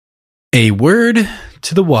A word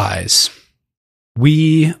to the wise.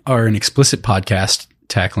 We are an explicit podcast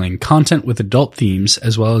tackling content with adult themes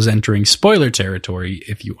as well as entering spoiler territory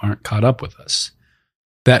if you aren't caught up with us.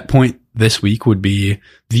 That point this week would be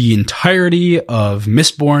the entirety of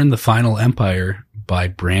Mistborn: The Final Empire by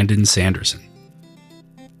Brandon Sanderson.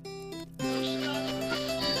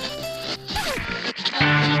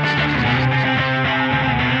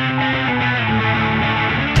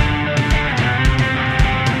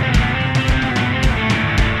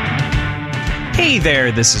 Hey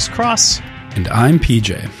there, this is Cross. And I'm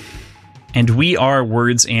PJ. And we are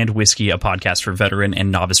Words and Whiskey, a podcast for veteran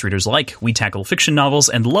and novice readers alike. We tackle fiction novels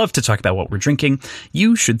and love to talk about what we're drinking.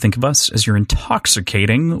 You should think of us as your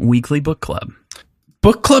intoxicating weekly book club.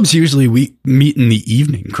 Book clubs usually meet in the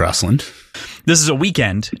evening, Crossland. This is a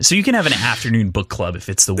weekend, so you can have an afternoon book club if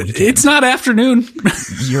it's the weekend. It's not afternoon.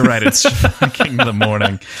 You're right, it's fucking the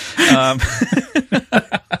morning.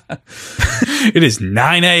 It is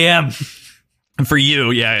 9 a.m. For you,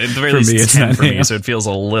 yeah, at the very least it's 10 for me, so it feels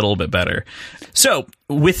a little bit better. So,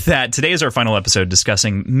 with that, today is our final episode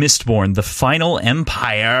discussing Mistborn: The Final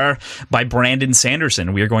Empire by Brandon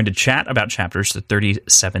Sanderson. We are going to chat about chapters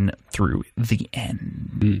 37 through the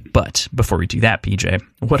end. But before we do that, PJ,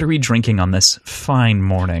 what are we drinking on this fine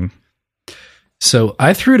morning? So,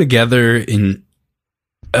 I threw together an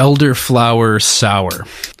elderflower sour.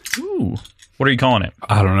 Ooh. What are you calling it?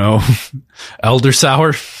 I don't know. Elder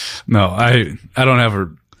sour? No, I don't have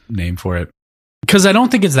a name for it. Because I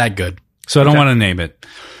don't think it's that good. So I don't want to name it.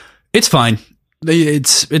 It's fine.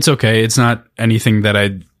 It's okay. It's not anything that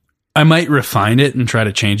I might refine it and try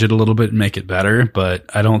to change it a little bit and make it better, but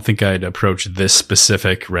I don't think I'd approach this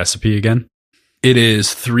specific recipe again. It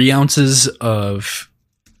is 3 ounces of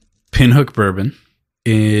Pinhook bourbon,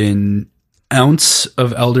 an ounce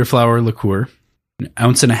of elderflower liqueur, 1.5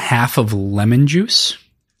 ounces of lemon juice,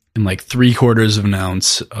 and like 3/4 of an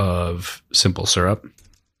ounce of simple syrup,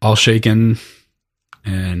 all shaken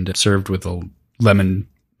and served with a lemon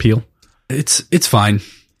peel. It's fine.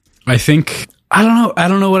 I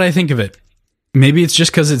don't know what I think of it. Maybe it's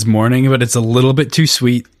just because it's morning, but it's a little bit too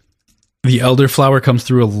sweet. The elderflower comes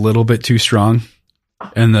through a little bit too strong,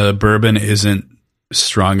 and the bourbon isn't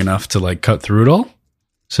strong enough to like cut through it all.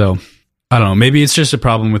 So I don't know. Maybe it's just a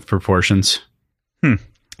problem with proportions.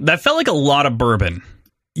 That felt like a lot of bourbon.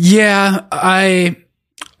 Yeah, I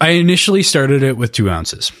initially started it with 2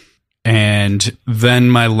 ounces, and then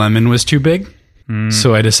my lemon was too big,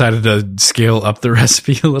 so I decided to scale up the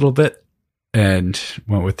recipe a little bit and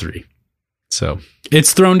went with 3. So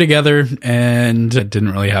it's thrown together, and I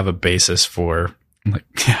didn't really have a basis for like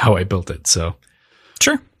how I built it. So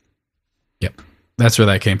Sure. Yep, that's where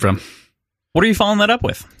that came from. What are you following that up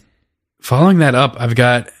with? Following that up, I've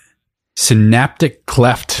got Synaptic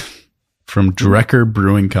Cleft from Drecker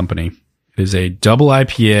Brewing Company. It is a double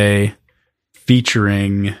IPA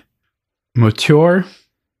featuring Moteur,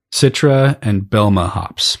 Citra, and Belma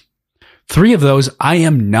hops. 3 of those I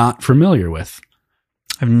am not familiar with.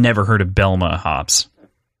 I've never heard of Belma hops.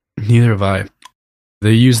 Neither have I.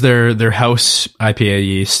 They use their house IPA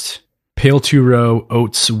yeast, Pale Two-Row,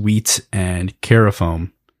 oats, wheat, and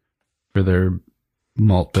Carafoam for their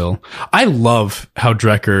malt bill. I love how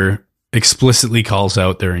Drecker explicitly calls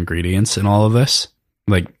out their ingredients in all of this.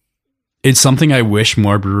 Like, it's something I wish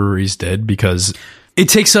more breweries did, because it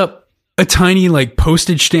takes up a tiny like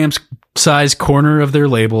postage stamp size corner of their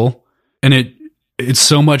label, and it's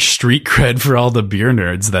so much street cred for all the beer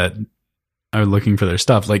nerds that are looking for their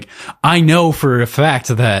stuff. Like, I know for a fact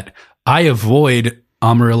that I avoid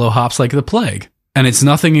Amarillo hops like the plague, and it's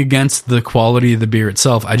nothing against the quality of the beer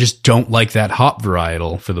itself. I just don't like that hop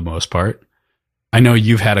varietal for the most part. I know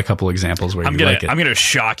you've had a couple examples where like it. I'm gonna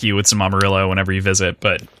shock you with some Amarillo whenever you visit,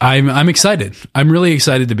 but I'm excited. I'm really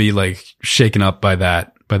excited to be like shaken up by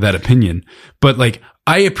that opinion. But like,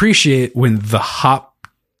 I appreciate when the hop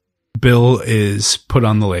bill is put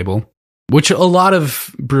on the label, which a lot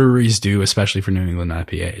of breweries do, especially for New England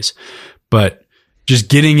IPAs. But just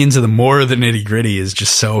getting into the more of the nitty gritty is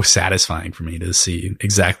just so satisfying for me to see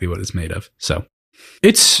exactly what it's made of. So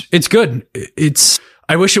it's good.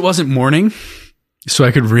 I wish it wasn't morning, so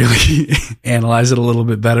I could really analyze it a little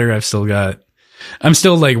bit better. I'm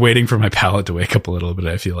still like waiting for my palate to wake up a little bit,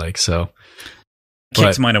 I feel like. So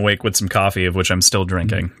kicked mine awake with some coffee, of which I'm still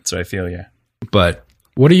drinking. So I feel you. But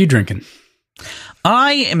what are you drinking?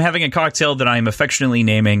 I am having a cocktail that I am affectionately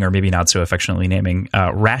naming, or maybe not so affectionately naming,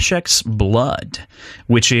 Rashek's Blood,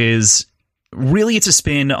 which is really, it's a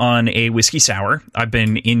spin on a whiskey sour. I've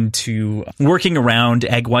been into working around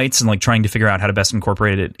egg whites and like trying to figure out how to best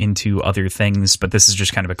incorporate it into other things. But this is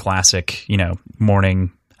just kind of a classic,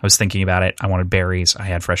 morning I was thinking about it. I wanted berries. I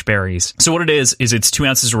had fresh berries. So what it is it's 2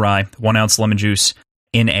 ounces of rye, 1 ounce lemon juice,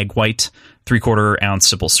 in egg white, 3/4 ounce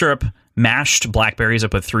simple syrup, mashed blackberries. I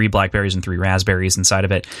put 3 blackberries and 3 raspberries inside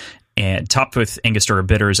of it, and topped with Angostura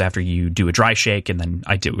bitters after you do a dry shake, and then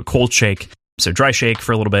I do a cold shake. So dry shake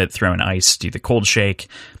for a little bit, throw in ice, do the cold shake,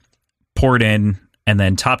 pour it in, and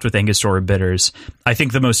then topped with Angostura bitters. I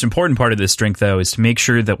think the most important part of this drink, though, is to make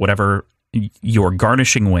sure that whatever you're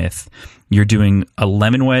garnishing with, you're doing a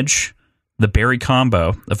lemon wedge, the berry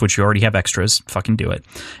combo, of which you already have extras, fucking do it,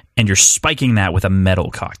 and you're spiking that with a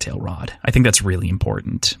metal cocktail rod. I think that's really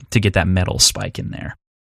important to get that metal spike in there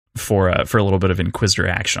for a little bit of Inquisitor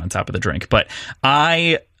action on top of the drink. But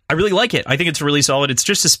I really like it. I think it's really solid. It's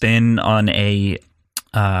just a spin on a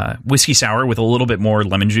whiskey sour with a little bit more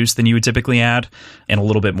lemon juice than you would typically add, and a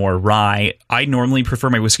little bit more rye. I normally prefer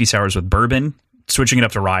my whiskey sours with bourbon. Switching it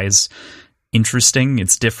up to rye is interesting.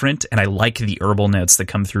 It's different, and I like the herbal notes that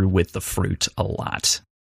come through with the fruit a lot.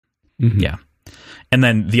 Mm-hmm. Yeah. And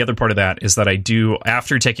then the other part of that is that I do,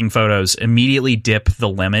 after taking photos, immediately dip the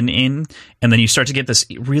lemon in, and then you start to get this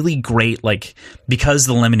really great, like, because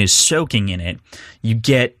the lemon is soaking in it, you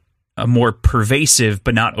get a more pervasive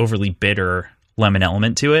but not overly bitter lemon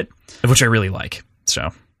element to it, which I really like. So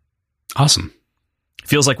awesome.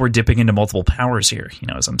 Feels like we're dipping into multiple powers here,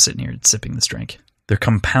 as I'm sitting here sipping this drink. They're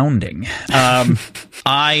compounding.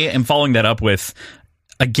 I am following that up with,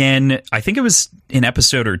 again, I think it was an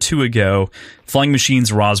episode or two ago, Flying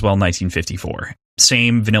Machine's Roswell 1954.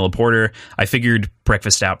 Same vanilla porter. I figured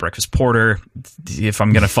breakfast stout, breakfast porter. If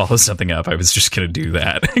I'm going to follow something up, I was just going to do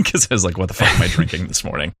that because I was like, what the fuck am I drinking this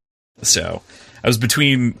morning? So I was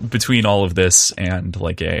between all of this and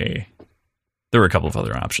there were a couple of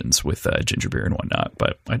other options with ginger beer and whatnot,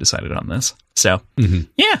 but I decided on this. So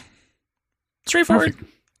yeah, straightforward,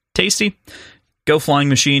 perfect. Tasty. Go Flying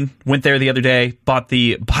Machine. Went there the other day, bought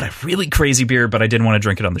a really crazy beer, but I didn't want to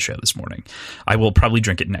drink it on the show this morning. I will probably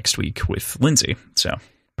drink it next week with Lindsay. So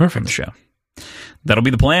perfect. On the show. That'll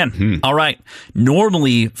be the plan. All right.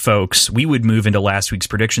 Normally, folks, we would move into last week's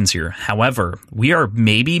predictions here. However, we are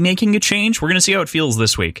maybe making a change. We're going to see how it feels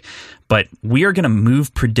this week. But we are going to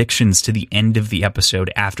move predictions to the end of the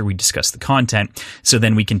episode after we discuss the content, so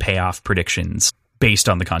then we can pay off predictions based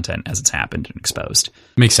on the content as it's happened and exposed.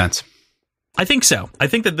 Makes sense. I think so. I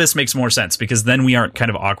think that this makes more sense because then we aren't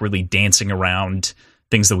kind of awkwardly dancing around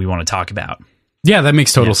things that we want to talk about. Yeah, that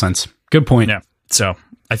makes total sense. Good point. Yeah. So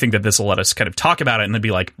I think that this will let us kind of talk about it and then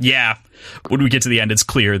be like, yeah, when we get to the end, it's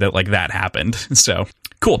clear that that happened. So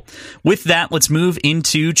cool. With that, let's move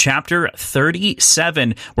into chapter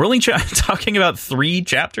 37. We're only talking about 3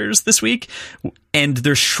 chapters this week, and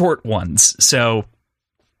they're short ones. So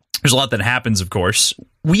there's a lot that happens, of course.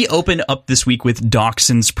 We open up this week with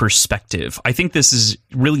Dockson's perspective. I think this is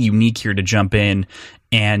really unique here to jump in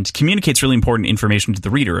and communicates really important information to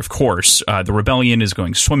the reader, of course. The rebellion is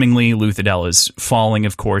going swimmingly. Luthadel is falling,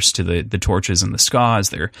 of course, to the torches and the ska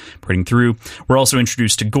as they're parading through. We're also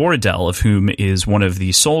introduced to Goradel, of whom is one of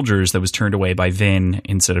the soldiers that was turned away by Vin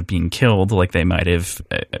instead of being killed, like they might have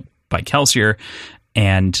by Kelsier,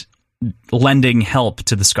 and lending help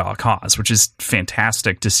to the ska cause, which is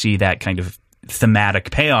fantastic to see that kind of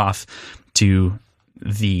thematic payoff to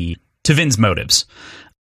Vin's motives.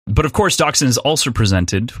 But of course, Dockson is also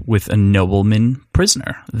presented with a nobleman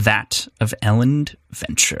prisoner, that of Elend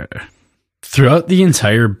Venture. Throughout the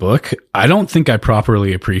entire book, I don't think I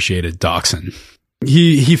properly appreciated Dockson.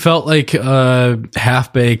 He felt like a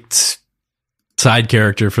half-baked side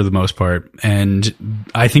character for the most part, and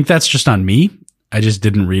I think that's just on me. I just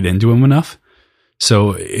didn't read into him enough.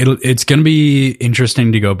 So it's going to be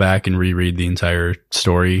interesting to go back and reread the entire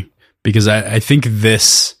story, because I think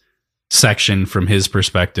this section from his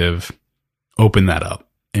perspective opened that up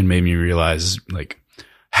and made me realize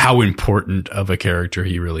how important of a character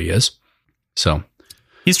he really is. So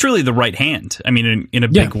he's truly the right hand. I mean, in a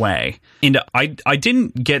big way. And I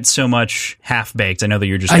didn't get so much half-baked. I know that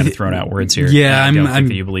you're just kind of throwing out words here. Yeah, I don't think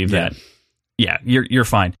that you believe that. Yeah, you're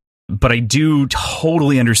fine. But I do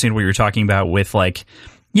totally understand what you're talking about with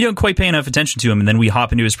you don't quite pay enough attention to him, and then we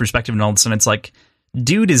hop into his perspective, and all of a sudden it's like,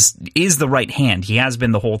 dude is the right hand. He has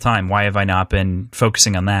been the whole time. Why have I not been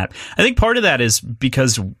focusing on that? I think part of that is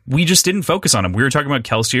because we just didn't focus on him. We were talking about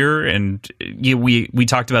Kelsier, and we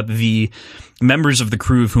talked about the members of the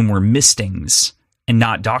crew of whom were Mistings and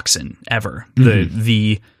not Dockson ever. Mm-hmm.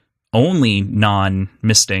 The only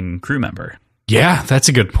non-Misting crew member. Yeah, that's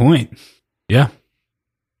a good point. Yeah.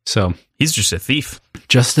 So he's just a thief.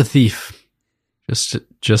 Just a thief.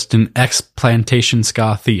 Just an ex-plantation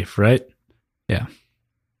ska thief, right? Yeah.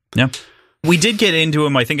 Yeah. We did get into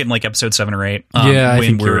him, I think, in like episode 7 or 8. I when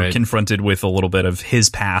think we're right. confronted with a little bit of his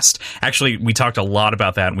past. Actually, we talked a lot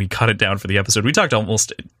about that, and we cut it down for the episode. We talked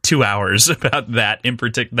almost 2 hours about that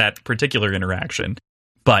that particular interaction.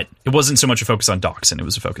 But it wasn't so much a focus on Dockson; it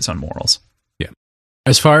was a focus on morals. Yeah.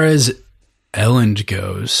 As far as Elend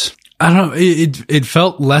goes, I don't know. It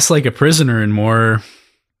felt less like a prisoner and more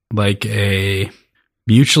like a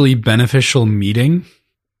mutually beneficial meeting.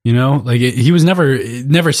 You know, like it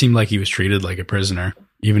never seemed like he was treated like a prisoner,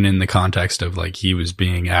 even in the context of like he was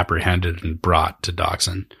being apprehended and brought to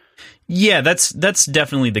Dockson. Yeah, that's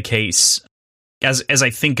definitely the case. As I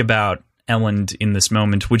think about Elend in this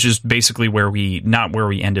moment, which is basically not where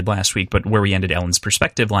we ended last week, but where we ended Elend's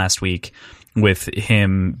perspective last week, with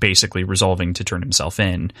him basically resolving to turn himself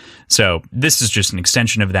in. So this is just an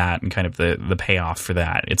extension of that and kind of the payoff for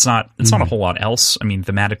that. It's not a whole lot else. I mean,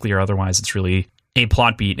 thematically or otherwise, it's really a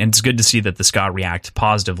plot beat, and it's good to see that the Scott react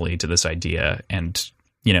positively to this idea, and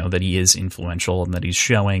you know that he is influential and that he's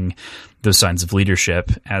showing those signs of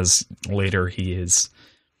leadership as later he is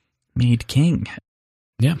made king.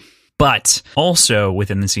 Yeah. But also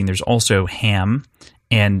within the scene, there's also Ham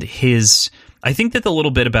and his. I think that the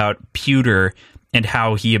little bit about Pewter and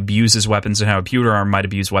how he abuses weapons and how a pewter arm might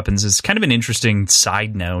abuse weapons is kind of an interesting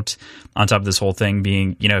side note on top of this whole thing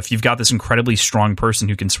being, you know, if you've got this incredibly strong person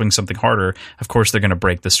who can swing something harder, of course they're going to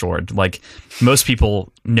break the sword. Like, most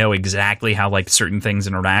people know exactly how, like, certain things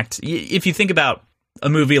interact. If you think about a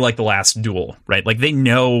movie like The Last Duel, right? Like, they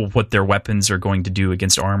know what their weapons are going to do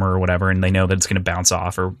against armor or whatever, and they know that it's going to bounce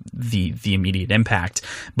off or the immediate impact.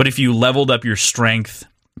 But if you leveled up your strength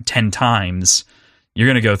 10 times, you're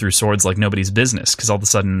going to go through swords like nobody's business, because all of a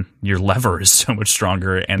sudden your lever is so much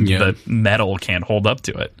stronger and the metal can't hold up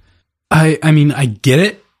to it. I mean, I get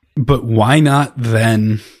it, but why not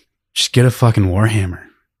then just get a fucking Warhammer?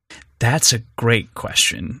 That's a great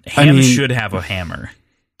question. Ham should have a hammer,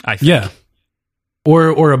 I think. Yeah.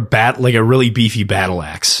 Or like a really beefy battle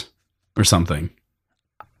axe or something.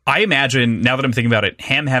 I imagine, now that I'm thinking about it,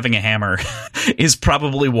 Ham having a hammer is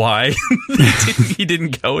probably why he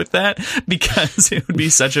didn't go with that, because it would be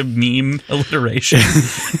such a meme alliteration.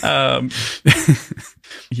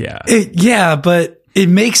 Yeah, but it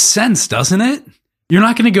makes sense, doesn't it? You're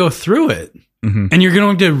not going to go through it. Mm-hmm. And you're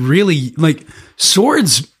going to really, like,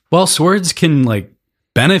 swords, while swords can, like,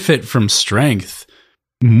 benefit from strength,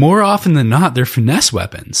 more often than not, they're finesse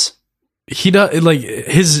weapons. He does, like,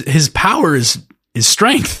 his power is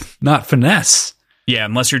strength, not finesse. Yeah,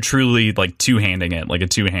 unless you're truly like two-handing it, like a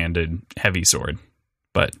two-handed heavy sword.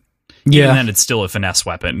 But even then, it's still a finesse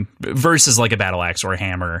weapon versus like a battle axe or a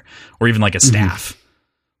hammer or even like a staff.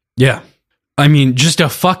 Yeah. I mean, just a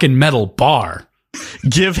fucking metal bar.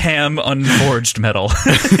 Give Ham unforged metal.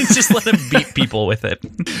 Just let him beat people with it.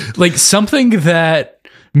 Like something that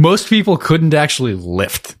most people couldn't actually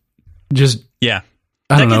lift. Just, yeah.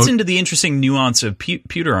 That gets into the interesting nuance of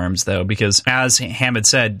pewter arms, though, because as Ham had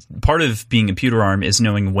said, part of being a pewter arm is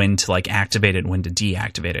knowing when to like activate it, when to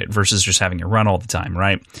deactivate it, versus just having it run all the time,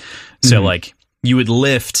 right? So like you would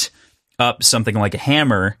lift up something like a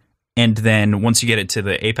hammer, and then once you get it to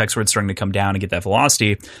the apex where it's starting to come down and get that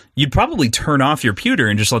velocity, you'd probably turn off your pewter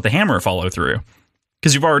and just let the hammer follow through,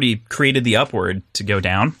 because you've already created the upward to go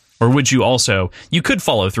down. Or would you also? You could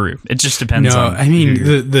follow through. It just depends on. I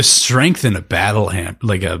mean, the strength in a battle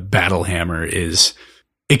hammer is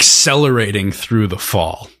accelerating through the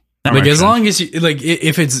fall. Like as long as you like,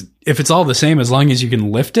 if it's all the same, as long as you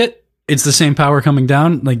can lift it, it's the same power coming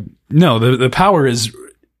down. Like no, the power is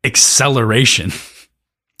acceleration.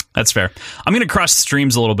 That's fair. I'm going to cross the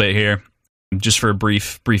streams a little bit here, just for a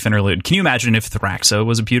brief interlude. Can you imagine if Thraxa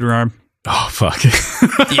was a pewter arm? Oh, fuck.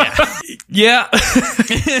 Yeah. Yeah.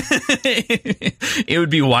 It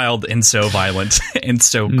would be wild and so violent and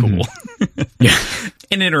so cool. Yeah.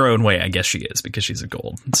 And in her own way, I guess she is, because she's a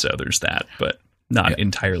gold. So there's that, but not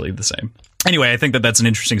entirely the same. Anyway, I think that that's an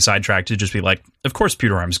interesting sidetrack to just be like, of course,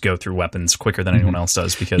 pewter arms go through weapons quicker than anyone else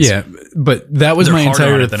does, because but that was my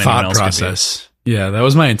entire thought process. Yeah, that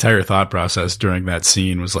was my entire thought process during that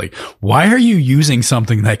scene, was like, why are you using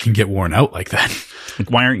something that can get worn out like that? Like,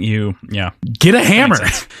 why aren't you, get a hammer.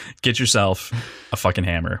 Get yourself a fucking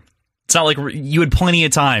hammer. It's not like you had plenty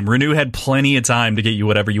of time. Renew had plenty of time to get you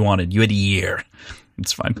whatever you wanted. You had a year.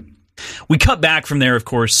 It's fine. We cut back from there, of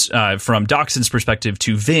course, from Dockson's perspective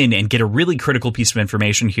to Vin, and get a really critical piece of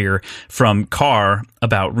information here from Carr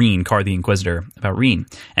about Reen, Carr the Inquisitor, about Reen,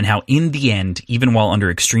 and how in the end, even while under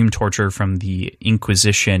extreme torture from the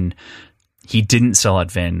Inquisition, he didn't sell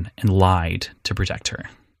out Vin and lied to protect her.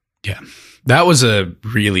 Yeah, that was a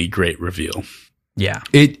really great reveal. Yeah.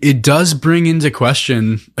 It does bring into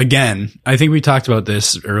question, again, I think we talked about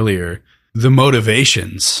this earlier, the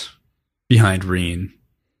motivations behind Reen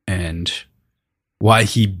and why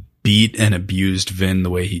he beat and abused Vin the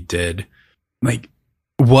way he did. Like,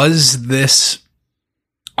 was this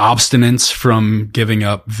obstinance from giving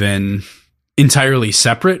up Vin entirely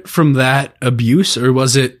separate from that abuse, or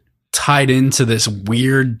was it tied into this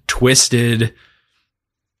weird, twisted,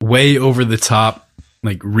 way over the top,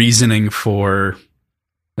 like, reasoning for,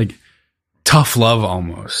 like, tough love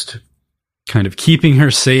almost, kind of keeping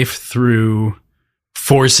her safe through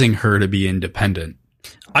forcing her to be independent?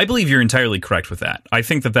 I believe you're entirely correct with that. I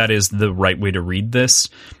think that is the right way to read this,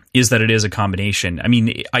 is that it is a combination. I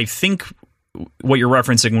mean, I think what you're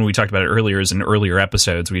referencing when we talked about it earlier is in earlier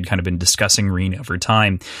episodes, we'd kind of been discussing Reen over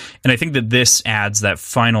time. And I think that this adds that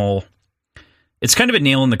final, it's kind of a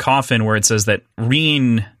nail in the coffin where it says that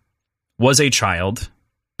Reen was a child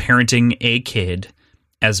parenting a kid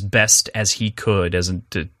as best as he could as an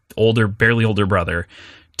barely older brother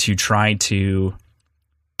to try to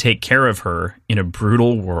take care of her in a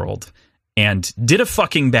brutal world, and did a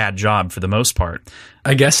fucking bad job for the most part.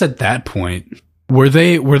 I guess at that point, were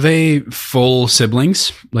they full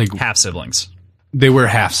siblings? Like half siblings. They were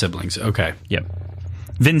half siblings. Okay. Yep.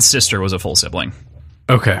 Vin's sister was a full sibling.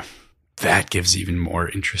 Okay. That gives even more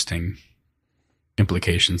interesting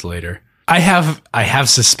implications later. I have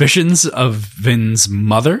suspicions of Vin's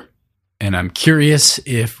mother, and I'm curious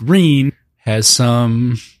if Reen has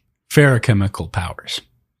some ferrochemical powers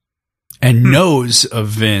and knows of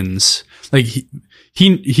Vin's, like,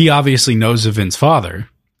 he obviously knows of Vin's father.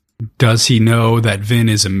 Does he know that Vin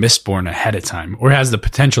is a Mistborn ahead of time, or has the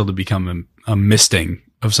potential to become a Misting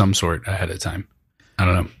of some sort ahead of time? I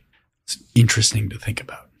don't know. It's interesting to think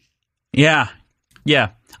about. Yeah. Yeah.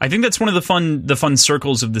 I think that's one of the fun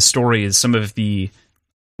circles of the story, is some of the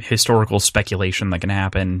historical speculation that can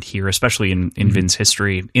happen here, especially in Vin's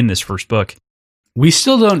history in this first book. We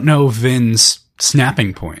still don't know Vin's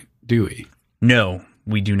snapping point, do we? No,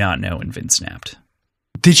 we do not know when Vin snapped.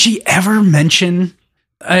 Did she ever mention...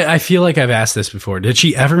 I feel like I've asked this before. Did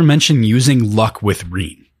she ever mention using luck with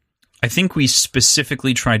Reen? I think we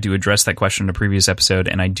specifically tried to address that question in a previous episode,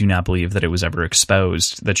 and I do not believe that it was ever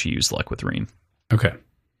exposed that she used luck with Reen. Okay.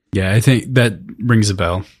 Yeah, I think that rings a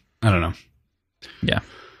bell. I don't know. Yeah.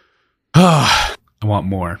 I want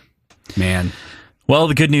more. Man. Well,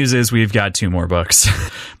 the good news is we've got 2 more books.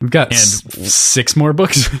 We've got 6 more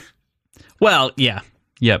books? Well, yeah.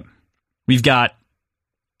 Yep. We've got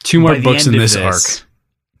 2 more books in this arc.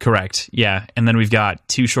 Correct. Yeah. And then we've got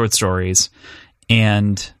 2 short stories,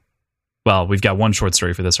 and, well, we've got 1 short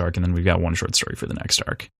story for this arc, and then we've got 1 short story for the next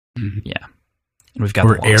arc. Mm-hmm. Yeah. And we've got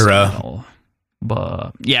the era.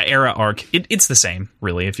 Yeah, era arc. It's the same,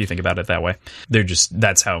 really, if you think about it that way.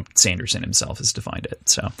 That's how Sanderson himself has defined it.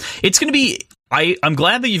 So it's going to be, I'm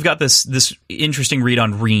glad that you've got this interesting read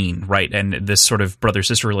on Reen, right? And this sort of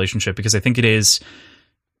brother-sister relationship, because I think it is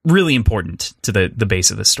really important to the base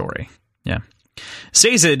of the story. Yeah.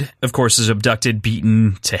 Sazed, of course, is abducted,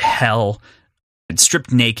 beaten to hell,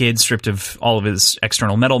 stripped naked, stripped of all of his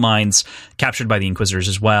external metal mines, captured by the Inquisitors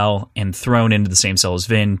as well, and thrown into the same cell as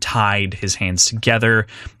Vin, tied his hands together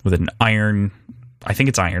with an iron, I think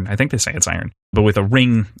it's iron, I think they say it's iron, but with a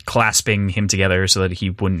ring clasping him together so that he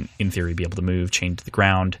wouldn't, in theory, be able to move, chained to the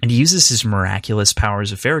ground. And he uses his miraculous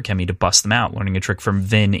powers of feruchemy to bust them out, learning a trick from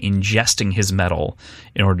Vin ingesting his metal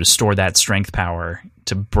in order to store that strength power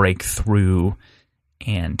to break through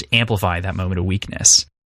and amplify that moment of weakness.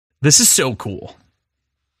 This is so cool.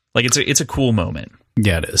 Like, it's a cool moment.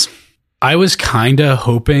 Yeah, it is. I was kind of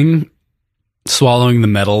hoping swallowing the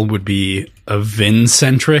metal would be a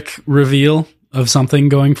Vin-centric reveal of something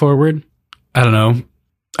going forward. I don't know.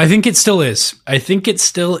 I think it still is. I think it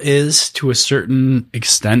still is to a certain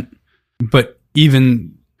extent. But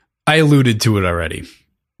even, I alluded to it already,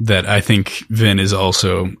 that I think Vin is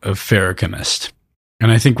also a feruchemist.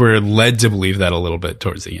 And I think we're led to believe that a little bit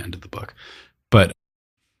towards the end of the book. But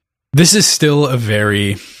this is still a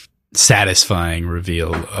very satisfying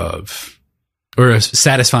reveal of, or a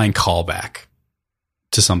satisfying callback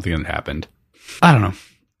to something that happened. I don't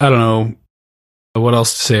know what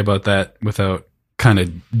else to say about that without kind of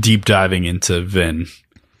deep diving into Vin,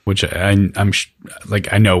 which I'm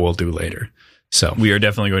like, I know we'll do later. So we are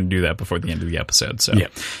definitely going to do that before the end of the episode. So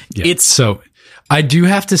yeah. So I do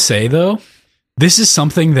have to say, though, this is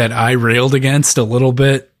something that I railed against a little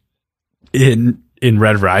bit in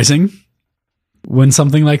Red Rising when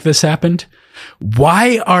something like this happened.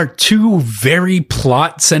 Why are 2 very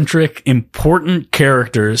plot-centric, important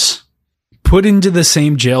characters put into the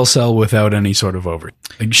same jail cell without any sort of over?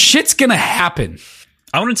 Like, shit's gonna happen.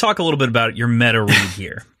 I want to talk a little bit about your meta read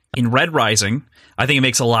here. In Red Rising, I think it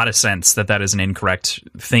makes a lot of sense that that is an incorrect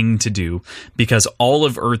thing to do, because all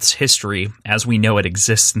of Earth's history, as we know it,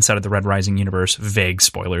 exists inside of the Red Rising universe. Vague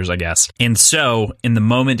spoilers, I guess. And so, in the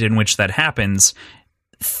moment in which that happens,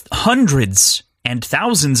 hundreds and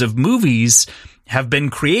thousands of movies have been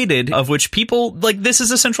created, of which people, like, this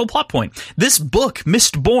is a central plot point. This book,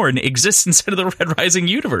 Mistborn, exists inside of the Red Rising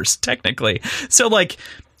universe, technically. So, like,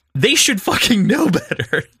 they should fucking know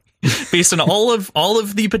better. Based on all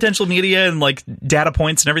of the potential media and like data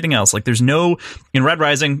points and everything else. Like, there's no, in Red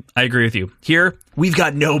Rising, I agree with you. Here, we've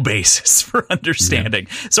got no basis for understanding.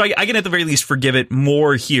 Yeah. So I can at the very least forgive it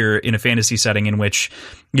more here in a fantasy setting in which,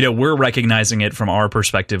 you know, we're recognizing it from our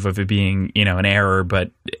perspective of it being, you know, an error,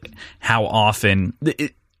 but how often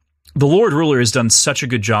the Lord Ruler has done such a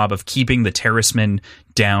good job of keeping the Terracemen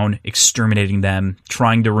down, exterminating them,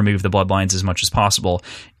 trying to remove the bloodlines as much as possible,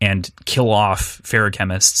 and kill off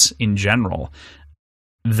feruchemists in general,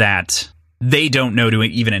 that they don't know to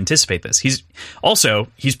even anticipate this. He's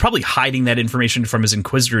probably hiding that information from his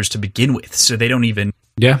Inquisitors to begin with, so they don't even...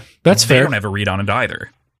 Yeah, that's fair. They don't have a read on it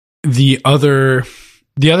either. The other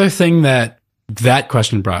thing that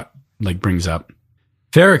question brings up,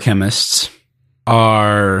 feruchemists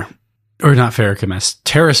are... Or not feruchemists,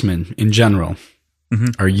 Terracemen in general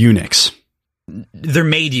are eunuchs. They're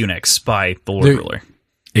made eunuchs by the Lord Ruler.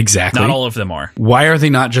 Exactly. Not all of them are. Why are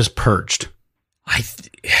they not just purged?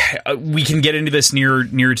 We can get into this near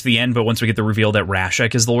to the end, but once we get the reveal that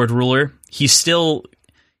Rashek is the Lord Ruler, he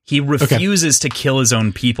refuses to kill his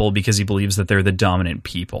own people because he believes that they're the dominant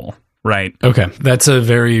people, right? Okay, that's a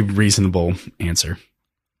very reasonable answer.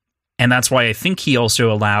 And that's why I think he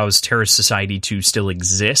also allows Terrace society to still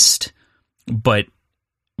exist,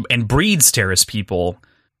 and breeds Terrace people,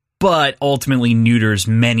 but ultimately neuters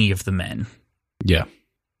many of the men. Yeah.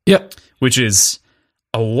 Yep. Which is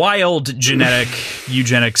a wild genetic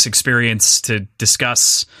eugenics experience to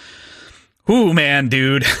discuss. Ooh, man,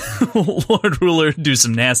 dude. Lord Ruler do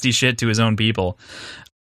some nasty shit to his own people.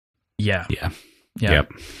 Yeah. Yeah. Yeah.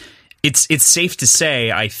 Yep. It's safe to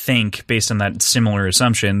say, I think, based on that similar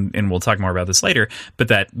assumption, and we'll talk more about this later, but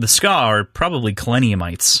that the Ska are probably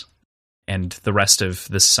Kaleniamites and the rest of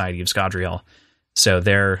the society of Scadrial. So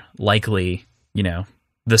they're likely, you know,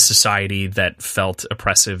 the society that felt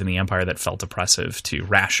oppressive and the empire that felt oppressive to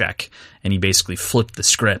Rashek, and he basically flipped the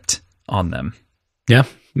script on them. Yeah,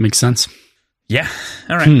 makes sense. Yeah.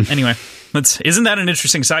 All right. Anyway, isn't that an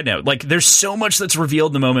interesting side note? Like, there's so much that's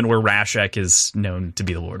revealed in the moment where Rashek is known to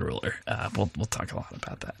be the Lord Ruler. We'll talk a lot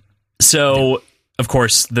about that. So, of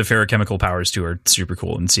course, the feruchemical powers too are super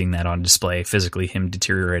cool, and seeing that on display physically, him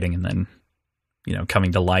deteriorating and then, you know,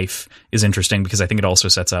 coming to life is interesting, because I think it also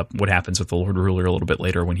sets up what happens with the Lord Ruler a little bit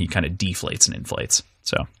later when he kind of deflates and inflates.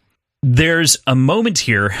 So there's a moment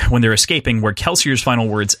here when they're escaping where Kelsier's final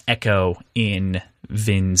words echo in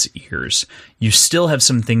Vin's ears. You still have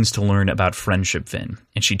some things to learn about friendship, Vin.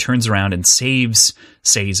 And she turns around and saves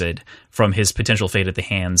Sazed from his potential fate at the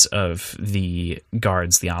hands of the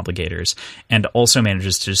guards, the obligators, and also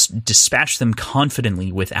manages to just dispatch them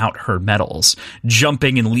confidently without her medals,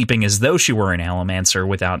 jumping and leaping as though she were an Allomancer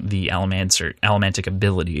without the Allomantic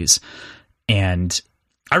abilities. And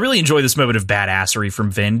I really enjoy this moment of badassery from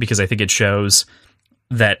Vin, because I think it shows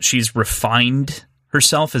that she's refined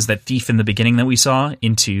herself as that thief in the beginning that we saw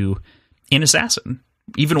into an assassin,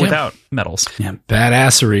 even without medals. Yeah,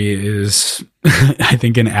 badassery is, I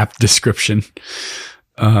think, an apt description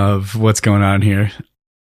of what's going on here.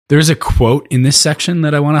 There's a quote in this section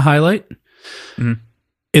that I want to highlight. Mm-hmm.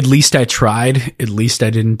 At least I tried. At least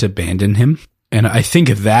I didn't abandon him. And I think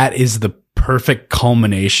that is the perfect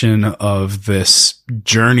culmination of this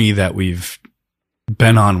journey that we've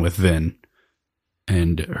been on with Vin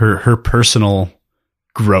and her personal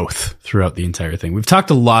growth throughout the entire thing. We've talked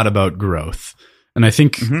a lot about growth, and I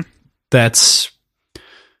think that's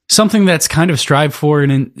something that's kind of strived for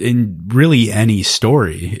in really any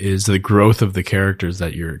story, is the growth of the characters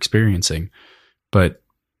that you're experiencing. But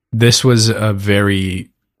this was a very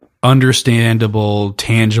understandable,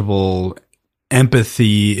 tangible,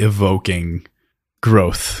 empathy evoking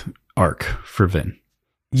growth arc for Vin.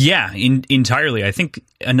 Yeah, entirely. I think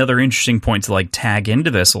another interesting point to like tag into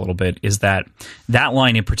this a little bit is that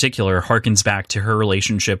line in particular harkens back to her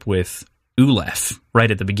relationship with Ulef right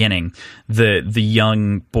at the beginning. The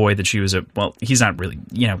young boy that she was he's not really,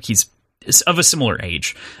 you know, he's of a similar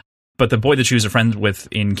age, but the boy that she was a friend with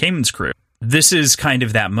in Cayman's crew. This is kind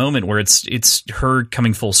of that moment where it's her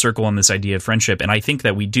coming full circle on this idea of friendship, and I think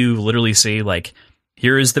that we do literally say, like,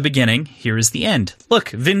 here is the beginning, here is the end. Look,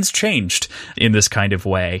 Vin's changed in this kind of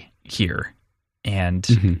way here. And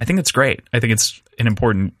I think that's great. I think it's an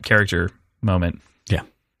important character moment. Yeah.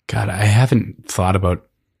 God, I haven't thought about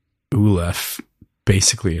Ulef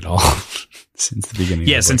basically at all since the beginning.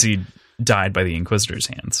 Yeah, of the since he died by the Inquisitor's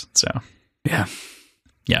hands. So yeah.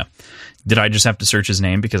 Did I just have to search his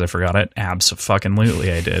name because I forgot it?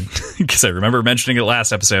 Abso-fucking-lutely I did. Because I remember mentioning it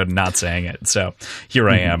last episode and not saying it. So here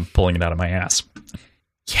I am pulling it out of my ass.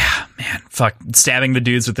 Yeah, man. Fuck. Stabbing the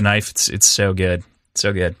dudes with the knife. It's so good.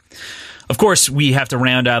 So good. Of course, we have to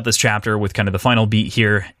round out this chapter with kind of the final beat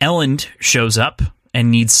here. Elend shows up and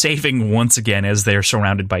needs saving once again as they're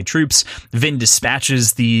surrounded by troops. Vin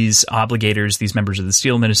dispatches these obligators, these members of the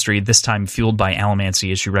Steel Ministry, this time fueled by Allomancy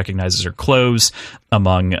as she recognizes her clothes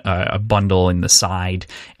among a bundle in the side,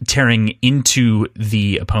 tearing into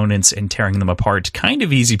the opponents and tearing them apart. Kind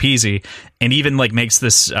of easy peasy. And even like makes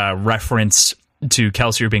this reference to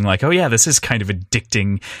Kelsier being like, oh yeah, this is kind of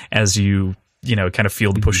addicting as you kind of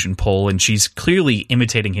feel the push and pull. And she's clearly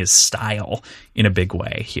imitating his style in a big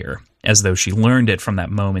way here, as though she learned it from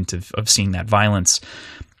that moment of seeing that violence.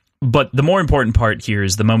 But the more important part here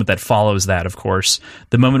is the moment that follows that, of course,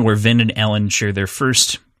 the moment where Vin and Elend share their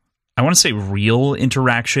first, I want to say, real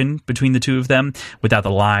interaction between the two of them without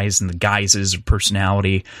the lies and the guises of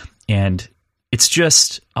personality. And it's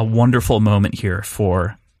just a wonderful moment here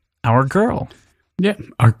for our girl. Yeah,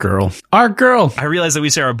 our girl. Our girl. I realize that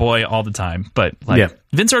we say our boy all the time, but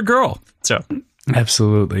Vin's our girl. So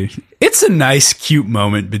absolutely. It's a nice, cute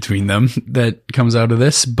moment between them that comes out of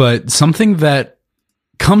this, but something that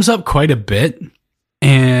comes up quite a bit.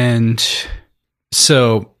 And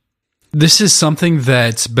so this is something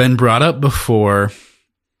that's been brought up before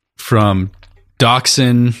from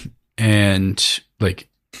Dockson and like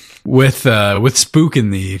with Spook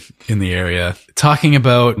in the area, talking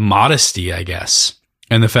about modesty, I guess,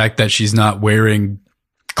 and the fact that she's not wearing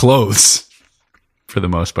clothes for the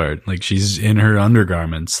most part. Like, she's in her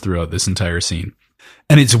undergarments throughout this entire scene.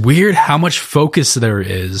 And it's weird how much focus there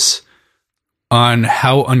is on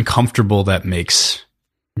how uncomfortable that makes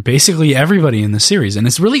basically everybody in the series. And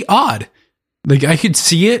it's really odd. Like, I could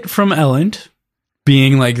see it from Elend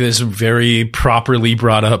being like this very properly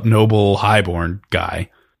brought up, noble, highborn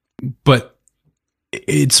guy. But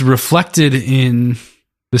it's reflected in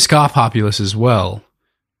the ska populace as well.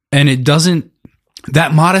 And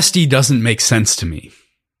that modesty doesn't make sense to me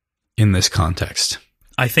in this context.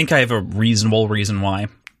 I think I have a reasonable reason why.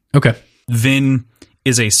 Okay. Vin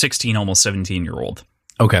is a 16, almost 17-year-old.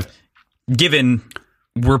 Okay. Given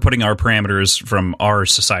we're putting our parameters from our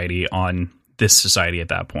society on this society at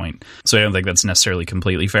that point. So I don't think that's necessarily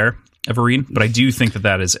completely fair of a read, but I do think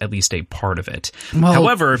that is at least a part of it. Well,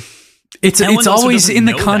 however, it's always in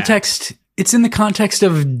the context. That. It's in the context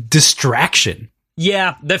of distraction.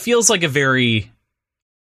 Yeah, that feels like a very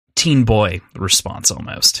teen boy response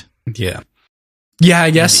almost. Yeah. Yeah, I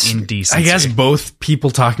guess. Indecency. I guess both people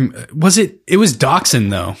talking. It was Dockson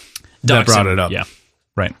though that brought it up. Yeah.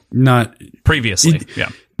 Right. Not previously. Yeah.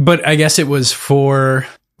 But I guess it was for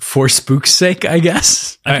Spook's sake, I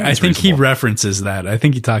guess. I think he references that. I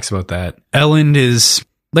think he talks about that. Elend is,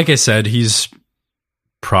 like I said, he's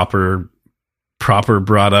proper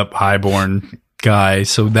brought up, highborn guy.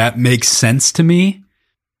 So that makes sense to me.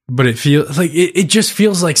 But it feels like it just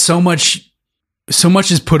feels like so much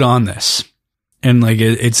is put on this. And like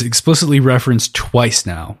it's explicitly referenced twice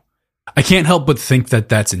now. I can't help but think that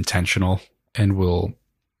that's intentional and will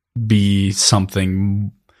be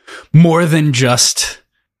something more than just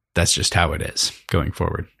that's just how it is going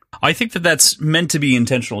forward. I think that that's meant to be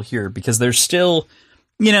intentional here because there's still,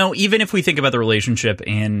 even if we think about the relationship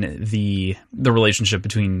and the relationship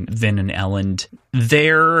between Vin and Elend,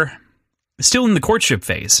 they're still in the courtship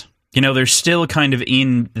phase. They're still kind of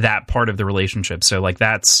in that part of the relationship. So like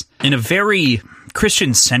that's in a very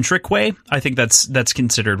Christian centric way. I think that's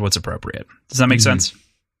considered what's appropriate. Does that make sense?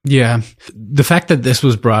 Yeah. The fact that this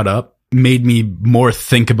was brought up made me more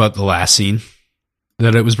think about the last scene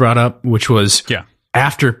that it was brought up, which was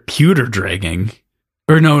after pewter dragging.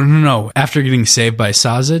 Or no. After getting saved by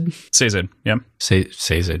Sazed. Sazed, yeah.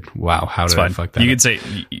 Sazed. Wow, how did I fuck that You up? could say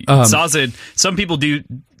Sazed. Some people do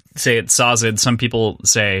say it's Sazed. Some people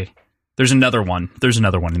say there's another one. There's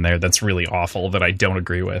another one in there that's really awful that I don't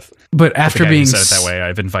agree with. But after being said it that way,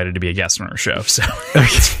 I've invited to be a guest on our show, so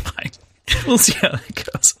it's fine. We'll see how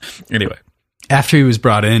that goes. Anyway. After he was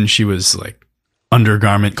brought in, she was like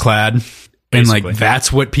undergarment clad. Basically. And like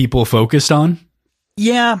that's what people focused on?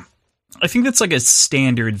 Yeah. I think that's like a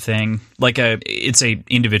standard thing. It's a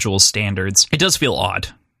individual standards. It does feel odd.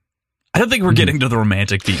 I don't think we're getting to the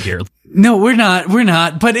romantic beat here. No, we're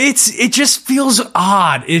not. But it just feels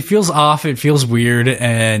odd. It feels off. It feels weird.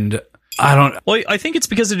 And Well, I think it's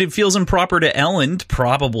because it feels improper to Elend,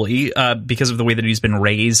 probably, because of the way that he's been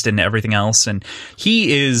raised and everything else. And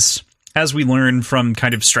he is, as we learn from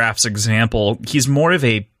kind of Straff's example,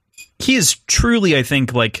 he is truly, I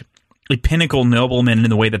think, like a pinnacle nobleman in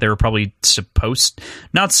the way that they were probably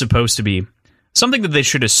not supposed to be, something that they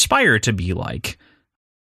should aspire to be like.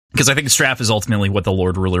 Because I think Straff is ultimately what the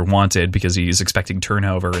Lord Ruler wanted, because he's expecting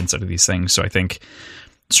turnover instead of these things. So I think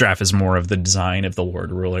Straff is more of the design of the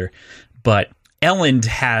Lord Ruler. But Elend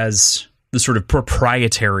has the sort of propriety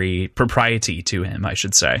to him, I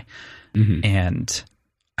should say. Mm-hmm. And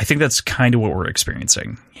I think that's kind of what we're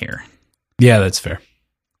experiencing here. Yeah, that's fair.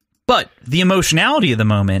 But the emotionality of the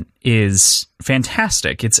moment is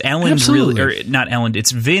fantastic. It's Elend really, or not Elend,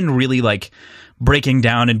 it's Vin really like breaking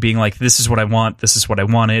down and being like, this is what I want, this is what I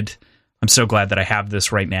wanted. I'm so glad that I have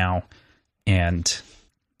this right now. And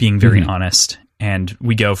being very honest. And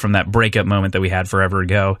we go from that breakup moment that we had forever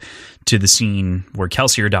ago to the scene where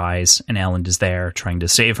Kelsier dies and Elend is there trying to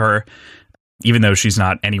save her, even though she's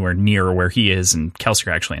not anywhere near where he is, and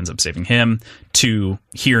Kelsier actually ends up saving him, to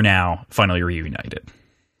here now, finally reunited.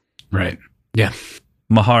 Right. Yeah.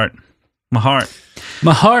 My heart.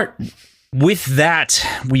 With that,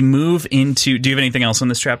 we move into... Do you have anything else on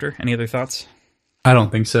this chapter? Any other thoughts? I don't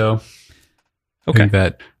think so. Okay. I think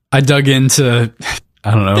that I dug into...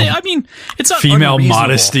 I don't know. I mean, it's not female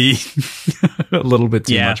modesty a little bit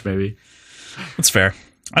too much, maybe. That's fair.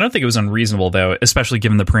 I don't think it was unreasonable, though, especially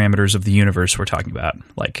given the parameters of the universe we're talking about.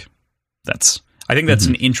 Like, I think that's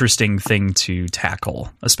an interesting thing to tackle,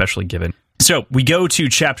 especially given. So we go to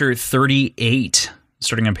chapter 38,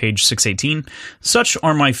 starting on page 618. Such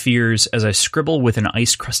are my fears as I scribble with an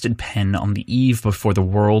ice-crusted pen on the eve before the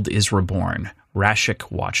world is reborn. Rashek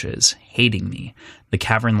watches, hating me. The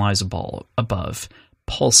cavern lies above.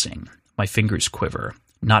 Pulsing, my fingers quiver,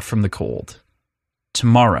 not from the cold.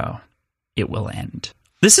 Tomorrow, it will end.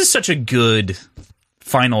 This is such a good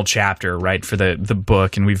final chapter, right, for the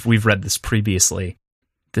book, and we've read this previously.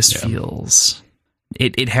 This feels...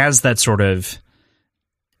 It has that sort of...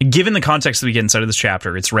 Given the context that we get inside of this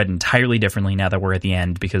chapter, it's read entirely differently now that we're at the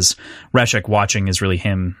end, because Rashek watching is really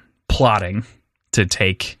him plotting to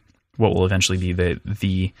take what will eventually be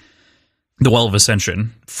the Well of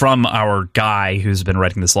Ascension from our guy who's been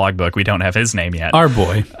writing this logbook. We don't have his name yet. Our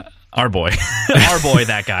boy,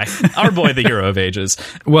 that guy. Our boy, the hero of ages.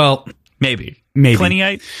 Well, maybe.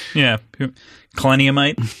 Cleniite? Yeah.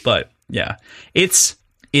 Cleniamite. But yeah, it's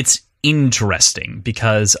interesting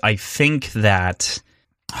because I think that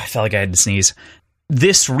I felt like I had to sneeze.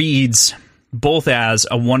 This reads both as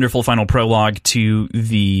a wonderful final prologue to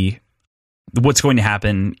what's going to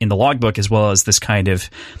happen in the logbook, as well as this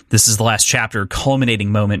is the last chapter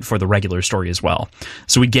culminating moment for the regular story as well.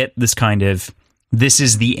 So we get this kind of, this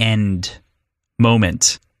is the end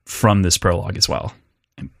moment from this prologue as well.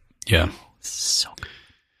 Yeah. So good.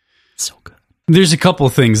 So good. There's a couple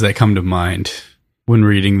things that come to mind when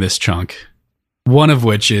reading this chunk. One of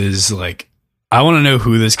which is like, I want to know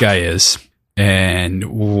who this guy is and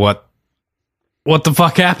what the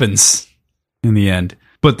fuck happens in the end.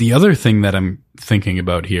 But the other thing that I'm thinking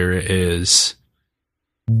about here is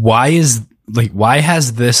why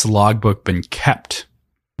has this logbook been kept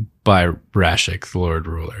by Rashek, the Lord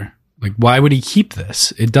Ruler? Like, why would he keep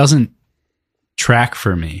this? It doesn't track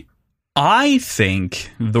for me. I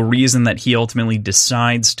think the reason that he ultimately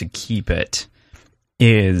decides to keep it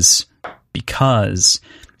is because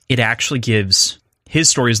it actually gives his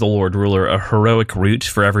story as the Lord Ruler a heroic route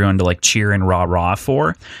for everyone to like cheer and rah-rah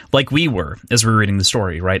for, like we were as we were reading the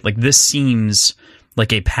story, right? Like this seems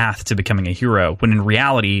like a path to becoming a hero, when in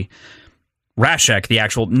reality,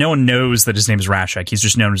 Rashek, no one knows that his name is Rashek. He's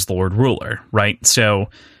just known as the Lord Ruler, right? So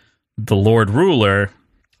the Lord Ruler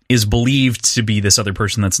is believed to be this other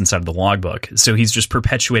person that's inside of the logbook. So he's just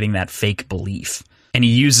perpetuating that fake belief. And he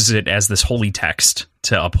uses it as this holy text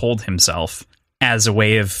to uphold himself as a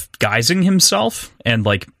way of guising himself and,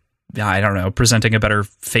 like, I don't know, presenting a better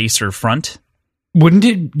face or front. Wouldn't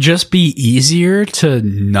it just be easier to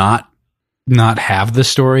not have the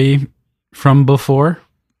story from before?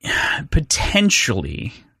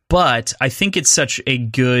 Potentially. But I think it's such a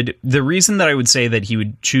good... The reason that I would say that he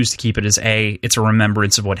would choose to keep it is, A, it's a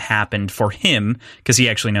remembrance of what happened for him, because he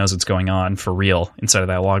actually knows what's going on for real inside of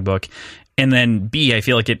that logbook. And then, B, I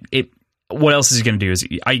feel like it what else is he going to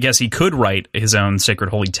do? I guess he could write his own sacred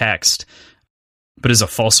holy text, but is a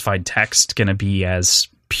falsified text going to be as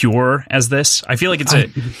pure as this? I feel like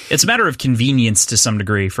it's a matter of convenience to some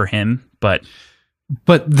degree for him, but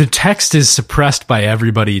the text is suppressed by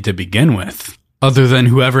everybody to begin with, other than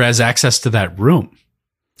whoever has access to that room.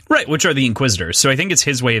 Right, which are the Inquisitors. So I think it's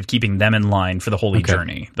his way of keeping them in line for the holy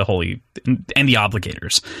journey, the holy and the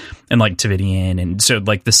obligators, and like Tavidian. And so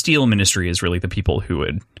like the Steel Ministry is really the people who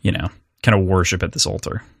would, kind of worship at this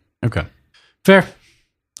altar. Okay. Fair.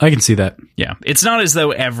 I can see that. Yeah. It's not as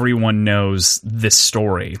though everyone knows this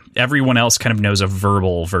story. Everyone else kind of knows a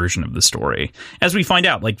verbal version of the story. As we find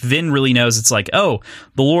out, like Vin really knows it's like, oh,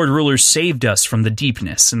 the Lord Ruler saved us from the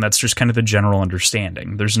deepness. And that's just kind of the general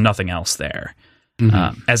understanding. There's nothing else there.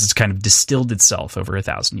 As it's kind of distilled itself over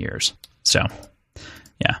 1,000 years. So,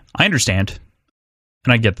 yeah, I understand.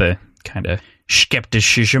 And I get the kind of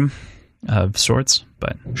skepticism of sorts,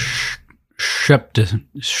 but...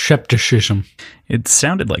 Skepticism. It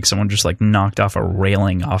sounded like someone just like knocked off a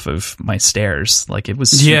railing off of my stairs. Like it was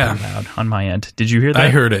super loud on my end. Did you hear that? I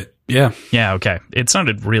heard it. Yeah. Yeah, okay. It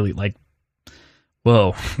sounded really like,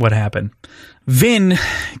 whoa, what happened? Vin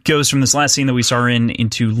goes from this last scene that we saw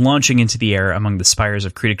into launching into the air among the spires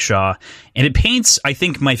of Creedic Shaw, and it paints, I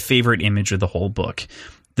think, my favorite image of the whole book.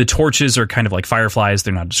 The torches are kind of like fireflies.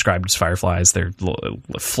 They're not described as fireflies. They're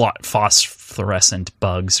phosphorescent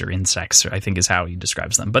bugs or insects, I think is how he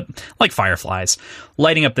describes them. But like fireflies,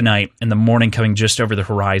 lighting up the night and the morning coming just over the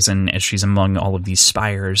horizon as she's among all of these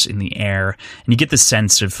spires in the air. And you get the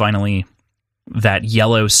sense of finally that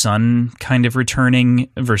yellow sun kind of returning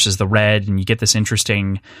versus the red. And you get this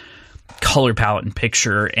interesting color palette and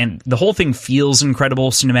picture. And the whole thing feels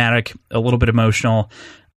incredible, cinematic, a little bit emotional.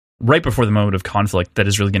 Right before the moment of conflict that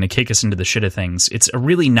is really going to kick us into the shit of things. It's a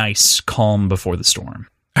really nice calm before the storm.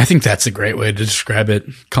 I think that's a great way to describe it.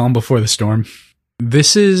 Calm before the storm.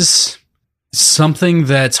 This is something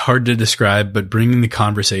that's hard to describe, but bringing the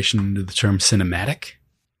conversation into the term cinematic.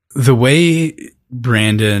 The way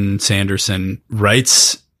Brandon Sanderson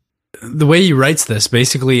writes, the way he writes this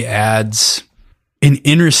basically adds an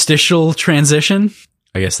interstitial transition.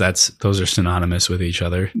 I guess those are synonymous with each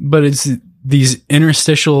other, but it's these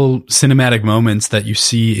interstitial cinematic moments that you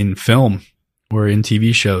see in film or in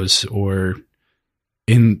TV shows or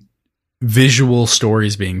in visual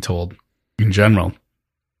stories being told in general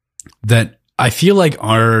that I feel like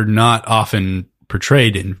are not often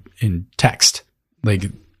portrayed in text. Like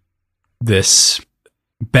this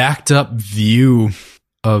backed up view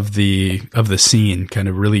of the scene kind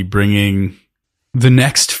of really bringing the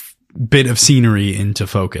next bit of scenery into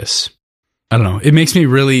focus. I don't know. It makes me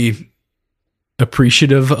really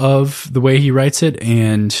appreciative of the way he writes it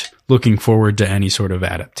and looking forward to any sort of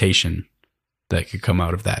adaptation that could come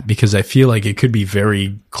out of that, because I feel like it could be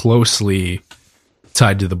very closely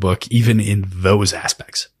tied to the book, even in those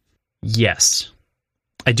aspects. Yes,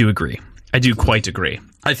 I do agree. I do quite agree.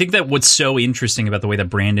 I think that what's so interesting about the way that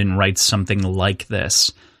Brandon writes something like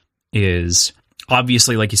this is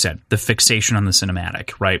obviously, like you said, the fixation on the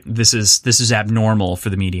cinematic, right? This is abnormal for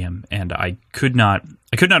the medium, and I could not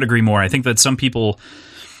agree more. I think that some people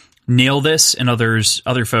nail this, and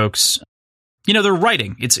other folks, they're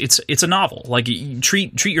writing. It's a novel. Like, you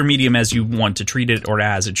treat your medium as you want to treat it, or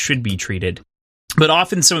as it should be treated. But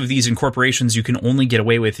often some of these incorporations you can only get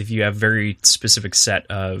away with if you have very specific set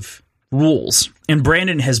of rules. And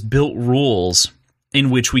Brandon has built rules in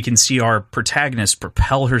which we can see our protagonist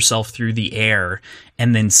propel herself through the air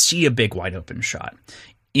and then see a big wide open shot.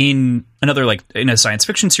 In a science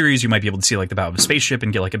fiction series, you might be able to see like the bow of a spaceship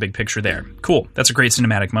and get like a big picture there. Cool. That's a great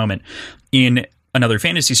cinematic moment. In another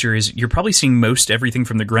fantasy series, you're probably seeing most everything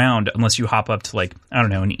from the ground unless you hop up to like, I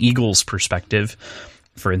don't know, an eagle's perspective,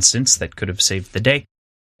 for instance, that could have saved the day.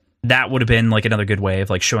 That would have been like another good way of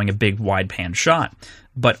like showing a big wide pan shot.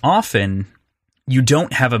 But often you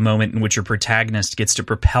don't have a moment in which your protagonist gets to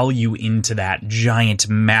propel you into that giant,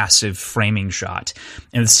 massive framing shot.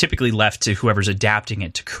 And it's typically left to whoever's adapting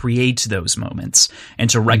it to create those moments and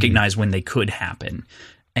to recognize when they could happen.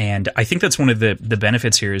 And I think that's one of the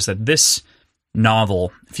benefits here is that this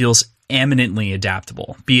novel feels eminently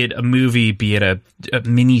adaptable, be it a movie, be it a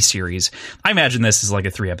mini series. I imagine this is like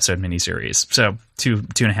a 3-episode mini series, so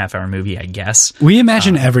 2.5 hour movie, I guess. We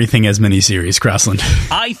imagine everything as mini series, Crossland.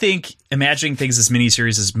 I think imagining things as mini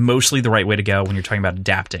series is mostly the right way to go when you're talking about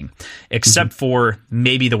adapting, except for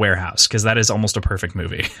maybe The Warehouse, because that is almost a perfect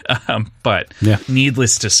movie. But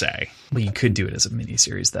needless to say, well, you could do it as a mini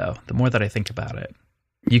series, though. The more that I think about it,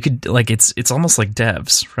 you could like it's almost like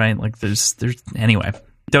Devs, right? Like there's anyway.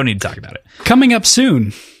 Don't need to talk about it. Coming up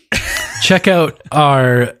soon, check out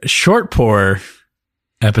our Short Pour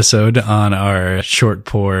episode on our Short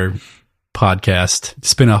Pour podcast,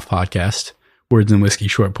 spin-off podcast, Words and Whiskey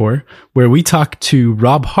Short Pour, where we talk to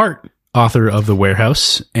Rob Hart, author of The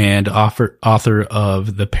Warehouse and author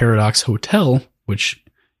of The Paradox Hotel, which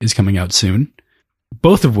is coming out soon,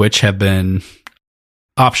 both of which have been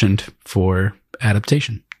optioned for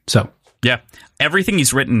adaptation. So yeah, everything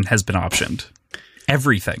he's written has been optioned.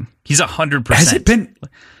 Everything. He's 100%. Has it been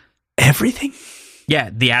everything? Yeah,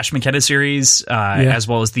 the Ash McKenna series, as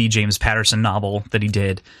well as the James Patterson novel that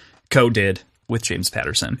he co-did with James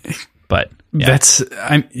Patterson. But yeah.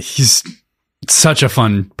 He's such a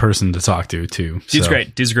fun person to talk to, too. Dude's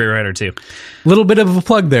great. Dude's a great writer, too. A little bit of a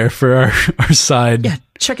plug there for our side. Yeah,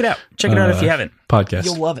 check it out. Check it out if you haven't. Podcast.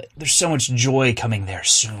 You'll love it. There's so much joy coming there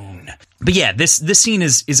soon. But yeah, this scene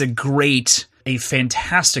is a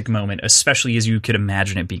fantastic moment, especially as you could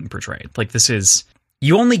imagine it being portrayed. Like, this is...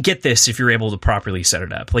 You only get this if you're able to properly set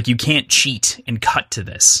it up. Like, you can't cheat and cut to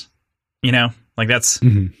this. You know? Like, that's...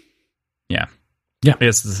 Mm-hmm. Yeah. Yeah.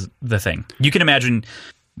 It's the thing. You can imagine...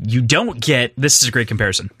 You don't get... This is a great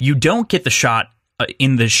comparison. You don't get the shot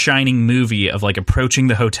in the Shining movie of, like, approaching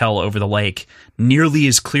the hotel over the lake nearly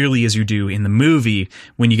as clearly as you do in the movie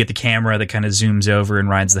when you get the camera that kind of zooms over and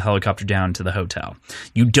rides the helicopter down to the hotel.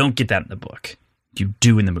 You don't get that in the book. You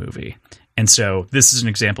do in the movie. And so this is an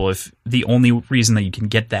example of the only reason that you can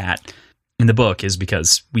get that in the book is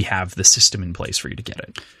because we have the system in place for you to get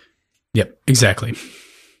it. Yep, exactly.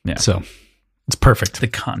 Yeah. So it's perfect. The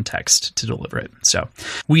context to deliver it. So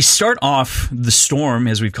we start off the storm,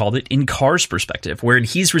 as we've called it, in Carr's perspective, where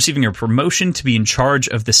he's receiving a promotion to be in charge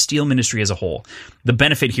of the Steel Ministry as a whole. The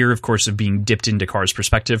benefit here, of course, of being dipped into Carr's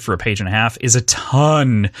perspective for a page and a half is a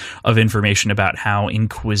ton of information about how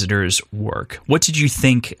Inquisitors work. What did you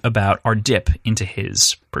think about our dip into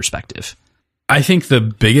his perspective? I think the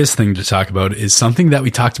biggest thing to talk about is something that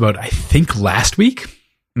we talked about, I think, last week.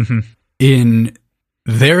 Mm-hmm.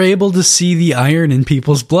 They're able to see the iron in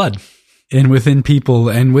people's blood and within people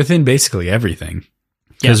and within basically everything.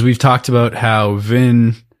 Because we've talked about how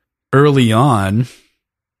Vin early on,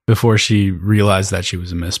 before she realized that she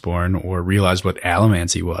was a Mistborn or realized what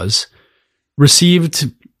Allomancy was,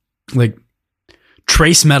 received like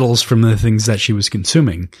trace metals from the things that she was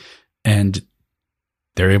consuming. And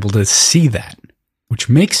they're able to see that, which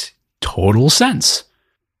makes total sense.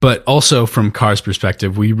 But also from Carr's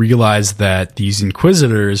perspective, we realize that these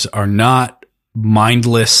Inquisitors are not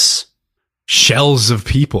mindless shells of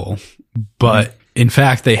people, but in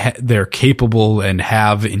fact, they're capable and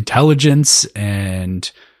have intelligence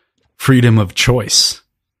and freedom of choice,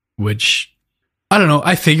 which, I don't know,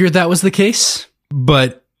 I figured that was the case,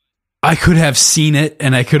 but I could have seen it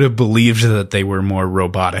and I could have believed that they were more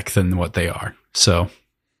robotic than what they are. So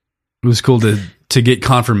it was cool to get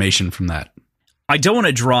confirmation from that. I don't want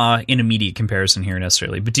to draw an immediate comparison here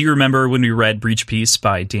necessarily, but do you remember when we read Breach of Peace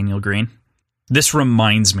by Daniel Green? This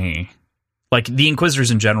reminds me, like the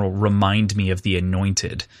Inquisitors in general remind me of the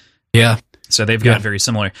Anointed. Yeah. So they've got very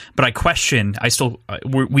similar, but I question,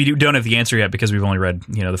 we don't have the answer yet because we've only read,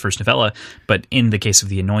 the first novella, but in the case of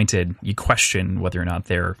the Anointed, you question whether or not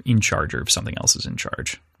they're in charge or if something else is in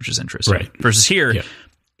charge, which is interesting. Right. Versus here,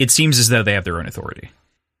 it seems as though they have their own authority.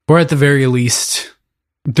 Or at the very least,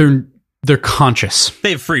 they're conscious.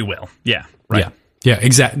 They have free will. Yeah. Right. Yeah.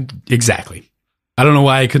 Exactly. I don't know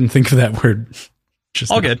why I couldn't think of that word.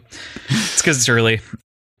 All good. It's because it's early.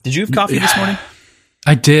 Did you have coffee this morning?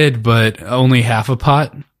 I did, but only half a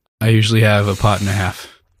pot. I usually have a pot and a half.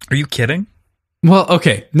 Are you kidding? Well,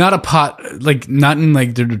 okay. Not a pot, like not in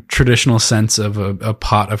like the traditional sense of a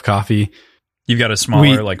pot of coffee. You've got a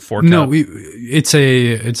smaller, like 4 cup? No, it's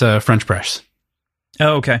a French press.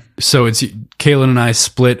 Oh, okay. So it's Kaylin and I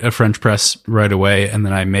split a French press right away, and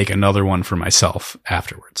then I make another one for myself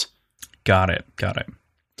afterwards. Got it.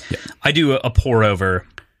 Yeah. I do a pour over,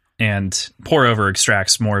 and pour over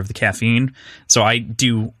extracts more of the caffeine. So I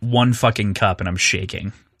do 1 fucking cup, and I'm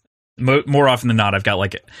shaking. More often than not, I've got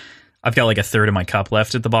like a third of my cup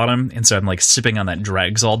left at the bottom, and so I'm like sipping on that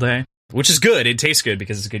dregs all day, which is good. It tastes good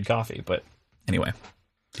because it's good coffee. But anyway.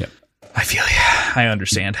 Yeah. I feel you. I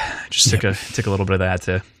understand. I just took a little bit of that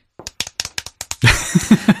to.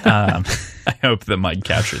 I hope the mic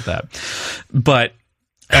captured that, but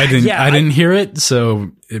I didn't. I didn't hear it,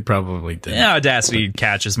 so it probably did. Yeah, Audacity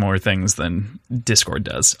catches more things than Discord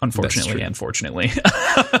does, unfortunately and fortunately.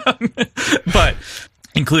 But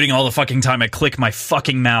including all the fucking time I click my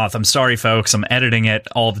fucking mouth. I'm sorry, folks. I'm editing it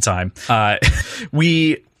all the time.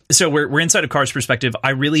 So we're inside of Carr's perspective. I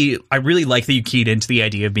really like that you keyed into the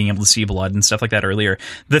idea of being able to see blood and stuff like that earlier.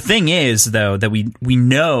 The thing is, though, that we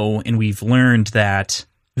know and we've learned that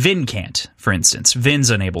Vin can't, for instance. Vin's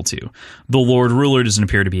unable to. The Lord Ruler doesn't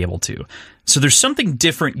appear to be able to. So there's something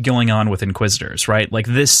different going on with Inquisitors, right? Like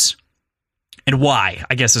this, and why,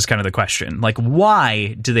 I guess is kind of the question. Like,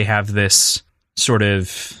 why do they have this sort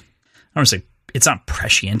of, I don't want to say, it's not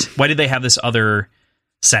prescient. Why do they have this other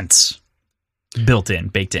sense? Baked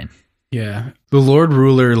in. Yeah. The Lord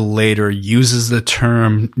Ruler later uses the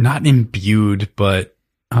term, not imbued, but...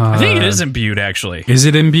 I think it is imbued, actually. Is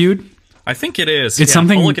it imbued? I think it is. It's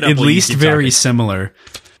something at least very similar,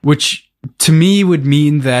 which to me would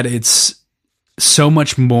mean that it's so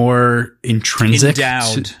much more intrinsic.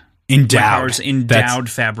 Endowed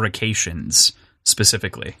fabrications,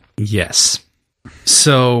 specifically. Yes.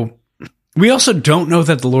 So we also don't know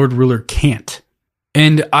that the Lord Ruler can't.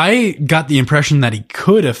 And I got the impression that he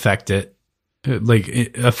could affect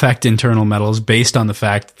internal metals based on the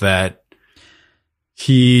fact that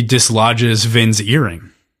he dislodges Vin's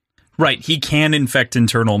earring. Right. He can infect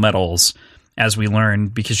internal metals, as we learn,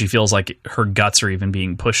 because she feels like her guts are even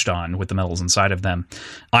being pushed on with the metals inside of them.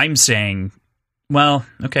 I'm saying, well,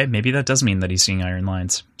 okay, maybe that does mean that he's seeing iron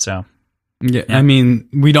lines. So, yeah. I mean,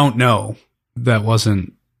 we don't know. That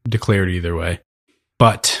wasn't declared either way.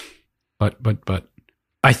 But.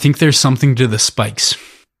 I think there's something to the spikes.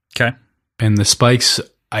 Okay. And the spikes,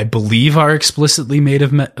 I believe, are explicitly made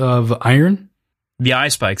of iron. The eye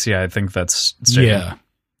spikes, yeah, I think that's stated.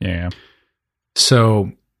 Yeah.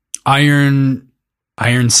 So iron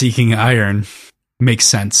seeking iron makes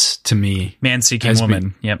sense to me. Man seeking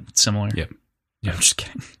woman. Yep, similar. Yep. I'm just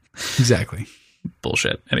kidding. Exactly.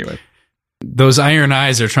 Bullshit. Anyway. Those iron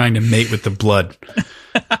eyes are trying to mate with the blood.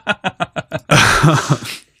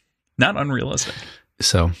 Not unrealistic.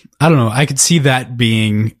 So, I don't know. I could see that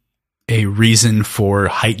being a reason for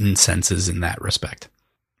heightened senses in that respect.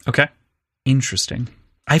 Okay. Interesting.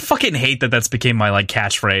 I fucking hate that that's became my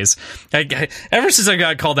catchphrase. Ever since I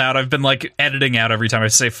got called out, I've been editing out every time I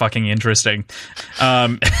say fucking interesting.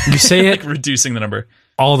 You say it reducing the number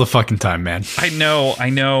all the fucking time, man. I know.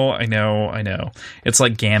 It's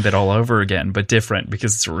like Gambit all over again, but different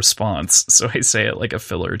because it's a response. So I say it like a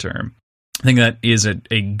filler term. I think that is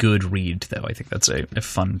a good read, though. I think that's a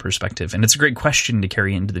fun perspective, and it's a great question to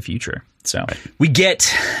carry into the future. So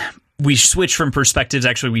we switch from perspectives.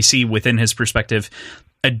 Actually, we see within his perspective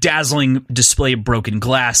a dazzling display of broken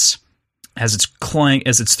glass as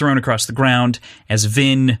it's thrown across the ground, as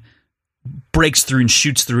Vin breaks through and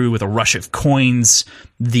shoots through with a rush of coins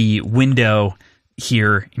the window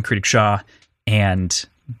here in Critic Shaw and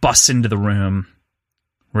busts into the room,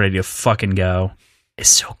 ready to fucking go. It's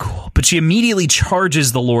so cool. But she immediately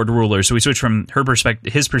charges the Lord Ruler. So we switch from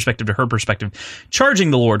his perspective to her perspective, charging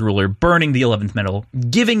the Lord Ruler, burning the 11th metal,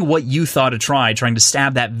 giving what you thought a try, trying to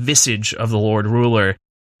stab that visage of the Lord Ruler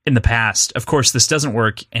in the past. Of course, this doesn't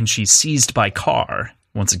work, and she's seized by Carr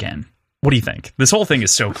once again. What do you think? This whole thing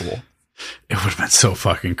is so cool. It would have been so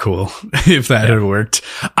fucking cool if that had worked.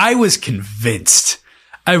 I was convinced.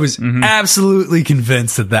 I was absolutely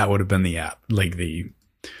convinced that would have been the app,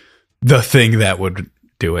 the thing that would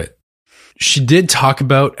do it. She did talk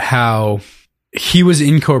about how he was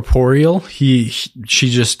incorporeal. She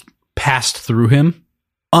just passed through him,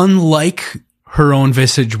 unlike her own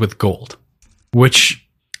visage with gold, which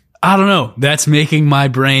I don't know. That's making my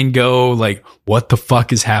brain go what the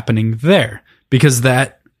fuck is happening there? Because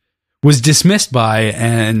that was dismissed by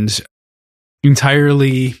and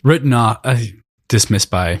entirely written off, dismissed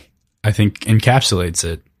by, I think encapsulates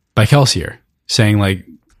it by Kelsier, saying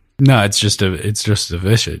no, it's just a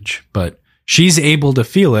visage, but she's able to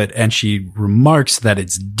feel it, and she remarks that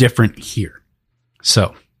it's different here.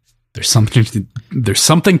 So there's something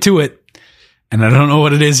to it, and I don't know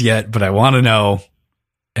what it is yet, but I want to know,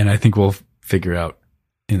 and I think we'll figure out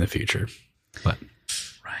in the future. But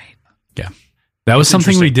right, yeah, that was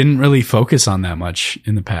something we didn't really focus on that much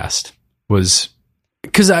in the past. Was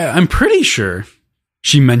because I'm pretty sure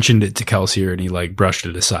she mentioned it to Kelsier, and he brushed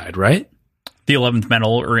it aside, right? The 11th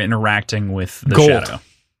metal or interacting with the gold. shadow.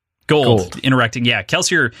 Gold. Interacting. Yeah.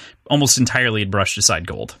 Kelsier almost entirely had brushed aside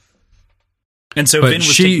gold. And so Vin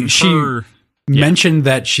was taking her... mentioned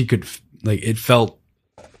that she could, it felt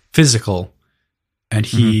physical, and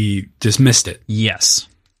he dismissed it. Yes.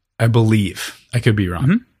 I believe. I could be wrong.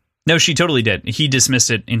 Mm-hmm. No, she totally did. He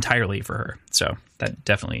dismissed it entirely for her. So that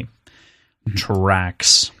definitely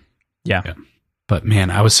tracks. Yeah. But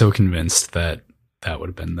man, I was so convinced that would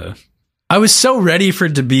have been I was so ready for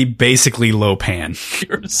it to be basically Lopan.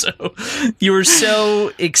 You were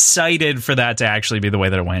so excited for that to actually be the way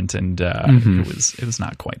that it went, and it was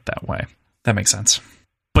not quite that way. That makes sense.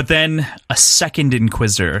 But then a second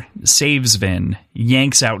Inquisitor saves Vin,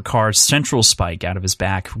 yanks out Carr's central spike out of his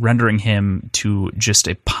back, rendering him to just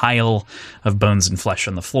a pile of bones and flesh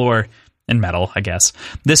on the floor. And metal, I guess.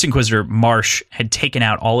 This Inquisitor, Marsh, had taken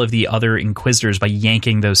out all of the other Inquisitors by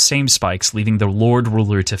yanking those same spikes, leaving the Lord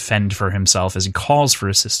Ruler to fend for himself as he calls for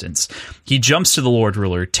assistance. He jumps to the Lord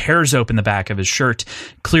Ruler, tears open the back of his shirt,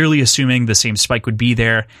 clearly assuming the same spike would be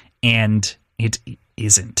there, and it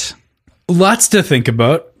isn't. lots to think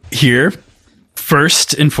about here.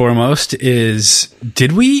 First and foremost is,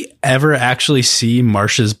 did we ever actually see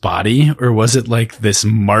Marsh's body, or was it like this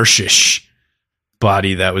Marshish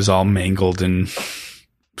body that was all mangled and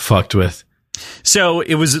fucked with? So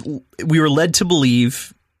we were led to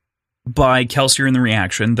believe by Kelsier in the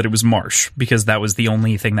reaction that it was Marsh, because that was the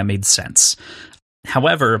only thing that made sense.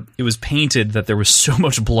 However, it was painted that there was so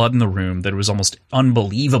much blood in the room that it was almost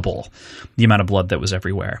unbelievable, the amount of blood that was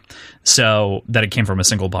everywhere. So that it came from a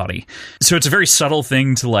single body. So it's a very subtle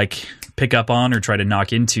thing to like pick up on or try to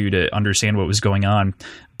knock into to understand what was going on.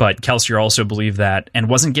 But Kelsier also believed that and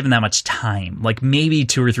wasn't given that much time, like maybe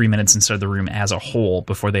 2 or 3 minutes inside the room as a whole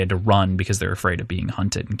before they had to run because they're afraid of being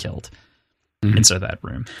hunted and killed. Inside that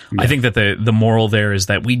room. Yeah. I think that the moral there is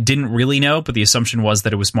that we didn't really know, but the assumption was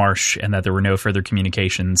that it was Marsh and that there were no further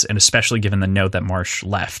communications, and especially given the note that Marsh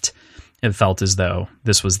left, it felt as though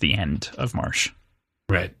this was the end of Marsh.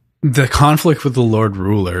 Right. The conflict with the Lord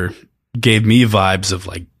Ruler gave me vibes of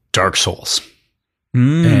like Dark Souls.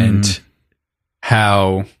 And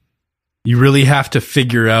how you really have to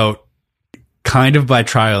figure out, kind of by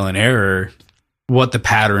trial and error, what the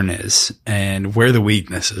pattern is and where the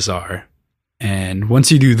weaknesses are. And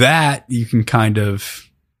once you do that, you can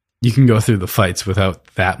go through the fights without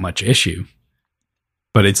that much issue.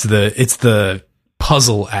 But it's the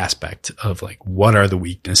puzzle aspect of like, what are the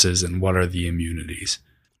weaknesses and what are the immunities?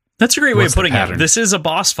 That's a great way of putting it. This is a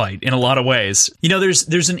boss fight in a lot of ways. You know,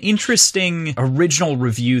 there's an interesting original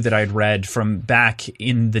review that I'd read from back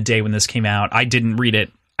in the day when this came out. I didn't read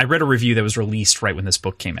it. I read a review that was released right when this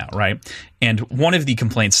book came out, right? And one of the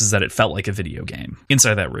complaints is that it felt like a video game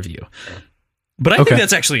inside that review. But I think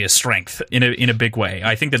that's actually a strength in a big way.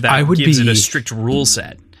 I think that gives it a strict rule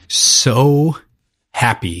set. So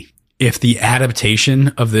happy if the adaptation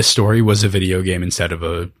of this story was a video game instead of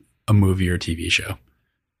a movie or TV show.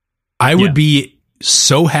 I would be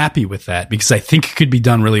so happy with that, because I think it could be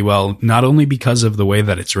done really well, not only because of the way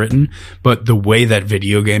that it's written, but the way that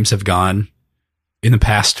video games have gone in the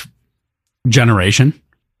past generation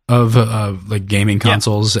of like gaming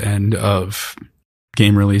consoles and of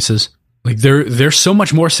game releases. Like they're so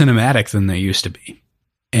much more cinematic than they used to be.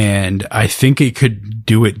 And I think it could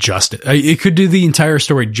do it justice. It could do the entire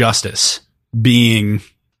story justice being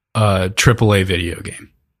a AAA video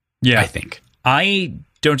game. Yeah. I think. I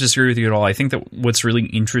don't disagree with you at all. I think that what's really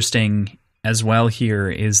interesting as well here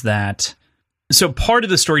is that, so part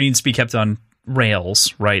of the story needs to be kept on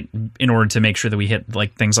rails, right, in order to make sure that we hit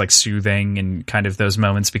like things like soothing and kind of those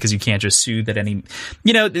moments, because you can't just soothe at any,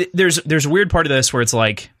 you know, there's a weird part of this where it's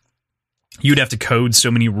like, you'd have to code so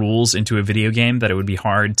many rules into a video game that it would be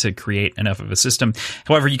hard to create enough of a system.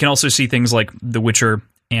 However, you can also see things like The Witcher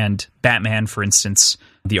and Batman, for instance,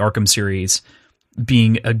 the Arkham series,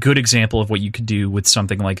 being a good example of what you could do with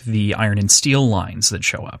something like the Iron and Steel lines that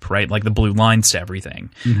show up, right? Like the blue lines to everything.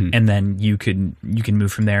 And then you can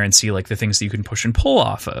move from there and see like the things that you can push and pull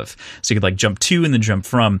off of. So you could like jump to and then jump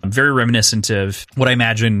from. Very reminiscent of what I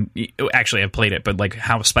imagine, actually I've played it, but like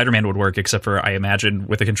how Spider-Man would work, except for I imagine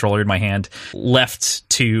with a controller in my hand, left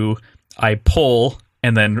to I pull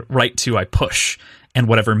and then right to I push. And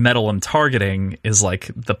whatever metal I'm targeting is like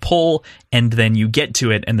the pull, and then you get to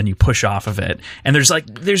it, and then you push off of it. And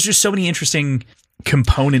there's just so many interesting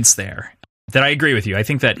components there that I agree with you. I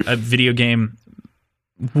think that a video game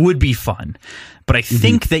would be fun, but I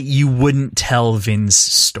think that you wouldn't tell Vin's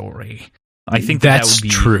story. I think that would be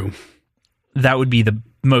true. That would be the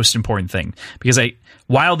most important thing, because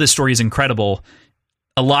while this story is incredible,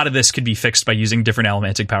 a lot of this could be fixed by using different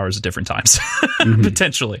elementic powers at different times,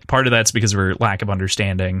 potentially. Part of that's because of her lack of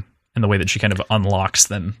understanding and the way that she kind of unlocks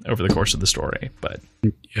them over the course of the story. But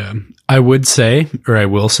yeah, I will say,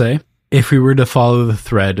 if we were to follow the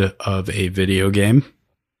thread of a video game,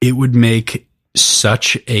 it would make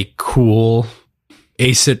such a cool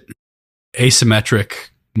asymmetric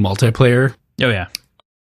multiplayer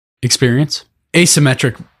experience.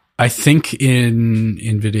 Asymmetric, I think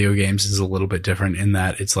in video games is a little bit different in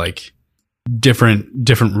that it's like different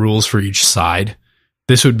rules for each side.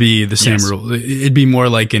 This would be the same rule. It'd be more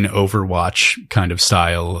like an Overwatch kind of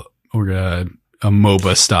style, or a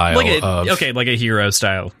MOBA style, like a hero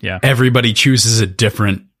style. Yeah, everybody chooses a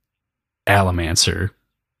different Allomancer,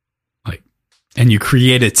 like, and you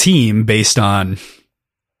create a team based on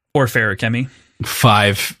or Feruchemy,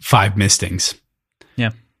 five Mistings.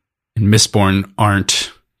 Yeah, and Mistborn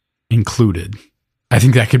aren't included. I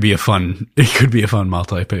think that could be a fun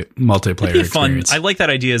multiplayer experience. Fun. I like that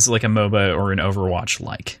idea as like a MOBA or an Overwatch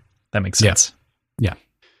like. That makes sense. Yeah.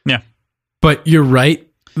 But you're right.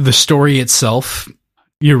 The story itself,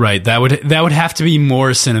 you're right. That would have to be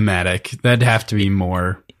more cinematic. That'd have to be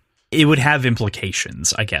more it would have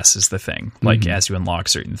implications, I guess, is the thing. Like, as you unlock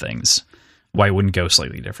certain things, why it wouldn't go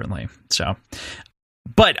slightly differently. So,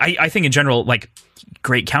 but I think in general, like,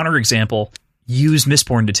 great counterexample, use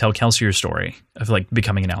Mistborn to tell Kelsier's story of, like,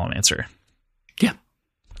 becoming an Allomancer. Yeah.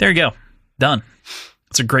 There you go. Done.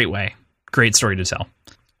 It's a great way. Great story to tell.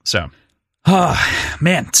 So,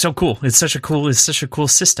 man, so cool. It's such a cool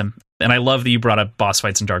system. And I love that you brought up boss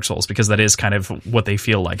fights in Dark Souls, because that is kind of what they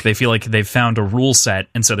feel like. They feel like they've found a rule set,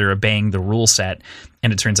 and so they're obeying the rule set,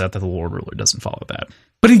 and it turns out that the Lord Ruler doesn't follow that.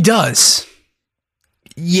 But he does.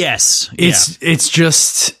 Yes. It's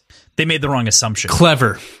just... They made the wrong assumption.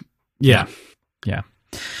 Clever. Yeah.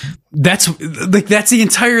 That's the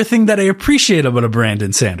entire thing that I appreciate about a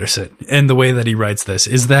Brandon Sanderson and the way that he writes this,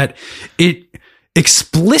 is that it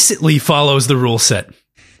explicitly follows the rule set.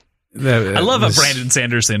 I love a Brandon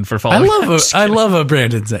Sanderson for following. I love a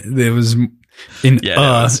Brandon. It was in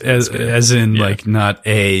as in like not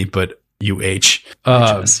a but UH.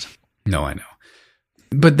 No, I know,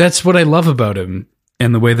 but that's what I love about him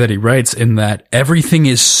and the way that he writes, in that everything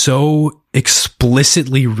is so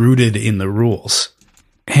explicitly rooted in the rules,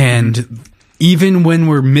 and even when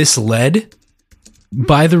we're misled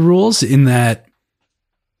by the rules, in that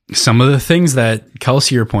some of the things that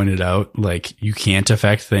Kelsier pointed out, like you can't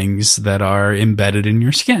affect things that are embedded in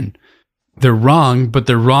your skin. They're wrong, but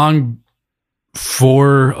they're wrong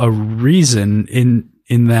for a reason,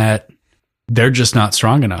 in that they're just not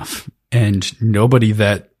strong enough. And nobody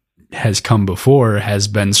that has come before has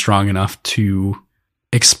been strong enough to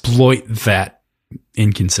exploit that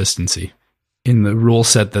inconsistency in the rule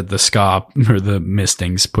set that the Ska or the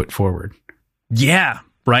Mistings put forward. Yeah.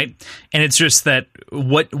 Right. And it's just that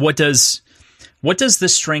what does the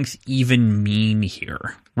strength even mean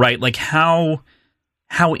here? Right. Like how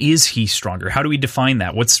is he stronger? How do we define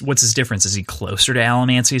that? What's his difference? Is he closer to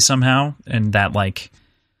Allomancy somehow? And that, like,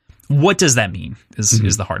 what does that mean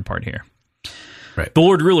is the hard part here. Right. The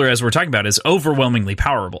Lord Ruler, as we're talking about, is overwhelmingly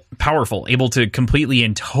powerful, able to completely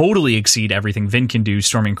and totally exceed everything Vin can do,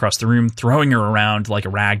 storming across the room, throwing her around like a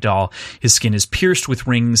rag doll. His skin is pierced with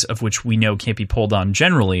rings, of which we know can't be pulled on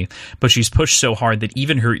generally, but she's pushed so hard that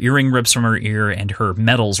even her earring rips from her ear and her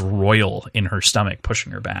metals roil in her stomach,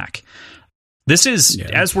 pushing her back. This is,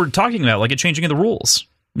 as we're talking about, like a changing of the rules.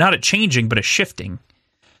 Not a changing, but a shifting.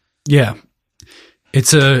 Yeah.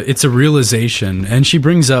 It's a realization, and she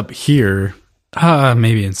brings up here...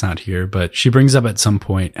 maybe it's not here, but she brings up at some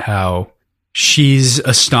point how she's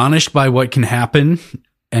astonished by what can happen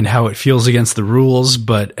and how it feels against the rules.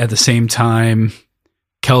 But at the same time,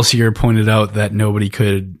 Kelsier pointed out that nobody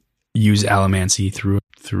could use Allomancy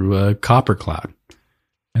through a copper cloud,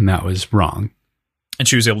 and that was wrong. And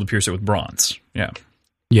she was able to pierce it with bronze. Yeah.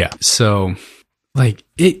 Yeah. So like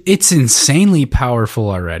it's insanely powerful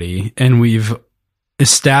already. And we've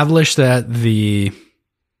established that the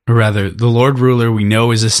Lord Ruler we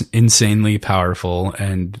know is insanely powerful,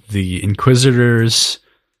 and the Inquisitors,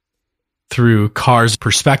 through Kar's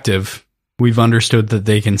perspective, we've understood that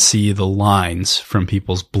they can see the lines from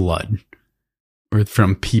people's blood, or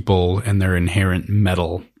from people and their inherent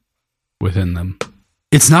metal within them.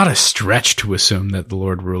 It's not a stretch to assume that the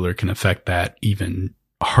Lord Ruler can affect that even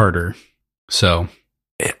harder. So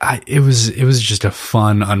it was just a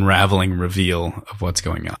fun unraveling reveal of what's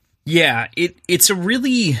going on. Yeah, it's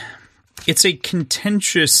a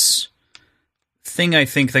contentious thing, I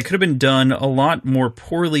think, that could have been done a lot more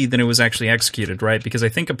poorly than it was actually executed, right? Because I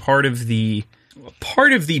think a part of the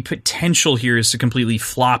potential here is to completely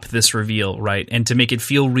flop this reveal, right? And to make it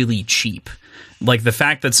feel really cheap. Like, the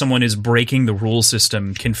fact that someone is breaking the rule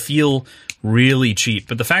system can feel really cheap,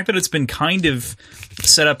 but the fact that it's been kind of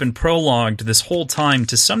set up and prologued this whole time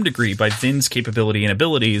to some degree by Vin's capability and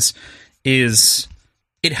abilities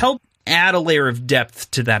it helped add a layer of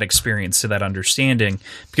depth to that experience, to that understanding,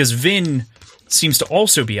 because Vin seems to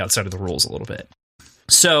also be outside of the rules a little bit.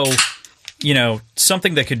 So,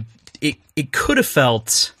 something that it could have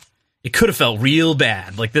felt real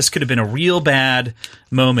bad. Like, this could have been a real bad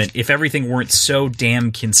moment if everything weren't so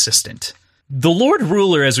damn consistent. The Lord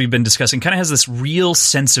Ruler, as we've been discussing, kind of has this real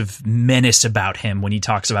sense of menace about him when he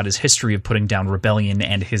talks about his history of putting down rebellion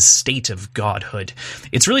and his state of godhood.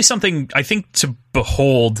 It's really something, I think, to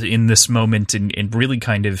behold in this moment, and really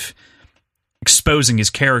kind of exposing his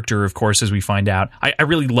character, of course, as we find out. I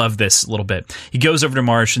really love this a little bit. He goes over to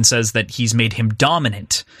Marsh and says that he's made him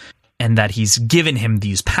dominant and that he's given him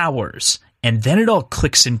these powers. And then it all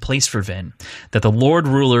clicks in place for Vin, that the Lord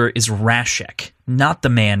Ruler is Rashek, not the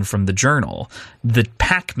man from the journal, the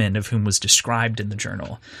Pac-Man of whom was described in the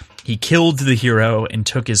journal. He killed the hero and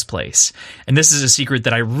took his place. And this is a secret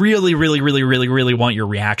that I really, really, really, really, really want your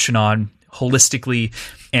reaction on. holistically,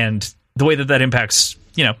 and the way that impacts,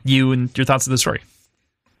 you and your thoughts of the story.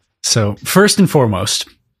 So first and foremost,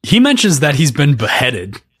 he mentions that he's been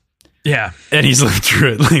beheaded. Yeah. And he's lived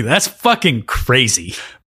through it. Like, that's fucking crazy.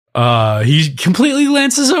 He completely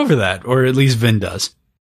glances over that, or at least Vin does.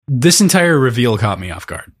 This entire reveal caught me off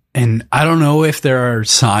guard. And I don't know if there are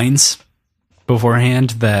signs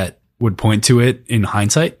beforehand that would point to it in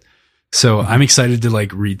hindsight. So I'm excited to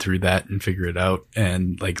like read through that and figure it out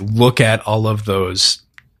and like look at all of those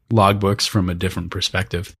logbooks from a different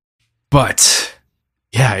perspective. But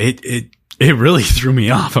yeah, it really threw me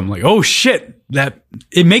off. I'm like, oh shit, that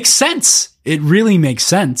it makes sense. It really makes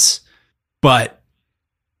sense. But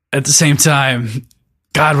at the same time,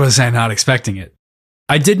 God, was I not expecting it.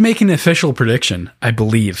 I did make an official prediction, I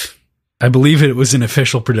believe. I believe it was an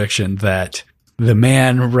official prediction that the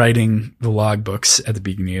man writing the logbooks at the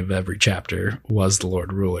beginning of every chapter was the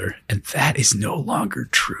Lord Ruler, and that is no longer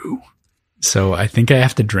true. So I think I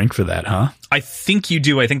have to drink for that, huh? I think you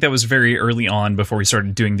do. I think that was very early on before we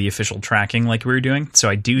started doing the official tracking like we were doing. So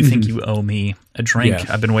I do think you owe me a drink.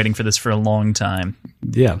 Yeah. I've been waiting for this for a long time.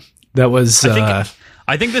 Yeah, that was...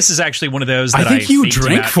 I think this is actually one of those that I think you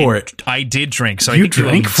drank for it. I did drink, so you I think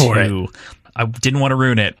drank for it. I didn't want to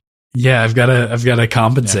ruin it. Yeah, I've got to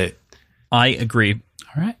compensate. Yeah. I agree.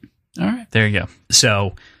 All right. There you go.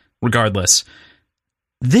 So, regardless,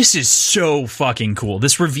 this is so fucking cool.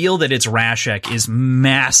 This reveal that it's Rashek is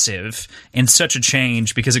massive and such a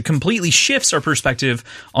change because it completely shifts our perspective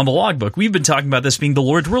on the logbook. We've been talking about this being the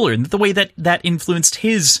Lord Ruler and the way that influenced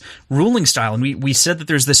his ruling style. And we said that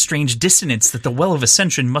there's this strange dissonance that the Well of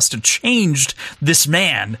Ascension must have changed this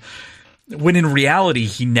man when in reality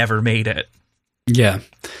he never made it. Yeah.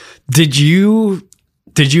 Did you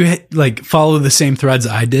like follow the same threads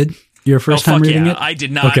I did? Your first time reading it? I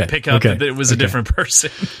did not pick up that it was a different person.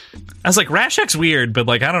 I was like, Rashek's weird, but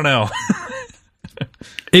like, I don't know.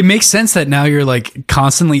 It makes sense that now you're like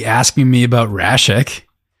constantly asking me about Rashek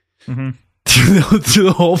through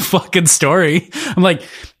the whole fucking story. I'm like,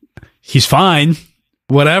 he's fine,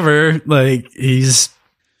 whatever. Like, he's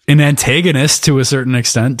an antagonist to a certain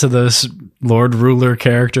extent to this Lord Ruler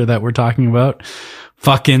character that we're talking about.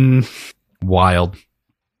 Fucking wild.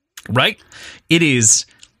 Right? It is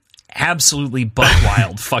absolutely buck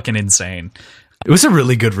wild, fucking insane. It was a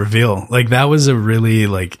really good reveal. Like, that was a really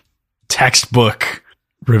like textbook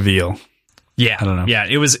reveal. Yeah. I don't know. Yeah,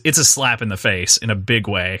 it's a slap in the face in a big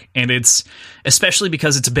way. And it's especially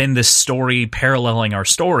because it's been this story paralleling our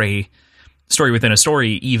story within a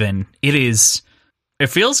story even. It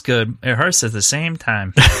feels good. It hurts at the same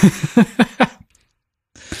time.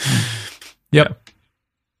 Yep.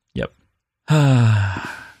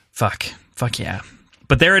 Fuck yeah.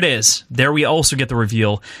 But there it is. There we also get the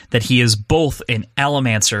reveal that he is both an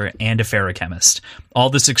allomancer and a feruchemist. All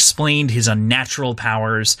this explained his unnatural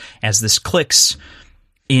powers as this clicks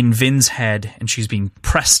in Vin's head and she's being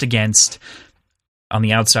pressed against. On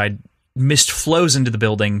the outside, mist flows into the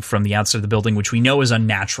building from the outside of the building, which we know is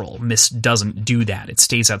unnatural. Mist doesn't do that. It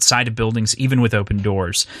stays outside of buildings, even with open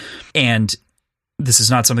doors. And this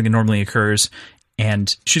is not something that normally occurs.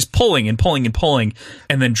 And she's pulling and pulling and pulling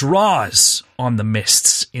and then draws on the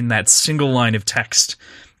mists in that single line of text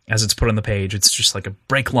as it's put on the page. It's just like a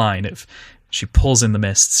break line of she pulls in the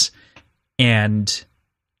mists and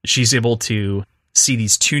she's able to see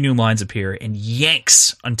these two new lines appear and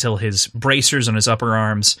yanks until his bracers on his upper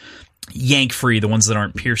arms yank free, the ones that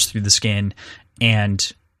aren't pierced through the skin,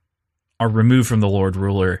 and are removed from the Lord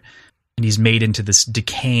Ruler. And he's made into this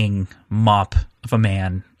decaying mop of a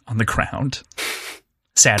man on the ground.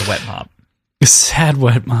 Sad wet mop. Sad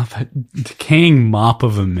wet mop. Decaying mop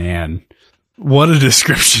of a man. What a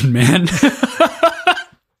description, man.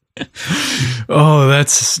 Oh,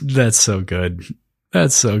 that's so good.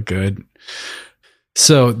 That's so good.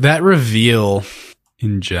 So that reveal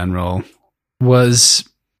in general was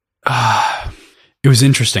it was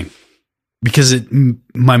interesting because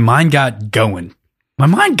my mind got going. My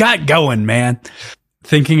mind got going, man.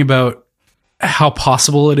 Thinking about how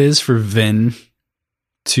possible it is for Vin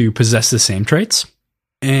to possess the same traits.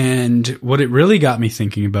 And what it really got me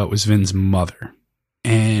thinking about was Vin's mother.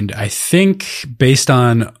 And I think based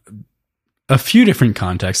on a few different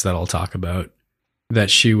contexts that I'll talk about,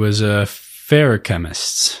 that she was a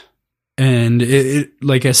feruchemist. And it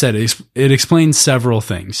like I said, it explains several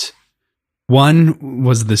things. One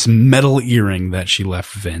was this metal earring that she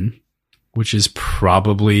left Vin, which is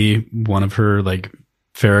probably one of her like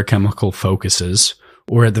feruchemical focuses,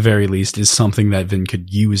 or at the very least is something that Vin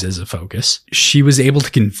could use as a focus. She was able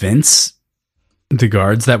to convince the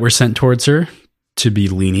guards that were sent towards her to be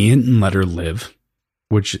lenient and let her live.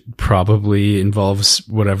 which probably involves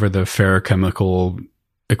whatever the ferrochemical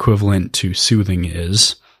equivalent to soothing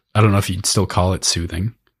is. I don't know if you'd still call it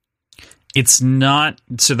soothing. It's not.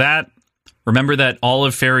 So remember that all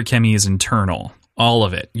of feruchemy is internal. All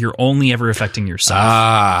of it. You're only ever affecting yourself.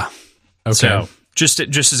 Ah, okay. So just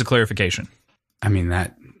as a clarification. I mean,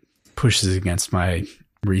 that pushes against my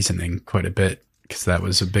reasoning quite a bit, because that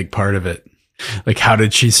was a big part of it. Like, how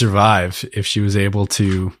did she survive if she was able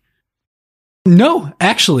to... No,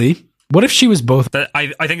 actually, what if she was both...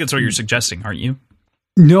 I think that's what you're suggesting, aren't you?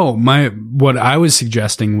 No, what I was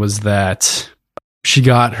suggesting was that she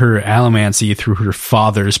got her allomancy through her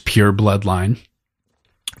father's pure bloodline.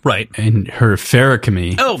 Right. And her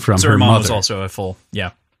feruchemy from her mom was also a full...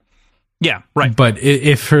 Yeah. Yeah, right. But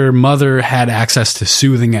if her mother had access to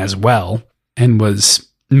soothing as well, and was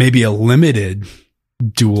maybe a limited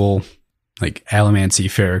dual, like, allomancy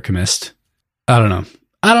feruchemist, I don't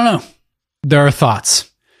know. There are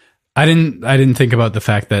thoughts. I didn't think about the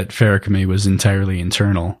fact that feruchemy was entirely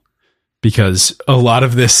internal, because a lot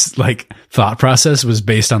of this, like, thought process was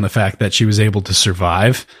based on the fact that she was able to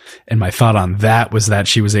survive, and my thought on that was that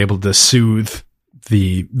she was able to soothe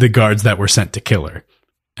the guards that were sent to kill her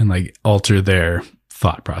and, like, alter their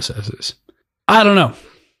thought processes. I don't know.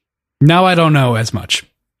 Now I don't know as much,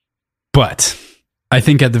 but I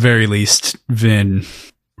think at the very least, Vin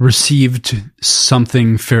received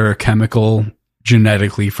something feruchemical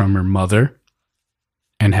genetically from her mother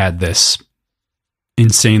and had this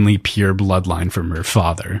insanely pure bloodline from her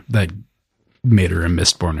father that made her a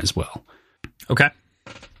Mistborn as well. Okay.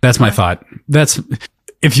 That's my thought.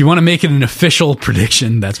 If you want to make it an official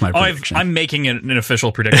prediction, that's my prediction. I'm making it an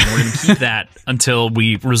official prediction. We're going to keep that until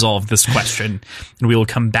we resolve this question, and we will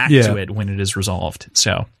come back to it when it is resolved.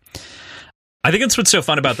 So I think that's what's so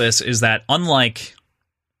fun about this is that unlike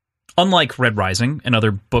Red Rising and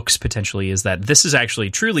other books potentially, is that this is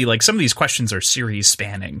actually truly, like, some of these questions are series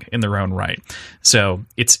spanning in their own right. So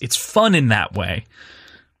it's fun in that way.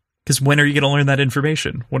 Because when are you going to learn that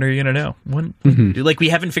information? When are you going to know? When, like, we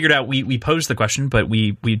haven't figured out, we posed the question, but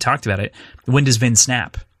we talked about it. When does Vin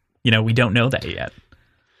snap? We don't know that yet.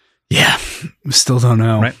 Yeah, we still don't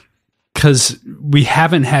know. Right. Because we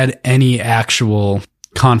haven't had any actual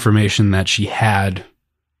confirmation that she had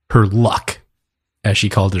her luck, as she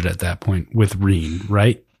called it at that point, with Reen,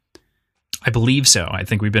 right? I believe so. I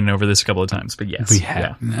think we've been over this a couple of times, but yes. We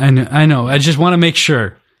have. Yeah. I know. I just want to make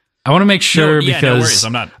sure. Because no worries.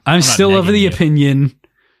 I'm still of the opinion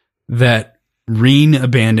that Reen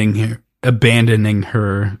abandoning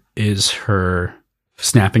her is her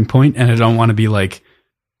snapping point, and I don't want to be, like,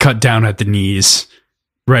 cut down at the knees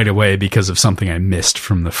right away because of something I missed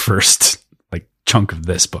from the first, like, chunk of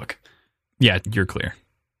this book. Yeah, you're clear.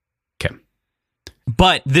 Okay.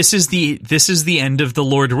 But this is the end of the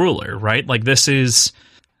Lord Ruler, right? Like, this is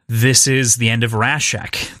the end of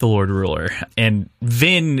Rashek, the Lord Ruler. And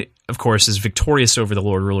Vin, of course, is victorious over the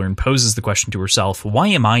Lord Ruler and poses the question to herself, why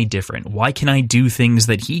am I different? Why can I do things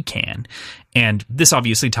that he can? And this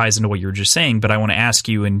obviously ties into what you were just saying, but I want to ask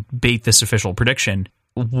you and bait this official prediction.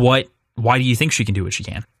 Why do you think she can do what she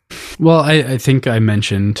can? Well, I think I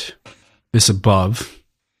mentioned this above,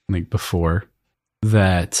 like before,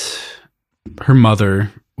 that her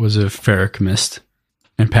mother was a feruchemist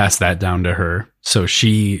and passed that down to her. So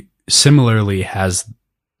she similarly has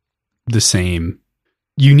the same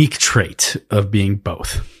unique trait of being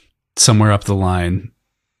both. Somewhere up the line,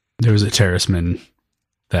 there was a Terraceman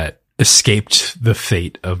that escaped the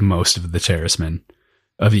fate of most of the Terracemen,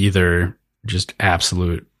 of either just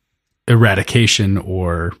absolute eradication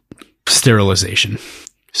or sterilization.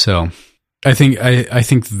 So I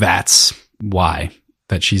think that's why,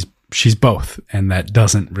 that she's both, and that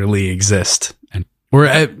doesn't really exist. And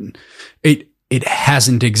it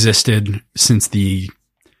hasn't existed since the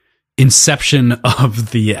inception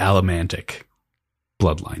of the Allomantic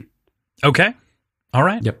bloodline. Okay. All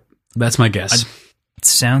right. Yep. That's my guess.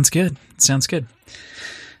 Sounds good.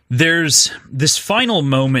 There's this final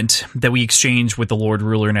moment that we exchange with the Lord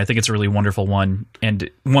Ruler, and I think it's a really wonderful one, and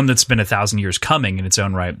one that's been 1,000 years coming in its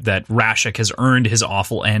own right, that Rashek has earned his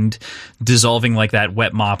awful end, dissolving like that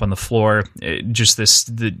wet mop on the floor. I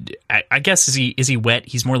guess, is he wet?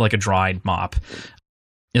 He's more like a dried mop,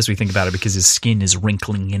 as we think about it, because his skin is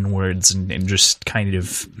wrinkling inwards and just kind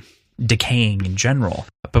of decaying in general.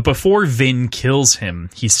 But before Vin kills him,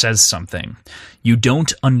 he says something. You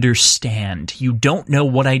don't understand. You don't know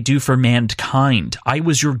what I do for mankind. I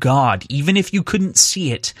was your god, even if you couldn't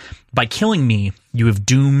see it. By killing me, you have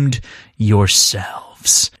doomed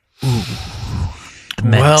yourselves. Ooh.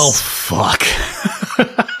 Well, fuck.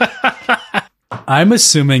 I'm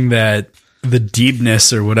assuming that the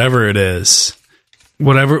deepness or whatever it is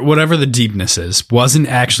whatever the deepness is, wasn't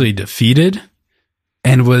actually defeated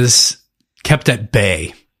and was kept at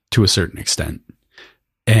bay to a certain extent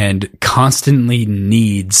and constantly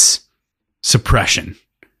needs suppression.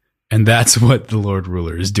 And that's what the Lord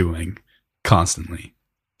Ruler is doing constantly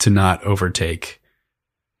to not overtake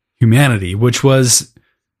humanity, which was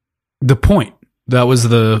the point. That was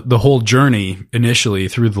the whole journey initially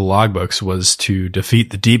through the logbooks, was to defeat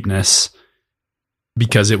the deepness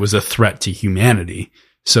because it was a threat to humanity.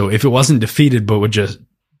 So if it wasn't defeated but was just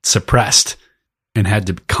suppressed and had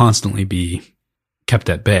to constantly be kept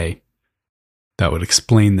at bay, that would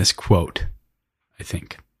explain this quote, I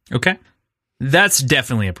think. Okay. That's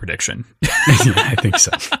definitely a prediction. Yeah, I think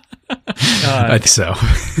so. I think so.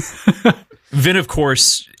 Vin, of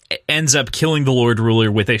course, ends up killing the Lord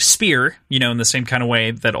Ruler with a spear, in the same kind of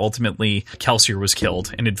way that ultimately Kelsier was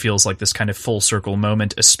killed. And it feels like this kind of full circle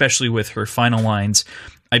moment, especially with her final lines.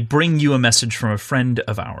 I bring you a message from a friend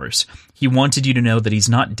of ours. He wanted you to know that he's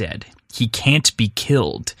not dead. He can't be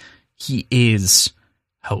killed. He is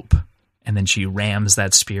hope. And then she rams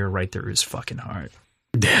that spear right through his fucking heart.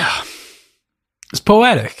 Yeah. It's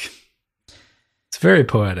poetic. It's very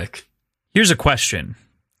poetic. Here's a question.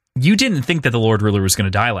 You didn't think that the Lord Ruler was going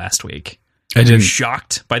to die last week. I didn't. Were you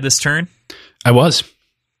shocked by this turn? I was.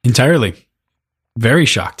 Entirely. Very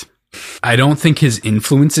shocked. I don't think his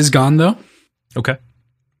influence is gone, though. Okay.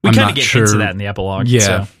 We kind of get hints of that in the epilogue. Yeah.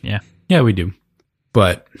 So, yeah. Yeah, we do.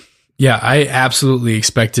 But, yeah, I absolutely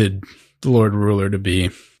expected the Lord Ruler to be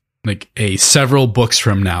like a several books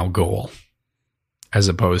from now goal, as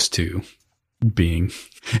opposed to being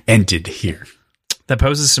ended here. That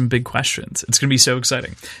poses some big questions. It's going to be so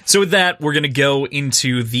exciting. So with that, we're going to go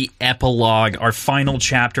into the epilogue, our final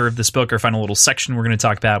chapter of this book, our final little section we're going to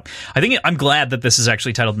talk about. I'm glad that this is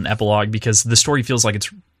actually titled an epilogue, because the story feels like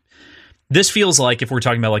this feels like, if we're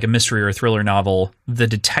talking about like a mystery or a thriller novel, the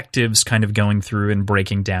detectives kind of going through and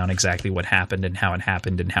breaking down exactly what happened and how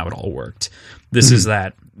it all worked. This is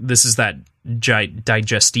that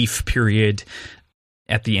digestif period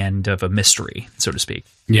at the end of a mystery, so to speak.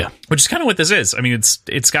 Yeah. Which is kind of what this is. I mean,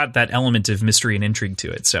 it's got that element of mystery and intrigue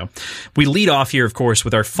to it. So we lead off here, of course,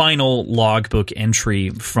 with our final logbook entry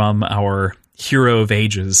from our hero of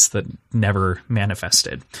ages that never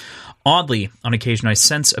manifested. Oddly, on occasion, I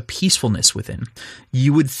sense a peacefulness within.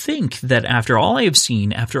 You would think that after all I have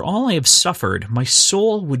seen, after all I have suffered, my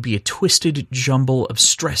soul would be a twisted jumble of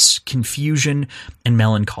stress, confusion, and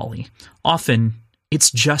melancholy. Often,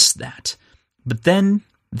 it's just that. But then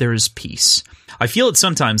there is peace. I feel it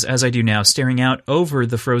sometimes, as I do now, staring out over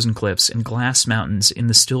the frozen cliffs and glass mountains in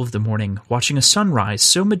the still of the morning, watching a sunrise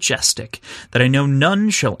so majestic that I know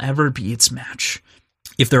none shall ever be its match.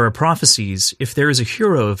 If there are prophecies, if there is a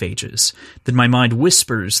hero of ages, then my mind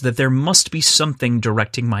whispers that there must be something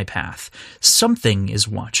directing my path. Something is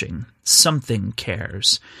watching. Something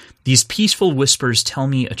cares. These peaceful whispers tell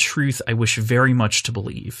me a truth I wish very much to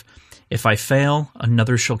believe. If I fail,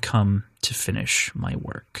 another shall come to finish my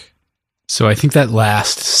work. So I think that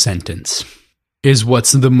last sentence is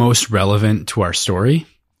what's the most relevant to our story,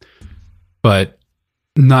 but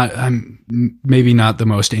maybe not the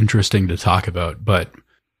most interesting to talk about. But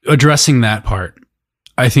addressing that part,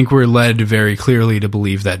 I think we're led very clearly to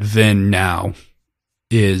believe that Vin now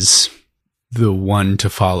is the one to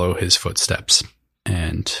follow his footsteps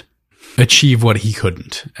and achieve what he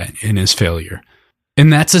couldn't in his failure.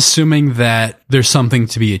 And that's assuming that there's something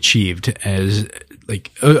to be achieved, as like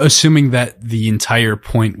assuming that the entire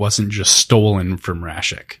point wasn't just stolen from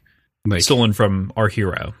Rashek. Like, stolen from our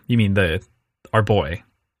hero. You mean our boy,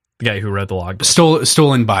 the guy who wrote the logbook.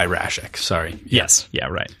 Stolen by Rashek. Sorry. Yes. Yeah.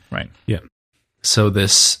 Right. Yeah. So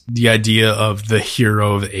the idea of the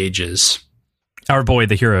hero of ages, our boy,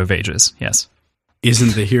 the hero of ages. Yes.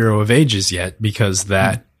 Isn't the hero of ages yet, because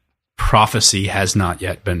that prophecy has not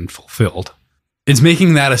yet been fulfilled. It's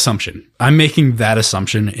making that assumption. I'm making that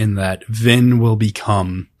assumption in that Vin will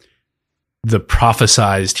become the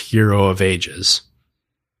prophesized hero of ages,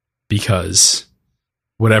 because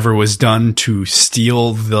whatever was done to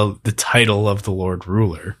steal the title of the Lord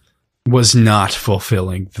Ruler was not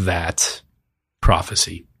fulfilling that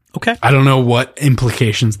prophecy. Okay. I don't know what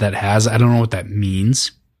implications that has. I don't know what that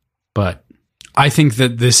means, but I think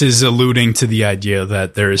that this is alluding to the idea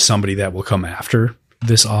that there is somebody that will come after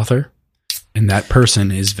this author, and that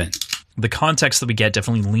person is Vin. The context that we get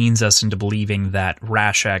definitely leans us into believing that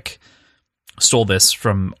Rashek stole this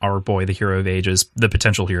from our boy, the hero of ages, the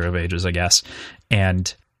potential hero of ages, I guess.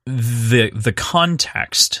 And the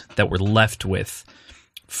context that we're left with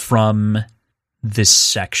from this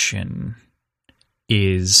section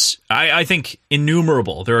is, I think,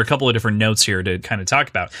 innumerable. There are a couple of different notes here to kind of talk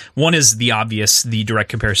about. One is the obvious, the direct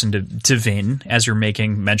comparison to Vin, as you're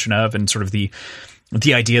making mention of, and sort of the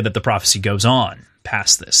idea that the prophecy goes on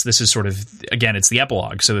past this. This is sort of, again, it's the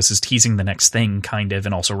epilogue, so this is teasing the next thing, kind of,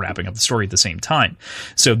 and also wrapping up the story at the same time.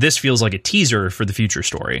 So this feels like a teaser for the future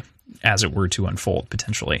story, as it were to unfold,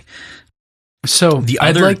 potentially. So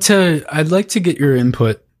I'd like to get your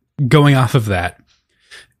input going off of that.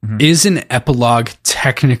 Mm-hmm. Is an epilogue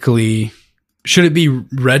technically, should it be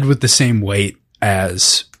read with the same weight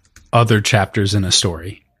as other chapters in a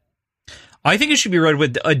story? I think it should be read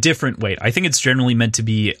with a different weight. I think it's generally meant to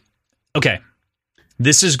be, okay,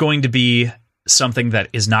 this is going to be something that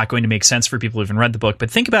is not going to make sense for people who haven't read the book, but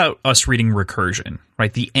think about us reading Recursion,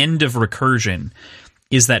 right? The end of Recursion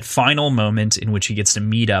is that final moment in which he gets to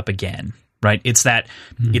meet up again, right? It's that,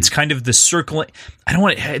 it's kind of the circling. I don't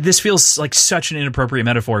want to, this feels like such an inappropriate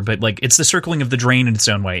metaphor, but like it's the circling of the drain in its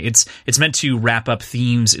own way. It's meant to wrap up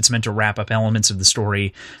themes. It's meant to wrap up elements of the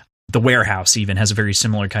story. The warehouse even has a very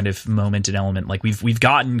similar kind of moment and element. Like we've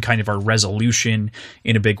gotten kind of our resolution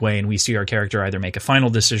in a big way, and we see our character either make a final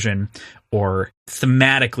decision or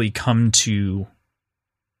thematically come to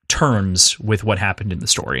terms with what happened in the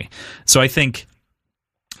story. So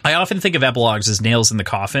I often think of epilogues as nails in the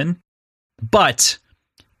coffin, but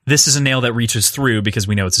this is a nail that reaches through because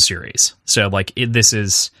we know it's a series. So like this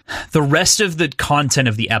is the rest of the content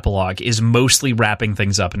of the epilogue is mostly wrapping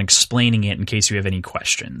things up and explaining it in case you have any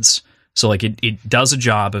questions. So like it does a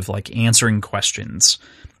job of like answering questions,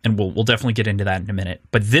 and we'll definitely get into that in a minute.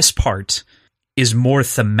 But this part is more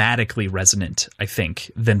thematically resonant, I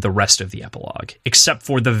think, than the rest of the epilogue, except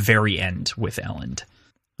for the very end with Elend.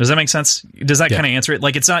 Does that make sense? Does that kind of answer it?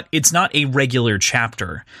 Like it's not a regular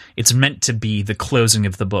chapter. It's meant to be the closing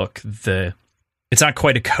of the book. It's not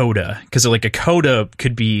quite a coda, because like a coda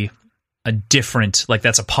could be a different, like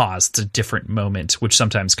that's a pause. It's a different moment, which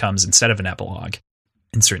sometimes comes instead of an epilogue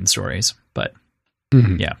in certain stories. But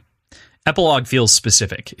yeah, epilogue feels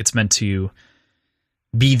specific. It's meant to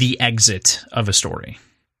be the exit of a story.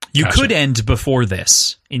 You could end before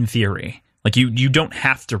this, in theory. Like you don't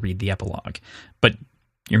have to read the epilogue, but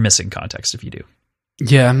you're missing context if you do.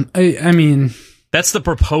 Yeah, I mean, that's the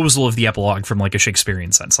proposal of the epilogue from like a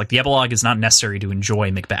Shakespearean sense. Like the epilogue is not necessary to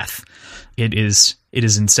enjoy Macbeth. It is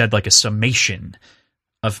instead like a summation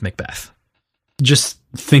of Macbeth. Just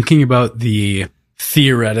thinking about the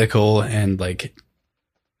theoretical and like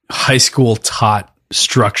high school taught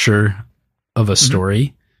structure of a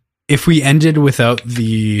story, if we ended without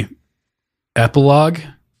the epilogue,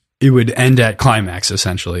 it would end at climax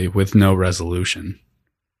essentially with no resolution.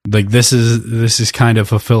 Like this is kind of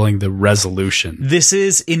fulfilling the resolution. This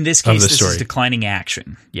is, in this case, this is declining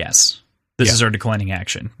action. Yes. This is our declining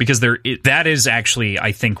action, because that is actually,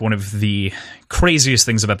 I think, one of the craziest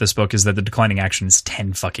things about this book is that the declining action is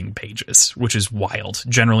 10 fucking pages, which is wild.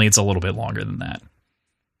 Generally, it's a little bit longer than that.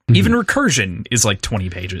 Even Recursion is like 20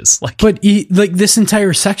 pages. But this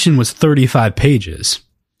entire section was 35 pages.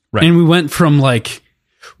 Right. And we went from like,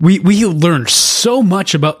 we learned so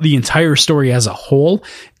much about the entire story as a whole,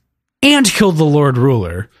 and killed the Lord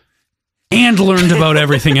Ruler, and learned about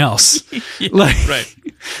everything else. Right.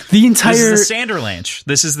 The entire... This is the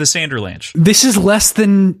Sanderlanche. This is less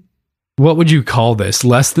than... What would you call this?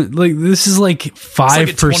 Less than... Like, this is like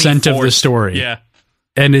 5% of the story. Yeah.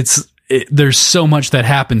 And there's so much that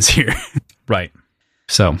happens here. Right.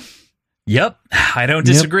 So... Yep. I don't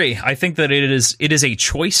disagree. I think that it is a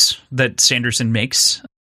choice that Sanderson makes.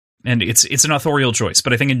 And it's an authorial choice,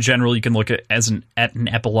 but I think in general you can look at an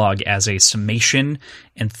epilogue as a summation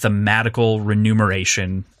and thematical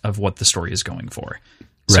remuneration of what the story is going for.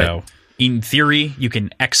 Right. So in theory, you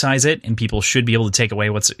can excise it, and people should be able to take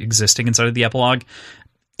away what's existing inside of the epilogue.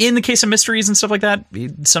 In the case of mysteries and stuff like that,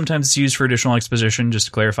 sometimes it's used for additional exposition just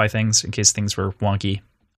to clarify things in case things were wonky.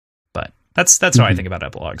 But that's how I think about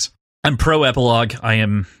epilogues. I'm pro epilogue. I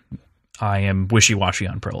am wishy-washy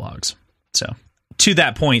on prologues. So. To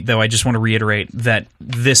that point, though, I just want to reiterate that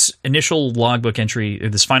this initial logbook entry, or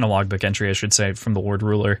this final logbook entry, I should say, from the Lord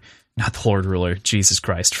Ruler, not the Lord Ruler, Jesus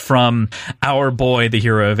Christ, from our boy, the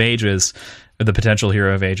Hero of Ages, or the potential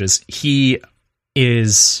Hero of Ages, he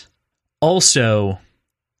is also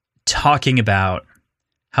talking about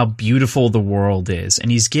how beautiful the world is.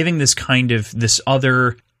 And he's giving this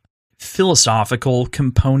other philosophical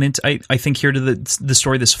component, I think, here to the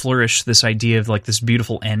story, this flourish, this idea of like this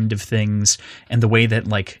beautiful end of things, and the way that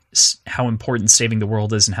like how important saving the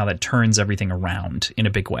world is and how that turns everything around in a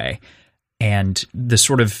big way. And the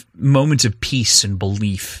sort of moment of peace and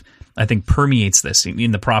belief, I think, permeates this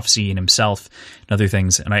in the prophecy in himself and other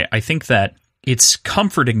things. And I think that it's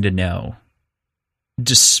comforting to know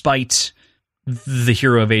despite the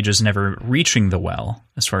Hero of Ages never reaching the well,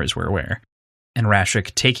 as far as we're aware, and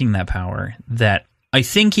Rashek taking that power, that I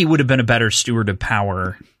think he would have been a better steward of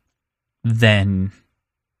power than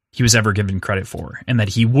he was ever given credit for, and that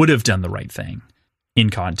he would have done the right thing in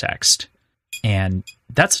context. And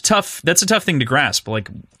that's a tough thing to grasp. Like,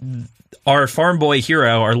 our farm boy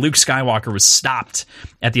hero, our Luke Skywalker, was stopped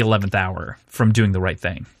at the 11th hour from doing the right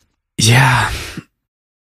thing. Yeah.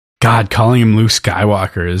 God, calling him Luke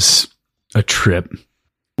Skywalker is a trip.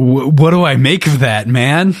 What do I make of that,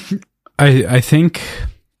 man? I think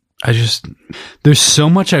there's so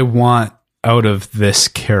much I want out of this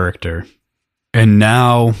character. And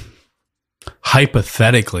now,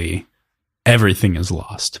 hypothetically, everything is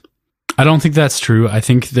lost. I don't think that's true. I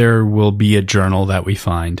think there will be a journal that we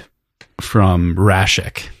find from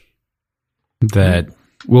Rashek that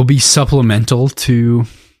will be supplemental to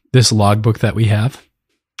this logbook that we have.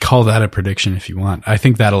 Call that a prediction if you want. I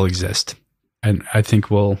think that'll exist. And I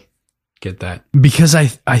think we'll get that. Because I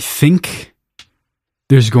think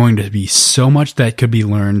there's going to be so much that could be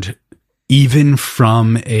learned even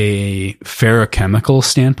from a ferochemical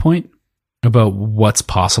standpoint about what's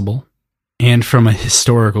possible, and from a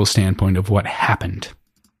historical standpoint of what happened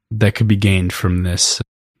that could be gained from this,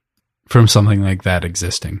 from something like that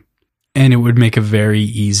existing. And it would make a very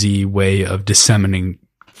easy way of disseminating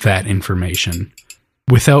that information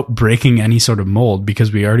without breaking any sort of mold,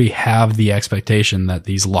 because we already have the expectation that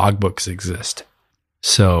these logbooks exist.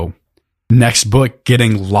 So next book,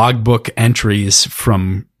 getting logbook entries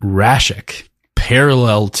from Rashek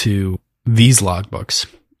parallel to these logbooks,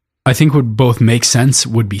 I think would both make sense,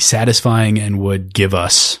 would be satisfying, and would give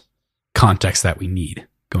us context that we need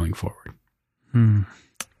going forward.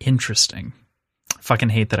 Interesting. Fucking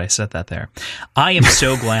hate that I said that there. I am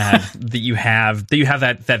so glad that you have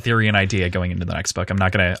that theory and idea going into the next book. I'm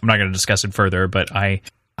not gonna discuss it further, but I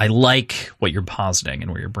like what you're positing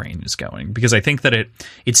and where your brain is going, because I think that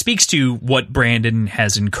it speaks to what Brandon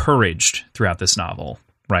has encouraged throughout this novel,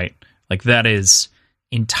 right? Like, that is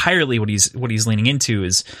entirely what he's leaning into.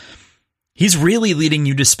 Is he's really leading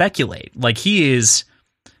you to speculate. Like, he is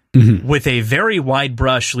with a very wide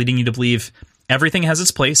brush leading you to believe everything has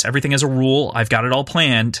its place, everything has a rule, I've got it all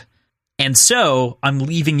planned, and so I'm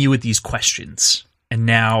leaving you with these questions, and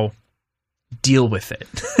now deal with it.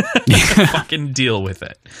 Fucking deal with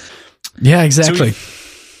it. Yeah, exactly.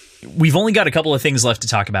 So we've only got a couple of things left to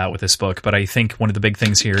talk about with this book, but I think one of the big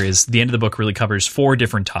things here is the end of the book really covers 4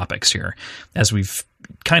 different topics here, as we've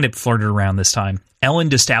kind of flirted around this time.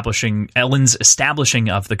 Elend's establishing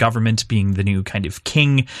of the government being the new kind of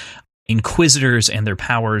king, Inquisitors and their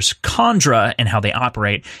powers, Kandra and how they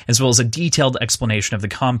operate, as well as a detailed explanation of the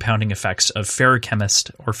compounding effects of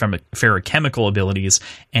ferochemical abilities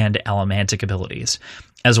and allomantic abilities,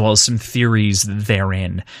 as well as some theories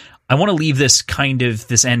therein. I want to leave this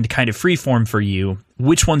end kind of freeform for you.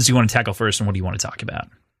 Which ones do you want to tackle first, and what do you want to talk about?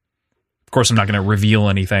 Of course, I'm not going to reveal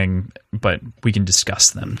anything, but we can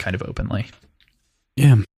discuss them kind of openly.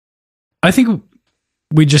 Yeah. I think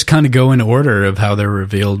we just kind of go in order of how they're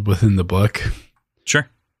revealed within the book. Sure.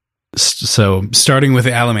 So starting with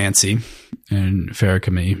allomancy and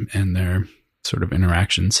ferochemy and their sort of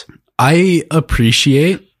interactions. I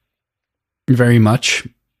appreciate very much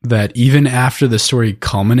that even after the story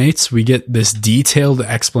culminates, we get this detailed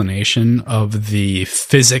explanation of the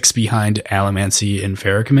physics behind allomancy and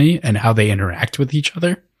ferochemy and how they interact with each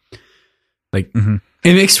other. Like,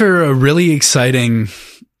 it makes for a really exciting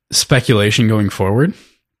speculation going forward,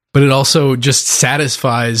 but it also just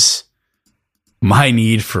satisfies my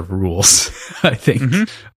need for rules. I think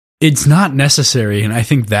it's not necessary, and I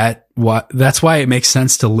think that's why it makes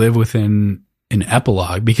sense to live within an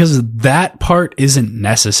epilogue, because that part isn't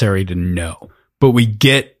necessary to know, but we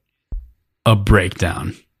get a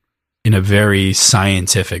breakdown in a very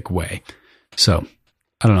scientific way. So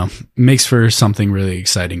I don't know, it makes for something really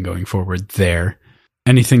exciting going forward there.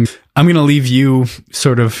 Anything? I'm going to leave you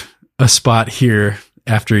sort of a spot here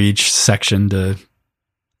after each section to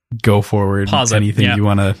go forward. Pause anything you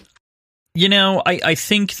want to... I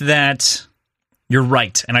think that you're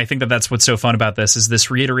right. And I think that that's what's so fun about this, is this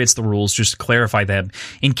reiterates the rules just to clarify them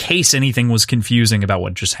in case anything was confusing about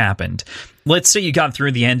what just happened. Let's say you got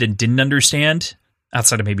through the end and didn't understand,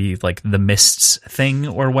 outside of maybe like the mists thing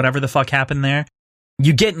or whatever the fuck happened there.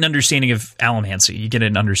 You get an understanding of allomancy. You get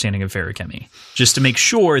an understanding of ferochemy, just to make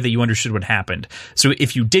sure that you understood what happened. So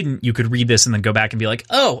if you didn't, you could read this and then go back and be like,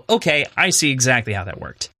 oh, okay, I see exactly how that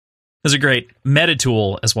worked. It was a great meta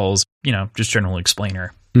tool, as well as, just general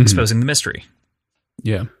explainer, exposing the mystery.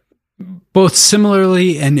 Yeah. Both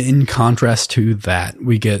similarly and in contrast to that,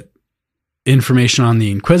 we get information on the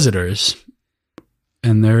Inquisitors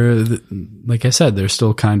And they're, like I said, they're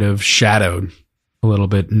still kind of shadowed a little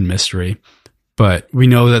bit in mystery. But we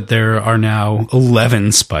know that there are now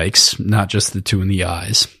 11 spikes, not just the 2 in the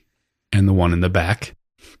eyes and the 1 in the back.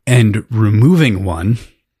 And removing one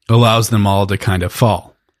allows them all to kind of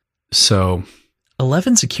fall. So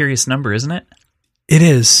 11's a curious number, isn't it? It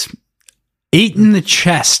is. 8 in the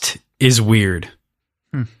chest is weird.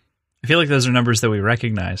 I feel like those are numbers that we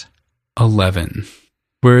recognize. 11.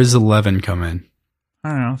 Where does 11 come in? I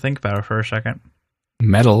don't know. Think about it for a second.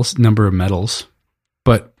 Medals, number of medals.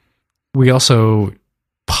 But we also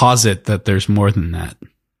posit that there's more than that.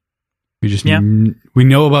 We just we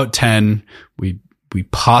know about 10. We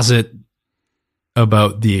posit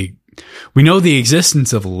about we know the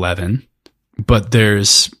existence of 11, but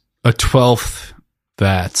there's a 12th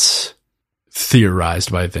that's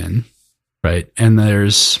theorized by Vin, right? And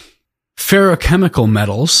there's ferrochemical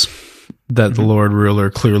metals that the Lord Ruler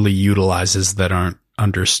clearly utilizes that aren't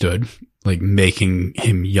understood, like making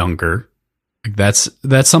him younger. Like that's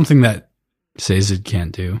something that Sazed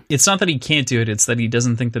can't do. It's not that he can't do it, it's that he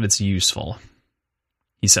doesn't think that it's useful.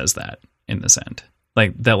 He says that in this end.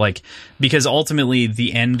 Because ultimately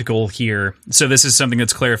the end goal here, so this is something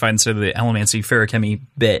that's clarified instead of the Allomancy Feruchemy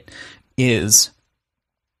bit, is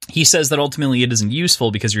he says that ultimately it isn't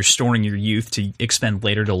useful because you're storing your youth to expend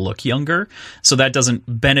later to look younger. So that doesn't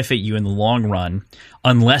benefit you in the long run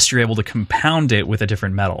unless you're able to compound it with a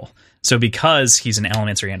different metal. So because he's an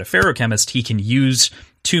Allomancer and a Feruchemist, he can use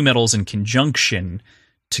 2 metals in conjunction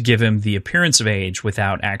to give him the appearance of age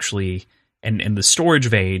without actually, and the storage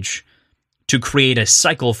of age, to create a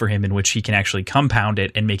cycle for him in which he can actually compound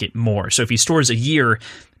it and make it more. So if he stores a year,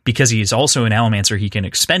 because he's also an Allomancer, he can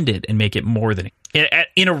expend it and make it more than...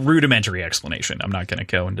 In a rudimentary explanation. I'm not going to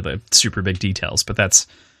go into the super big details, but that's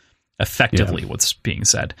effectively what's being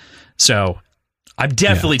said. So I'm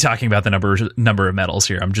definitely talking about the number of metals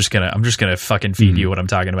here. I'm just gonna fucking feed you what I'm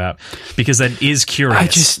talking about, because that is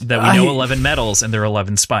curious that we know 11 metals and there are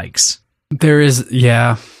 11 spikes. There is,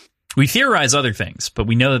 We theorize other things, but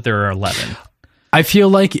we know that there are 11. I feel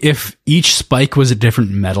like if each spike was a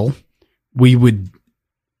different metal, we would...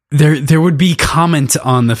 There would be comment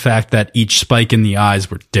on the fact that each spike in the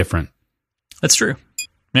eyes were different. That's true.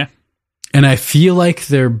 Yeah. And I feel like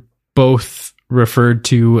they're both referred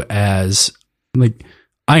to as like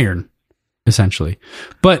iron, essentially.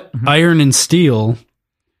 But iron and steel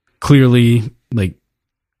clearly, like,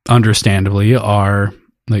 understandably, are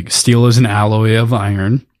like, steel is an alloy of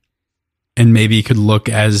iron, and maybe could look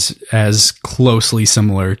as closely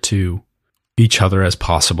similar to each other as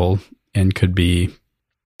possible, and could be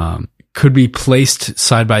placed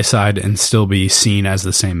side by side and still be seen as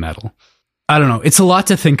the same metal. I don't know. It's a lot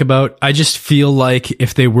to think about. I just feel like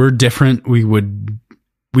if they were different, we would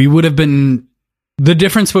have been, the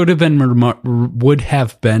difference would have been remarked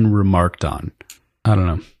on. I don't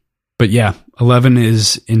know. But yeah, 11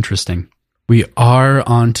 is interesting. We are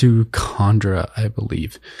on to Kandra, I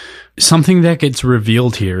believe. Something that gets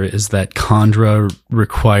revealed here is that Kandra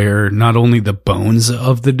require not only the bones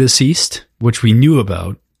of the deceased, which we knew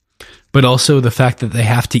about, but also the fact that they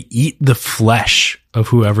have to eat the flesh of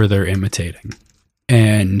whoever they're imitating.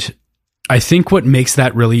 And I think what makes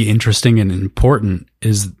that really interesting and important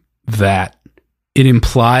is that it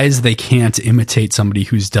implies they can't imitate somebody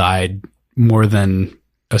who's died more than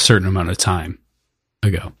a certain amount of time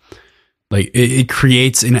ago. Like, it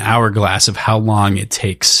creates an hourglass of how long it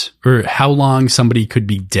takes, or how long somebody could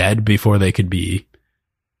be dead before they could be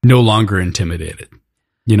no longer intimidated,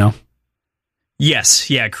 you know? Yes,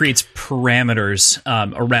 yeah, it creates parameters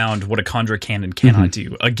around what a Kandra can and cannot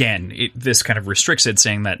do. Again, this kind of restricts it,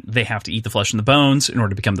 saying that they have to eat the flesh and the bones in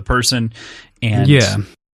order to become the person. And we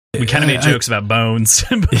kind of made jokes about bones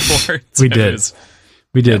before. We did.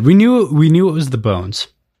 We did. We knew it was the bones,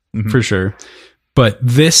 for sure. But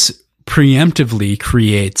this preemptively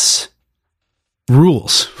creates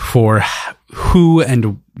rules for who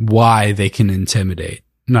and why they can impersonate.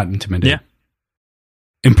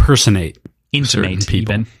 Intimate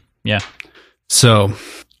people. Even. Yeah. So,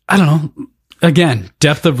 I don't know. Again,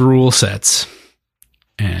 depth of rule sets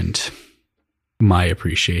and my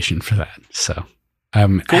appreciation for that. So,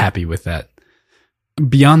 I'm happy with that.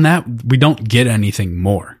 Beyond that, we don't get anything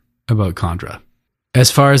more about Kandra.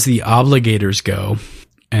 As far as the Obligators go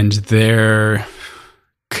and their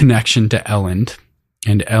connection to Elend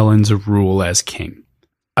and Elend's rule as king,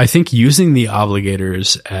 I think using the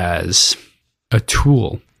Obligators as a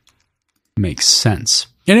tool makes sense.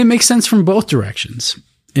 And it makes sense from both directions,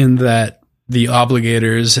 in that the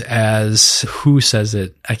Obligators, as who says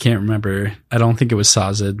it? I can't remember. I don't think it was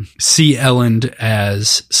Sazed. See Elend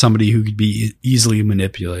as somebody who could be easily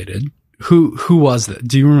manipulated, Who was that?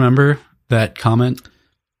 Do you remember that comment?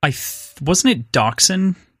 Wasn't it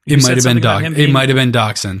Doxson? It might have been It might have been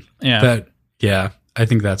Doxson. Yeah. I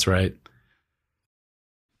think that's right.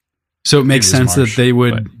 So it makes sense Marsh, that they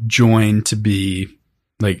would join to be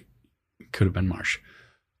like, could have been Marsh.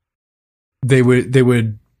 They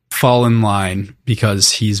would fall in line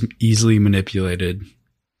because he's easily manipulated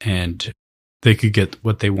and they could get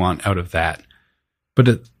what they want out of that.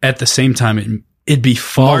 But at the same time, it'd be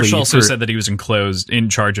folly. Marsh also said that he was in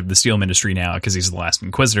charge of the Steel Ministry now because he's the last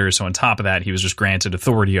Inquisitor. So on top of that, he was just granted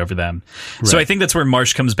authority over them. Right. So I think that's where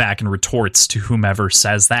Marsh comes back and retorts to whomever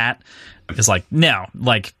says that. It's like, no,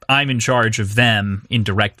 like I'm in charge of them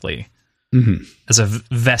indirectly as a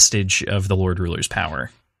vestige of the Lord Ruler's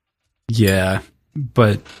power. Yeah,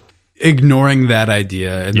 but ignoring that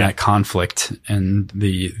idea and that conflict and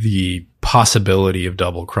the possibility of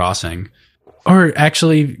double crossing, or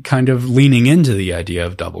actually kind of leaning into the idea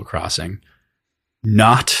of double crossing,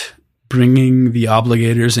 not bringing the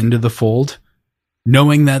obligators into the fold,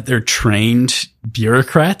 knowing that they're trained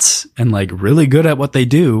bureaucrats and like really good at what they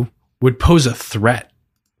do, would pose a threat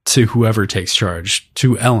to whoever takes charge,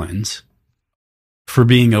 to Elends, for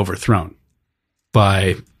being overthrown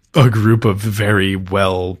by a group of very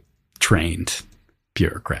well-trained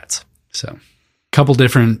bureaucrats. So, a couple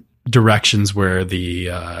different directions where the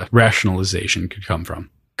rationalization could come from.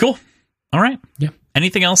 Cool. All right. Yeah.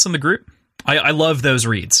 Anything else in the group? I love those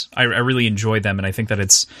reads. I really enjoy them, and I think that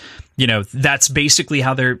it's, that's basically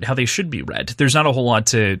how they should be read. There's not a whole lot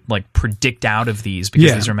to like predict out of these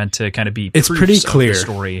because these are meant to kind of be it's pretty clear of the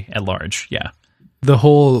story at large. Yeah. The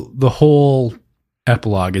whole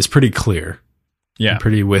epilogue is pretty clear. Yeah.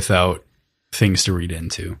 Pretty without things to read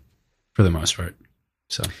into for the most part.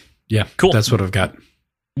 So, yeah. Cool. That's what I've got.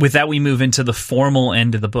 With that, we move into the formal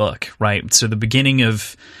end of the book, right? So the beginning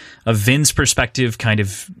of Vin's perspective, kind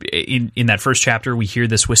of in that first chapter, we hear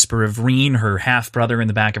this whisper of Reen, her half-brother, in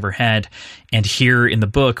the back of her head. And here in the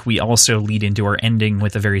book, we also lead into our ending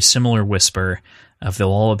with a very similar whisper of they'll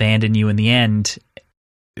all abandon you in the end,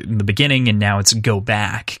 in the beginning, and now it's go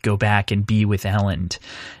back and be with Elend.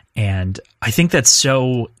 And I think that's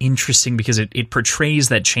so interesting because it portrays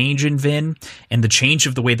that change in Vin and the change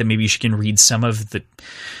of the way that maybe she can read some of the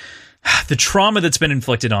trauma that's been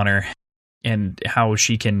inflicted on her and how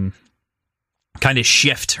she can kind of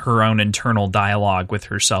shift her own internal dialogue with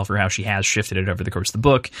herself, or how she has shifted it over the course of the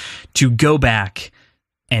book, to go back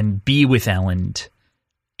and be with Elend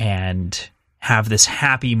and have this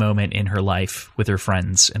happy moment in her life with her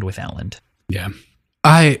friends and with Elend. Yeah.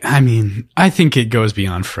 I mean, I think it goes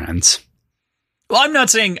beyond friends. Well, I'm not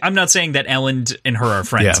saying that Elend and her are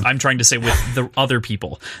friends. Yeah. I'm trying to say with the other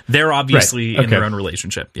people. They're obviously in their own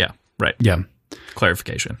relationship. Yeah, right. Yeah.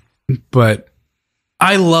 Clarification. But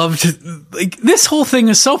I loved, like, this whole thing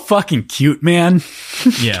is so fucking cute, man.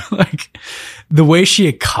 Yeah. Like, the way she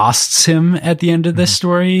accosts him at the end of this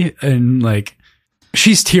story, and, like,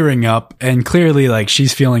 she's tearing up, and clearly, like,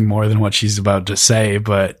 she's feeling more than what she's about to say,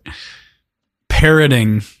 but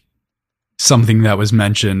parroting something that was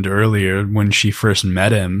mentioned earlier when she first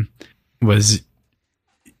met him was,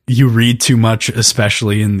 you read too much,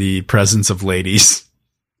 especially in the presence of ladies.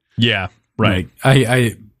 Yeah, right.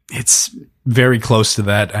 Like, it's very close to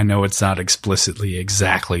that. I know it's not explicitly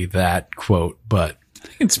exactly that quote, but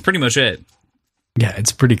it's pretty much it. Yeah,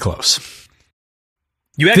 it's pretty close.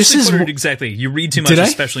 You actually put it exactly. You read too much,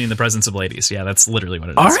 especially in the presence of ladies. Yeah, that's literally what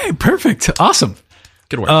it is. All right, perfect. Awesome.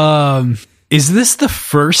 Good work. Is this the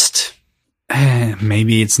first,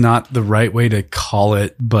 maybe it's not the right way to call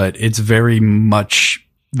it, but it's very much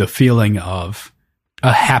the feeling of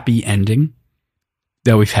a happy ending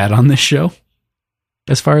that we've had on this show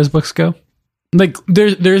as far as books go? Like,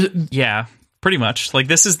 there's yeah, pretty much. Like,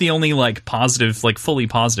 this is the only, like, positive, like, fully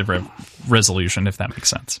positive resolution, if that makes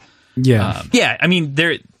sense. Yeah. Yeah, I mean,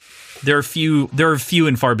 there are few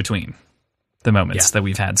and far between the moments that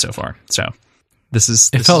we've had so far. So this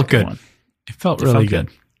felt good. One. It felt really good.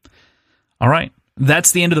 All right.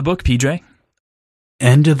 That's the end of the book, PJ.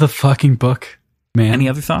 End of the fucking book, man. Any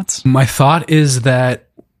other thoughts? My thought is that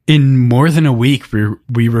in more than a week,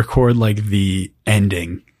 we record, like, the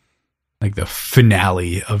ending, like the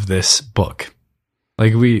finale of this book.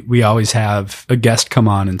 Like, we always have a guest come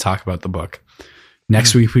on and talk about the book.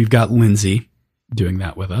 Next week, we've got Lindsay doing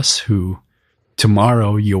that with us, who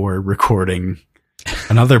tomorrow you're recording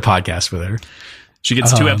another podcast with her. She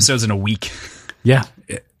gets 2 episodes in a week. Yeah,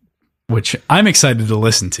 which I'm excited to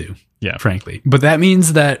listen to, frankly. But that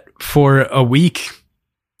means that for a week,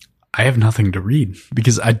 I have nothing to read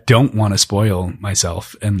because I don't want to spoil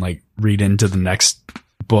myself and, like, read into the next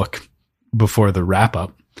book before the wrap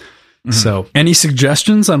up. So, any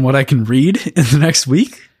suggestions on what I can read in the next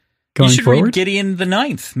week going you should forward? Read Gideon the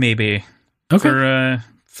Ninth, maybe. Okay.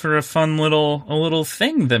 For a fun little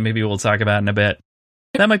thing that maybe we'll talk about in a bit.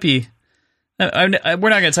 That might be. We're not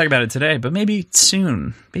going to talk about it today, but maybe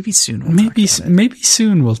soon. Maybe soon. Maybe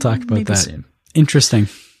soon we'll talk about that. Soon. Interesting.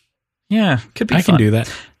 Yeah, could be. I can do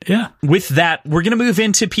that. Yeah. With that, we're going to move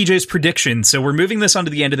into PJ's prediction. So we're moving this on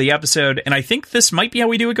to the end of the episode, and I think this might be how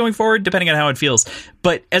we do it going forward, depending on how it feels.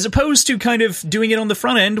 But as opposed to kind of doing it on the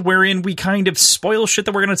front end, wherein we kind of spoil shit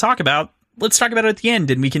that we're going to talk about, let's talk about it at the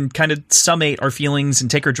end, and we can kind of summate our feelings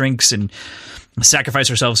and take our drinks and sacrifice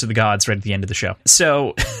ourselves to the gods right at the end of the show.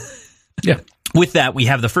 So, yeah. With that, we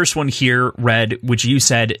have the first one here, Red, which you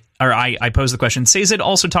said, or I posed the question. Sazed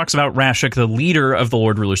also talks about Rashuk, the leader of the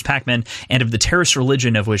Lord Ruler's packmen, and of the Terrace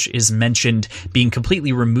religion of which is mentioned being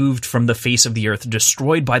completely removed from the face of the earth,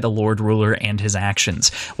 destroyed by the Lord Ruler and his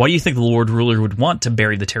actions. Why do you think the Lord Ruler would want to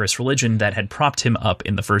bury the Terrace religion that had propped him up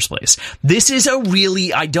in the first place? This is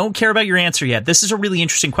I don't care about your answer yet. This is a really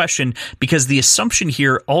interesting question because the assumption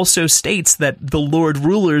here also states that the Lord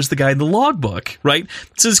Ruler is the guy in the logbook, right?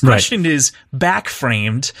 So this question is back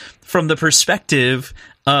framed from the perspective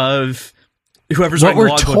of whoever's writing the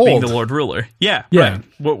logbook being the Lord Ruler. Yeah. Right.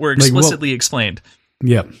 What we're explicitly explained.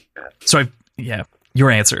 Yeah. So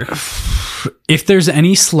your answer. If there's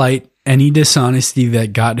any dishonesty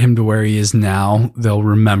that got him to where he is now, they'll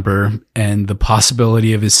remember, and the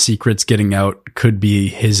possibility of his secrets getting out could be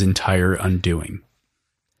his entire undoing.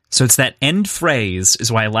 So it's that end phrase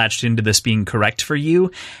is why I latched into this being correct for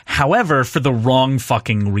you. However, for the wrong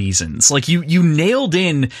fucking reasons. Like you nailed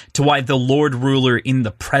in to why the Lord Ruler in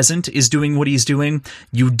the present is doing what he's doing.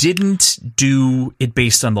 You didn't do it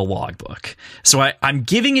based on the logbook. So I'm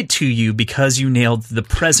giving it to you because you nailed the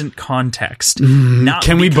present context. Not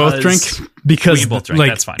Can we both drink? Because we can both drink.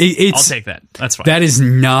 That's fine. I'll take that. That's fine. That is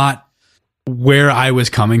not where I was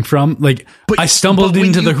coming from. Like, I stumbled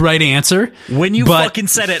into the right answer. When you fucking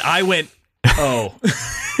said it, I went, oh,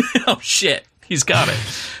 oh shit, he's got it.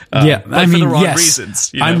 Yeah, I mean, for the wrong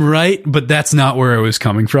reasons. You know? I'm right, but that's not where I was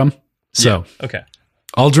coming from. So, yeah. Okay.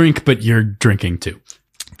 I'll drink, but you're drinking too.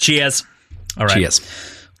 Cheers. All right. Cheers.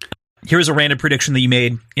 Here's a random prediction that you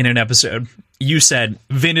made in an episode. You said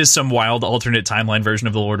Vin is some wild alternate timeline version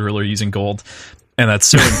of the Lord Ruler using gold. And that's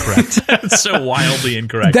so incorrect. It's so wildly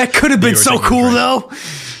incorrect. That could have been so cool, though.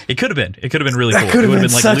 It could have been. It could have been really cool. That could have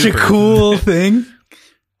been like such Looper. A cool thing.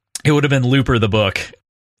 It would have been Looper the book.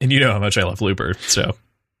 And you know how much I love Looper. So,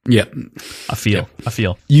 yeah. I feel.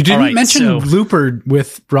 You didn't mention Looper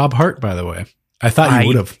with Rob Hart, by the way. I thought you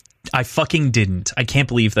would have. I fucking didn't. I can't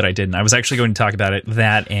believe that I didn't. I was actually going to talk about it.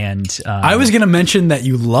 That and I was going to mention that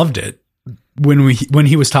you loved it when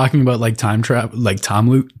he was talking about like time travel, like time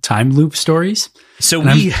loop stories. So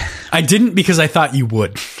I didn't because I thought you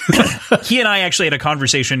would. He and I actually had a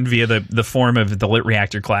conversation via the form of the Lit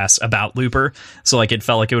Reactor class about Looper. So like it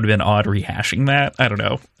felt like it would have been odd rehashing that. I don't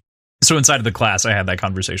know. So inside of the class, I had that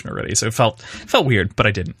conversation already. So it felt weird, but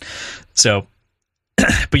I didn't. So,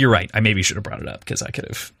 but you're right. I maybe should have brought it up because I could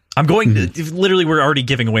have. I'm going to literally. We're already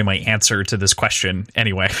giving away my answer to this question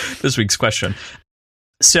anyway. This week's question.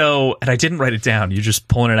 So, and I didn't write it down. You're just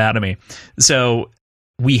pulling it out of me. So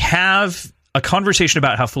we have a conversation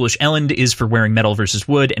about how foolish Elend is for wearing metal versus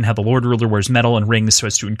wood, and how the Lord Ruler wears metal and rings so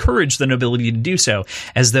as to encourage the nobility to do so,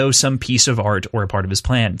 as though some piece of art or a part of his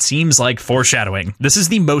plan. Seems like foreshadowing. This is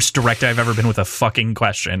the most direct I've ever been with a fucking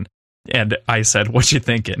question. And I said, what you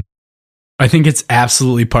thinking? I think it's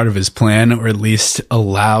absolutely part of his plan, or at least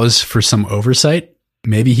allows for some oversight.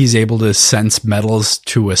 Maybe he's able to sense metals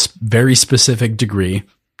to a very specific degree.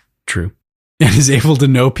 True. And is able to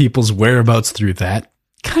know people's whereabouts through that.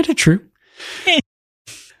 Kind of true.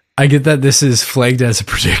 I get that this is flagged as a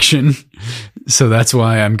prediction. So that's what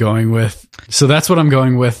I'm going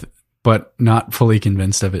with, but not fully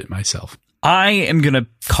convinced of it myself. I am going to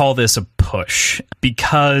call this a push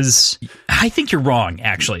because I think you're wrong,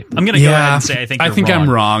 actually. I'm going to go ahead and say I think I'm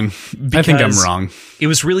wrong. I think I'm wrong. It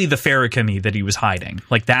was really the Farrakami that he was hiding.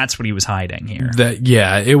 Like, that's what he was hiding here.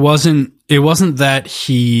 It wasn't that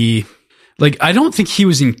he... Like, I don't think he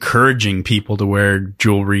was encouraging people to wear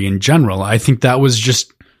jewelry in general. I think that was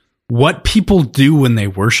just what people do when they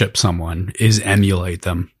worship someone, is emulate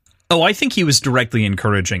them. Oh, I think he was directly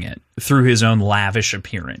encouraging it through his own lavish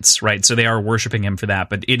appearance, right? So they are worshiping him for that,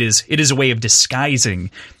 but it is a way of disguising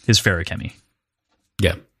his Farrakami.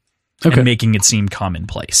 Yeah. Okay. And making it seem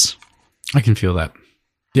commonplace. I can feel that.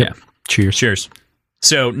 Yep. Yeah. Cheers.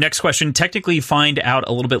 So, next question. Technically find out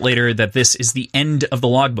a little bit later that this is the end of the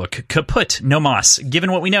logbook. Kaput, no moss.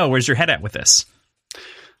 Given what we know, where's your head at with this?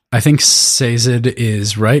 I think Sazed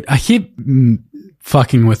is right. I keep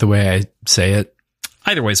fucking with the way I say it.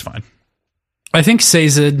 Either way is fine. I think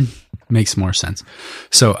Sazed makes more sense.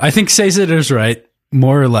 So I think Sazed is right,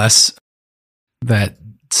 more or less, that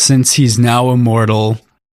since he's now immortal,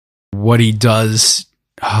 what he does,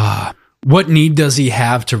 what need does he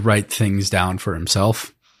have to write things down for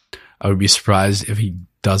himself? I would be surprised if he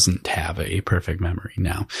doesn't have a perfect memory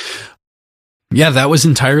now. Yeah, that was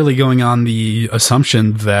entirely going on the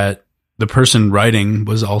assumption that the person writing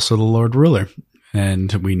was also the Lord Ruler.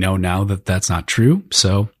 And we know now that that's not true,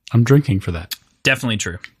 so I'm drinking for that. Definitely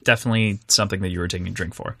true. Definitely something that you were taking a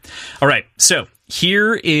drink for. All right, so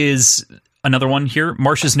here is another one here.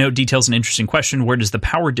 Marcia's note details an interesting question. Where does the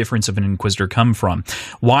power difference of an Inquisitor come from?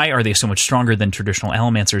 Why are they so much stronger than traditional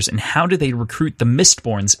Allomancers, and how do they recruit the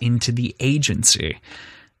Mistborns into the agency?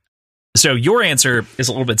 So your answer is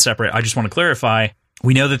a little bit separate. I just want to clarify.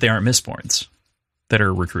 We know that they aren't Mistborns that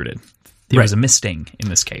are recruited. There was a Misting in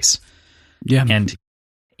this case. Yeah. And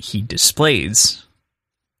he displays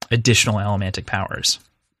additional Allomantic powers.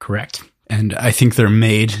 Correct. And I think they're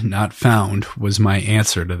made, not found, was my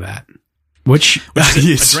answer to that. Which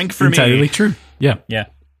is a drink for entirely me. True. Yeah. Yeah.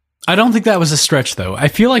 I don't think that was a stretch, though. I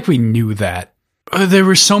feel like we knew that. There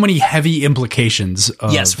were so many heavy implications.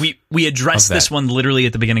 Yes, we addressed this one literally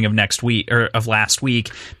at the beginning of last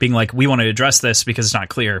week, being like, we want to address this because it's not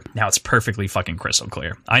clear. Now it's perfectly fucking crystal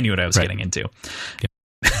clear. I knew what I was getting into.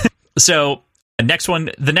 Yeah. So next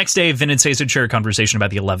one, the next day, Vin and Sazed share a conversation about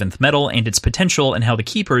the 11th metal and its potential and how the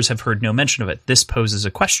Keepers have heard no mention of it. This poses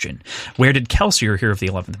a question. Where did Kelsier hear of the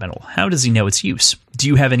 11th metal? How does he know its use? Do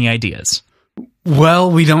you have any ideas?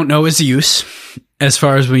 Well, we don't know its use. As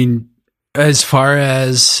far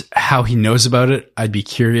as how he knows about it, I'd be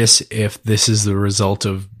curious if this is the result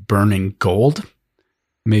of burning gold.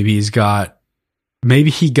 Maybe he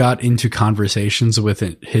got into conversations with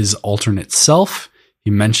his alternate self. He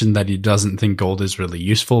mentioned that he doesn't think gold is really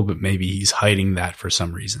useful, but maybe he's hiding that for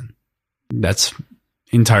some reason. That's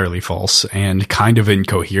entirely false and kind of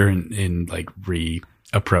incoherent in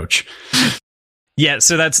approach. Yeah,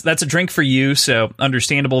 so that's a drink for you, so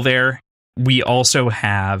understandable there. We also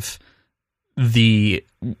have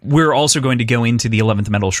we're also going to go into the 11th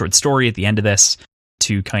metal short story at the end of this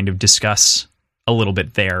to kind of discuss a little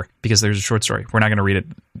bit there, because there's a short story. We're not going to read it.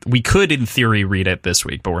 We could, in theory, read it this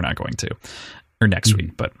week, but we're not going to. Or next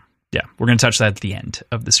week, but yeah, we're going to touch that at the end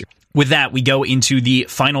of the series. With that, we go into the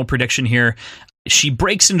final prediction here. She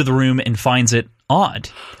breaks into the room and finds it odd,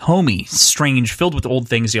 homey, strange, filled with old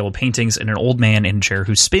things, yellow paintings, and an old man in a chair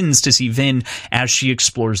who spins to see Vin as she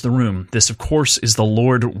explores the room. This, of course, is the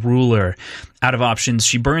Lord Ruler. Out of options,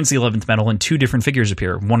 she burns the 11th metal and two different figures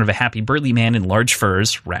appear. One of a happy burly man in large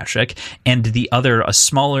furs, Rashek, and the other a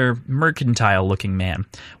smaller, mercantile-looking man.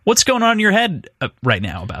 What's going on in your head right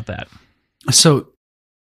now about that? So,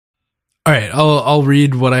 all right, I'll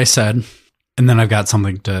read what I said, and then I've got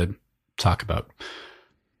something to talk about.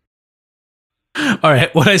 All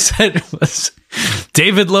right, what I said was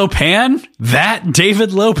David Lopan,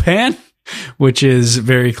 which is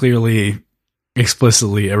very clearly,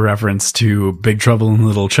 explicitly a reference to Big Trouble in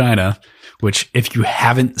Little China, which if you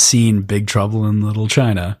haven't seen Big Trouble in Little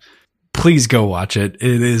China, please go watch it.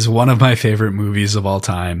 It is one of my favorite movies of all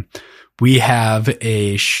time. We have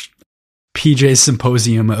a PJ's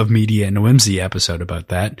Symposium of Media and Whimsy episode about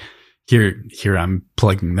that. Here I'm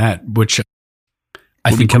plugging that, which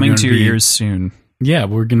I think coming to your ears soon. Yeah,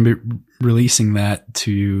 we're going to be releasing that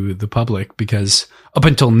to the public because up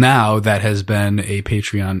until now that has been a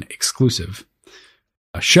Patreon exclusive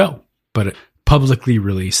show, but publicly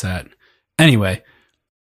release that. Anyway,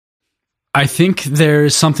 I think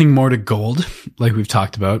there's something more to gold, like we've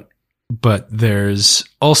talked about, but there's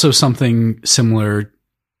also something similar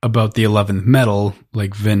about the 11th metal,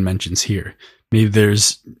 like Vin mentions here.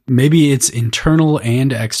 Maybe it's internal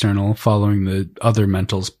and external, following the other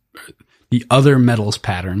metals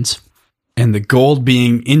patterns. And the gold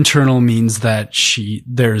being internal means that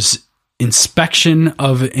there's inspection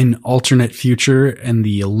of an alternate future, and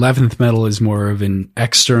the 11th metal is more of an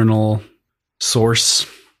external source.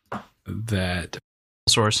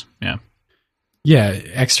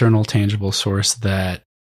 External tangible source, that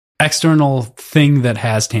external thing that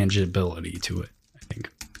has tangibility to it, I think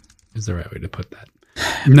is the right way to put that.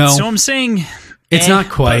 No. So I'm saying it's not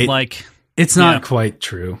quite it's not yeah. quite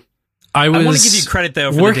true. I want to give you credit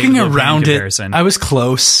though for working the around it. I was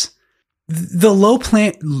close. The low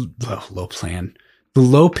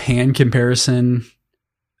pan comparison,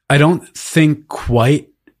 I don't think quite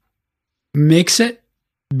makes it,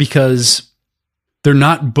 because they're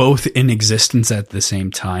not both in existence at the same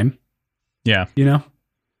time. Yeah. You know?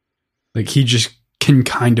 Like he just can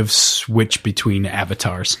kind of switch between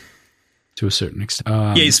avatars. to a certain extent.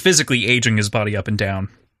 Yeah, he's physically aging his body up and down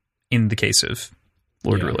in the case of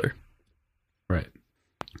Lord Ruler. Right.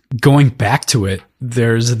 Going back to it,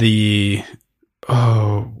 there's the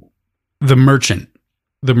merchant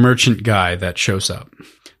guy that shows up.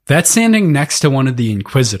 That's standing next to one of the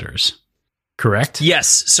Inquisitors, correct? Yes.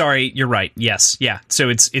 Sorry, you're right. Yes. Yeah. So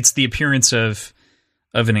it's the appearance of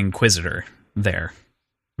an Inquisitor there.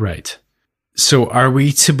 Right. So are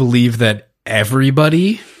we to believe that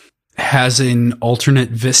everybody has an alternate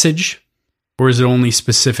visage, or is it only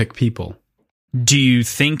specific people? Do you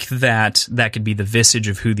think that could be the visage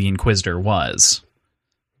of who the Inquisitor was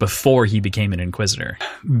before he became an Inquisitor?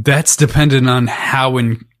 That's dependent on how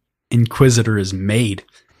an Inquisitor is made.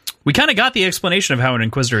 We kind of got the explanation of how an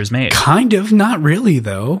Inquisitor is made. Kind of, not really,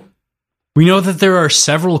 though. We know that there are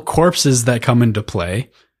several corpses that come into play,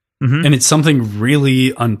 and it's something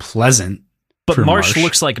really unpleasant. But Marsh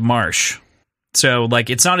looks like Marsh. So, like,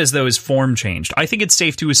 it's not as though his form changed. I think it's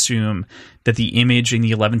safe to assume that the image in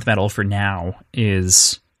the 11th Metal for now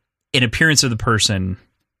is an appearance of the person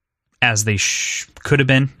as they could have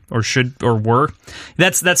been, or should, or were.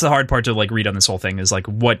 That's the hard part to, like, read on this whole thing, is, like,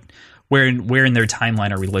 where in their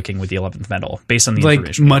timeline are we looking with the 11th Metal, based on the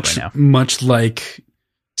information much, right now? Much like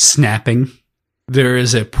snapping, there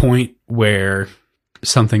is a point where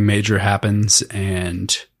something major happens,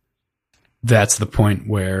 and that's the point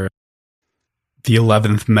where the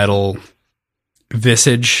 11th Metal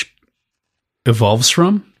visage evolves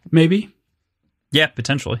from, maybe? Yeah,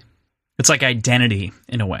 potentially. It's like identity,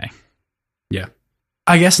 in a way. Yeah.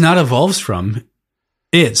 I guess not evolves from,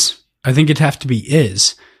 is. I think it'd have to be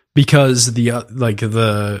is, because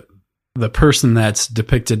the person that's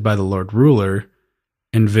depicted by the Lord Ruler,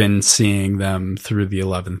 and Vin seeing them through the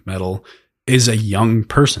 11th Metal, is a young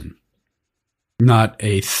person. Not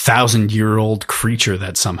a 1,000-year-old creature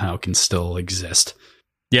that somehow can still exist.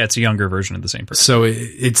 Yeah, it's a younger version of the same person. So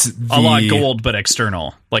it's a lot gold, but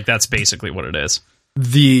external. Like, that's basically what it is.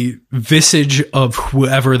 The visage of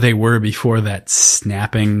whoever they were before that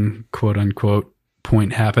snapping, quote-unquote,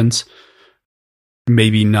 point happens.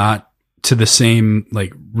 Maybe not to the same,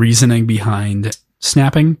 like, reasoning behind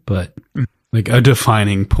snapping, but like a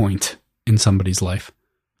defining point in somebody's life.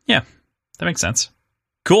 Yeah, that makes sense.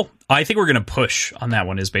 Cool. I think we're going to push on that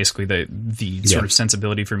one, is basically the sort of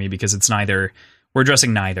sensibility for me, because it's neither. We're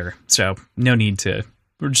addressing neither. So no need to.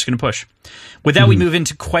 We're just going to push. With that, we move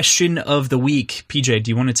into question of the week. PJ,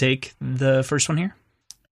 do you want to take the first one here?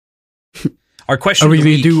 Our question. Are we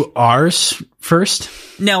going to do ours first?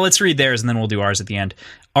 No, let's read theirs and then we'll do ours at the end.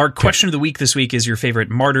 Our question of the week this week is your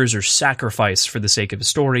favorite martyrs or sacrifice for the sake of a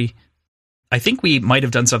story. I think we might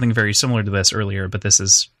have done something very similar to this earlier, but this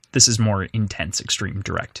is more intense, extreme,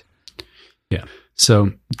 direct. Yeah.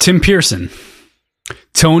 So, Tim Pearson.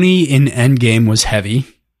 Tony in Endgame was heavy.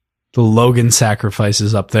 The Logan sacrifice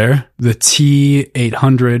is up there. The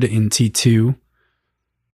T-800 in T2.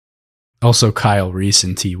 Also Kyle Reese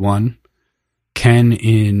in T1. Ken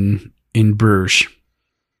in Bruges.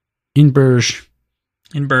 In Bruges.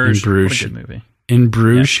 In Bruges. In Bruges. What a good movie. In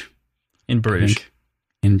Bruges. Yeah. In Bruges.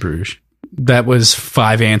 In Bruges. That was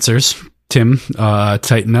 5 answers. Tim,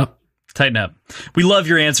 tighten up. Tighten up. We love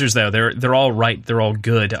your answers, though. They're all right. They're all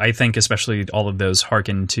good. I think especially all of those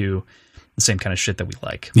hearken to the same kind of shit that we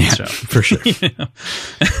like. Yeah, so, for sure.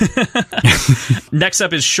 Next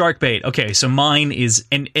up is Sharkbait. Okay, so mine is,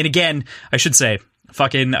 and again, I should say,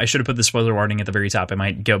 I should have put the spoiler warning at the very top. I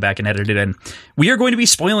might go back and edit it in. We are going to be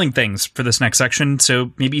spoiling things for this next section,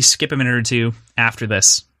 so maybe skip a minute or two after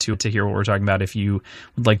this to hear what we're talking about if you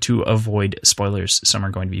would like to avoid spoilers. Some are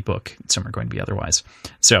going to be book, some are going to be otherwise.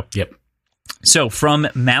 So, yep. So from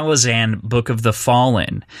Malazan, Book of the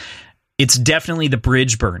Fallen, it's definitely the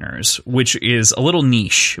Bridge Burners, which is a little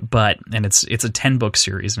niche, and it's a 10-book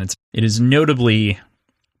series, and it is notably.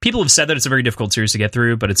 People have said that it's a very difficult series to get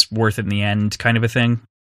through, but it's worth it in the end, kind of a thing.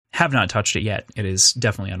 Have not touched it yet. It is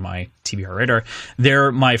definitely on my TBR radar.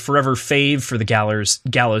 They're my forever fave for the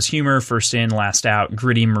gallows humor, first in, last out,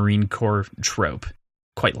 gritty Marine Corps trope.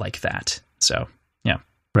 Quite like that. So, yeah.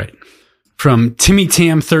 Right. From Timmy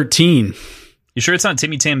Tam 13. You sure it's not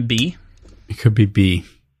Timmy Tam B? It could be B.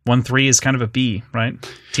 1-3 is kind of a B, right?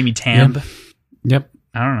 Timmy Tam. Yep.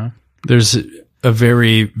 I don't know. There's a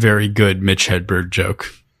very, very good Mitch Hedberg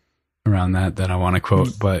joke around that I want to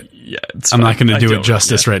quote, but yeah, I'm not going to do it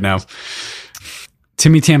justice right now.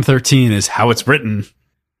 Timmy Tam 13 is how it's written,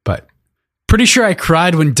 but pretty sure I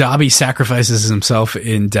cried when Dobby sacrifices himself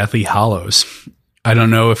in Deathly Hallows. I don't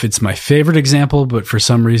know if it's my favorite example, but for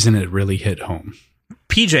some reason it really hit home.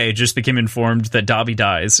 PJ just became informed that Dobby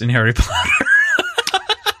dies in Harry Potter.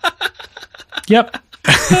 Yep.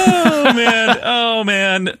 Oh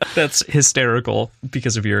man, that's hysterical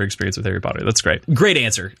because of your experience with Harry Potter. That's great. Great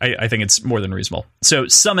answer. I think it's more than reasonable. So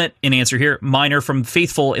Summit, an answer here. Mine are from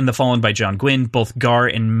Faithful in the Fallen by John Gwynne, both Gar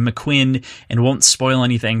and McQuinn, and won't spoil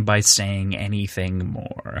anything by saying anything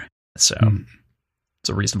more. So it's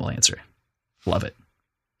a reasonable answer. Love it.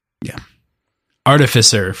 Yeah.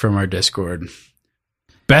 Artificer from our Discord.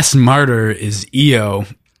 Best martyr is EO.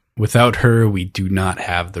 Without her, we do not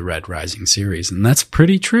have the Red Rising series. And that's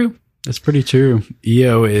pretty true. That's pretty true.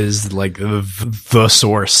 EO is like the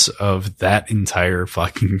source of that entire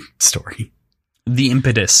fucking story. The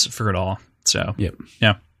impetus for it all. So, yep.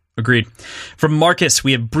 Yeah. Agreed. From Marcus,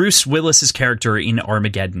 we have Bruce Willis's character in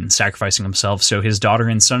Armageddon, sacrificing himself so his daughter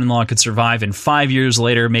and son-in-law could survive, and 5 years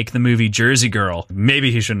later make the movie Jersey Girl.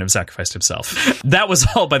 Maybe he shouldn't have sacrificed himself. That was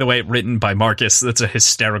all, by the way, written by Marcus. That's a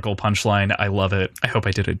hysterical punchline. I love it. I hope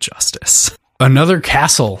I did it justice. Another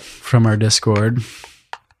castle from our Discord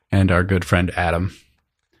and our good friend Adam.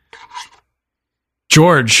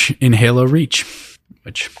 George in Halo Reach,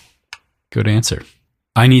 which, good answer.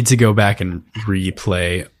 I need to go back and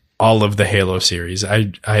replay all of the Halo series.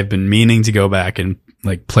 I've been meaning to go back and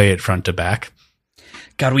like play it front to back.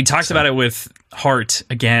 God, we talked about it with Hart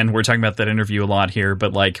again. We're talking about that interview a lot here,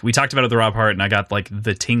 but like we talked about it with Rob Hart, and I got like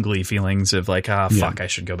the tingly feelings of like, fuck, I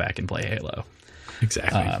should go back and play Halo.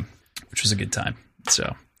 Exactly, which was a good time.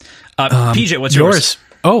 So, PJ, what's yours?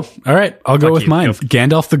 Oh, all right, I'll go with mine. Go.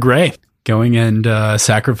 Gandalf the Grey going and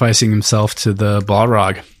sacrificing himself to the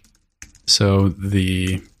Balrog, so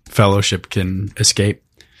the Fellowship can escape.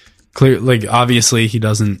 Clear, like obviously he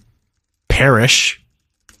doesn't perish,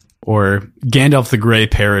 or Gandalf the Grey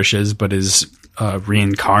perishes, but is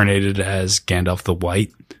reincarnated as Gandalf the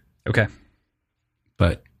White. Okay,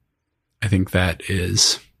 but I think that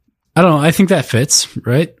is, I don't know. I think that fits,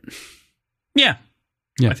 right? Yeah,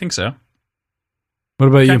 I think so. What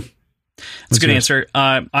about you? That's a good answer.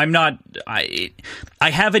 I'm not. I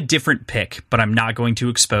have a different pick, but I'm not going to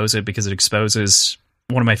expose it because it exposes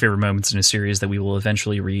one of my favorite moments in a series that we will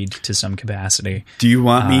eventually read to some capacity. Do you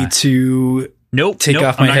want me to? Take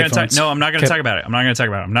off my headphones. I'm not going to talk about it. I'm not going to talk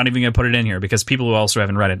about it. I'm not even going to put it in here because people who also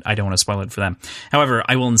haven't read it, I don't want to spoil it for them. However,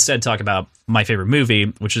 I will instead talk about my favorite movie,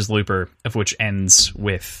 which is Looper, of which ends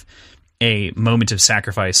with a moment of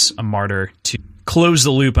sacrifice, a martyr, to close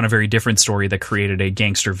the loop on a very different story that created a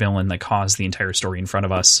gangster villain that caused the entire story in front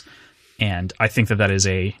of us. And I think that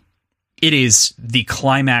it is the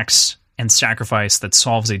climax and sacrifice that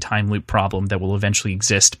solves a time loop problem that will eventually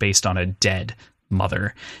exist based on a dead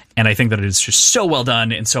mother. And I think that it is just so well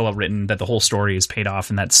done and so well written that the whole story is paid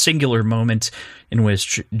off in that singular moment in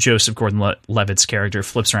which Joseph Gordon-Levitt's character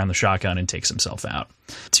flips around the shotgun and takes himself out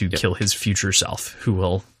to kill his future self, who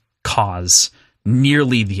will cause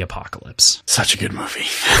nearly the apocalypse. Such a good movie.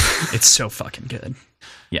 It's so fucking good.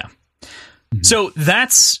 Yeah. Mm-hmm. So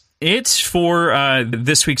that's it for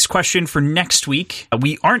this week's question. For next week,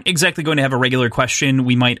 we aren't exactly going to have a regular question.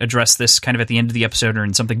 We might address this kind of at the end of the episode or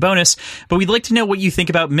in something bonus, but we'd like to know what you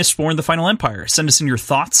think about Mistborn: The Final Empire. Send us in your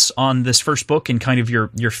thoughts on this first book and kind of your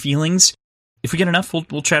feelings. If we get enough,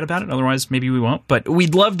 we'll chat about it. Otherwise, maybe we won't. But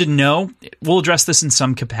we'd love to know. We'll address this in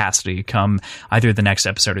some capacity come either the next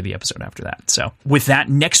episode or the episode after that. So with that,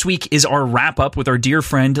 next week is our wrap-up with our dear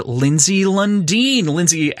friend, Lindsay Lundeen.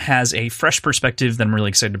 Lindsay has a fresh perspective that I'm really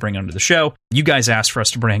excited to bring onto the show. You guys asked for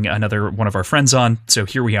us to bring another one of our friends on, so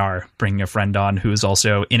here we are, bringing a friend on who is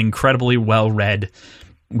also an incredibly well-read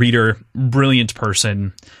reader, brilliant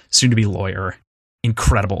person, soon-to-be lawyer.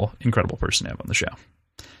 Incredible person to have on the show.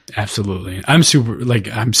 Absolutely. I'm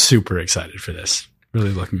super excited for this. Really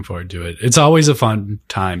looking forward to it. It's always a fun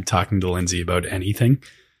time talking to Lindsay about anything.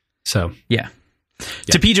 So, yeah.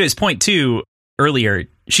 To PJ's point too, earlier,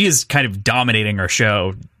 she is kind of dominating our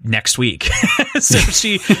show next week. So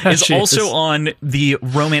she is also on the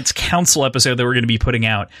Romance Council episode that we're going to be putting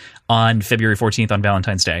out on February 14th on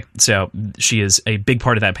Valentine's Day. So she is a big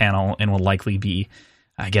part of that panel and will likely be,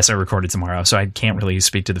 I guess I recorded tomorrow, so I can't really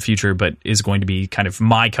speak to the future, but is going to be kind of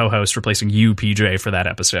my co-host replacing you, PJ, for that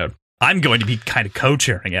episode. I'm going to be kind of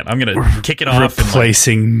co-chairing it. I'm going to kick it off.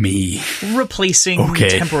 Replacing me.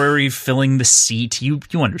 Temporary filling the seat. You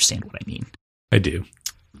understand what I mean. I do.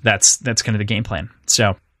 That's kind of the game plan.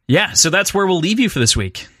 So, yeah, so that's where we'll leave you for this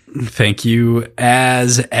week. Thank you,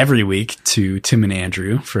 as every week, to Tim and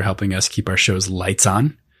Andrew for helping us keep our show's lights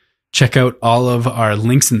on. Check out all of our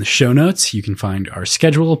links in the show notes. You can find our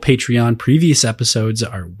schedule, Patreon, previous episodes,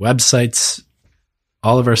 our websites,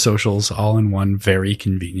 all of our socials, all in one very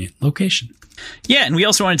convenient location. Yeah, and we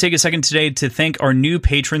also want to take a second today to thank our new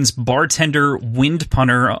patrons, Bartender Wind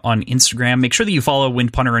Punter on Instagram. Make sure that you follow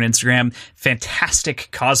Wind Punter on Instagram. Fantastic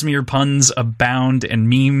Cosmere puns abound and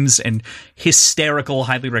memes and hysterical.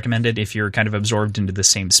 Highly recommended if you're kind of absorbed into the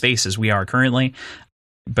same space as we are currently.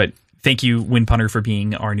 But thank you, Wind Punter, for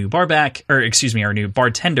being our new our new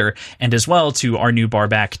bartender, and as well to our new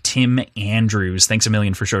barback, Tim Andrews. Thanks a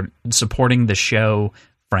million for supporting the show,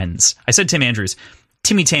 friends. I said Tim Andrews.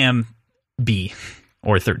 Timmy Tam B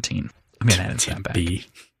or 13. I'm going to add that back. B.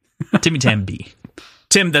 Timmy Tam B.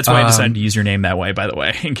 Tim, that's why I decided to use your name that way, by the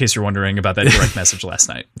way, in case you're wondering about that direct message last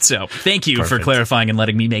night. So thank you for clarifying and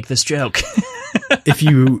letting me make this joke. If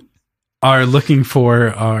you are looking for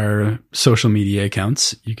our social media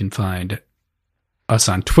accounts, you can find us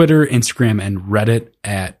on Twitter, Instagram, and Reddit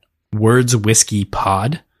at Words Whiskey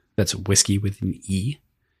Pod. That's whiskey with an E.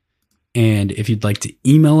 And if you'd like to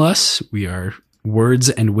email us, we are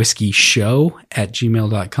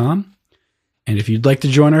wordsandwhiskeyshow@gmail.com. And if you'd like to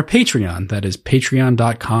join our Patreon, that is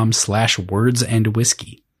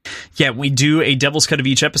patreon.com/wordsandwhiskey. Yeah, we do a Devil's Cut of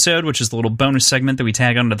each episode, which is the little bonus segment that we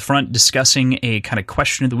tag onto the front, discussing a kind of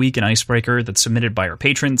question of the week, an icebreaker that's submitted by our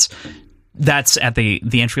patrons. That's at the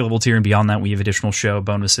entry-level tier, and beyond that, we have additional show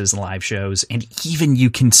bonuses, live shows, and even you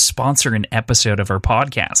can sponsor an episode of our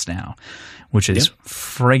podcast now, which is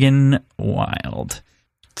friggin' wild.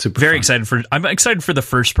 Super Very fun. excited I'm excited for the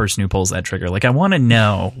first person who pulls that trigger. Like, I want to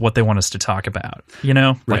know what they want us to talk about. You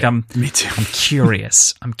know, like Right. Me too. I'm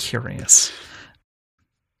curious. I'm curious.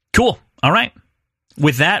 Cool. All right.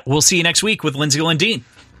 With that, we'll see you next week with Lindsay Lundeen.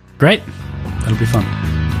 Great. That'll be fun.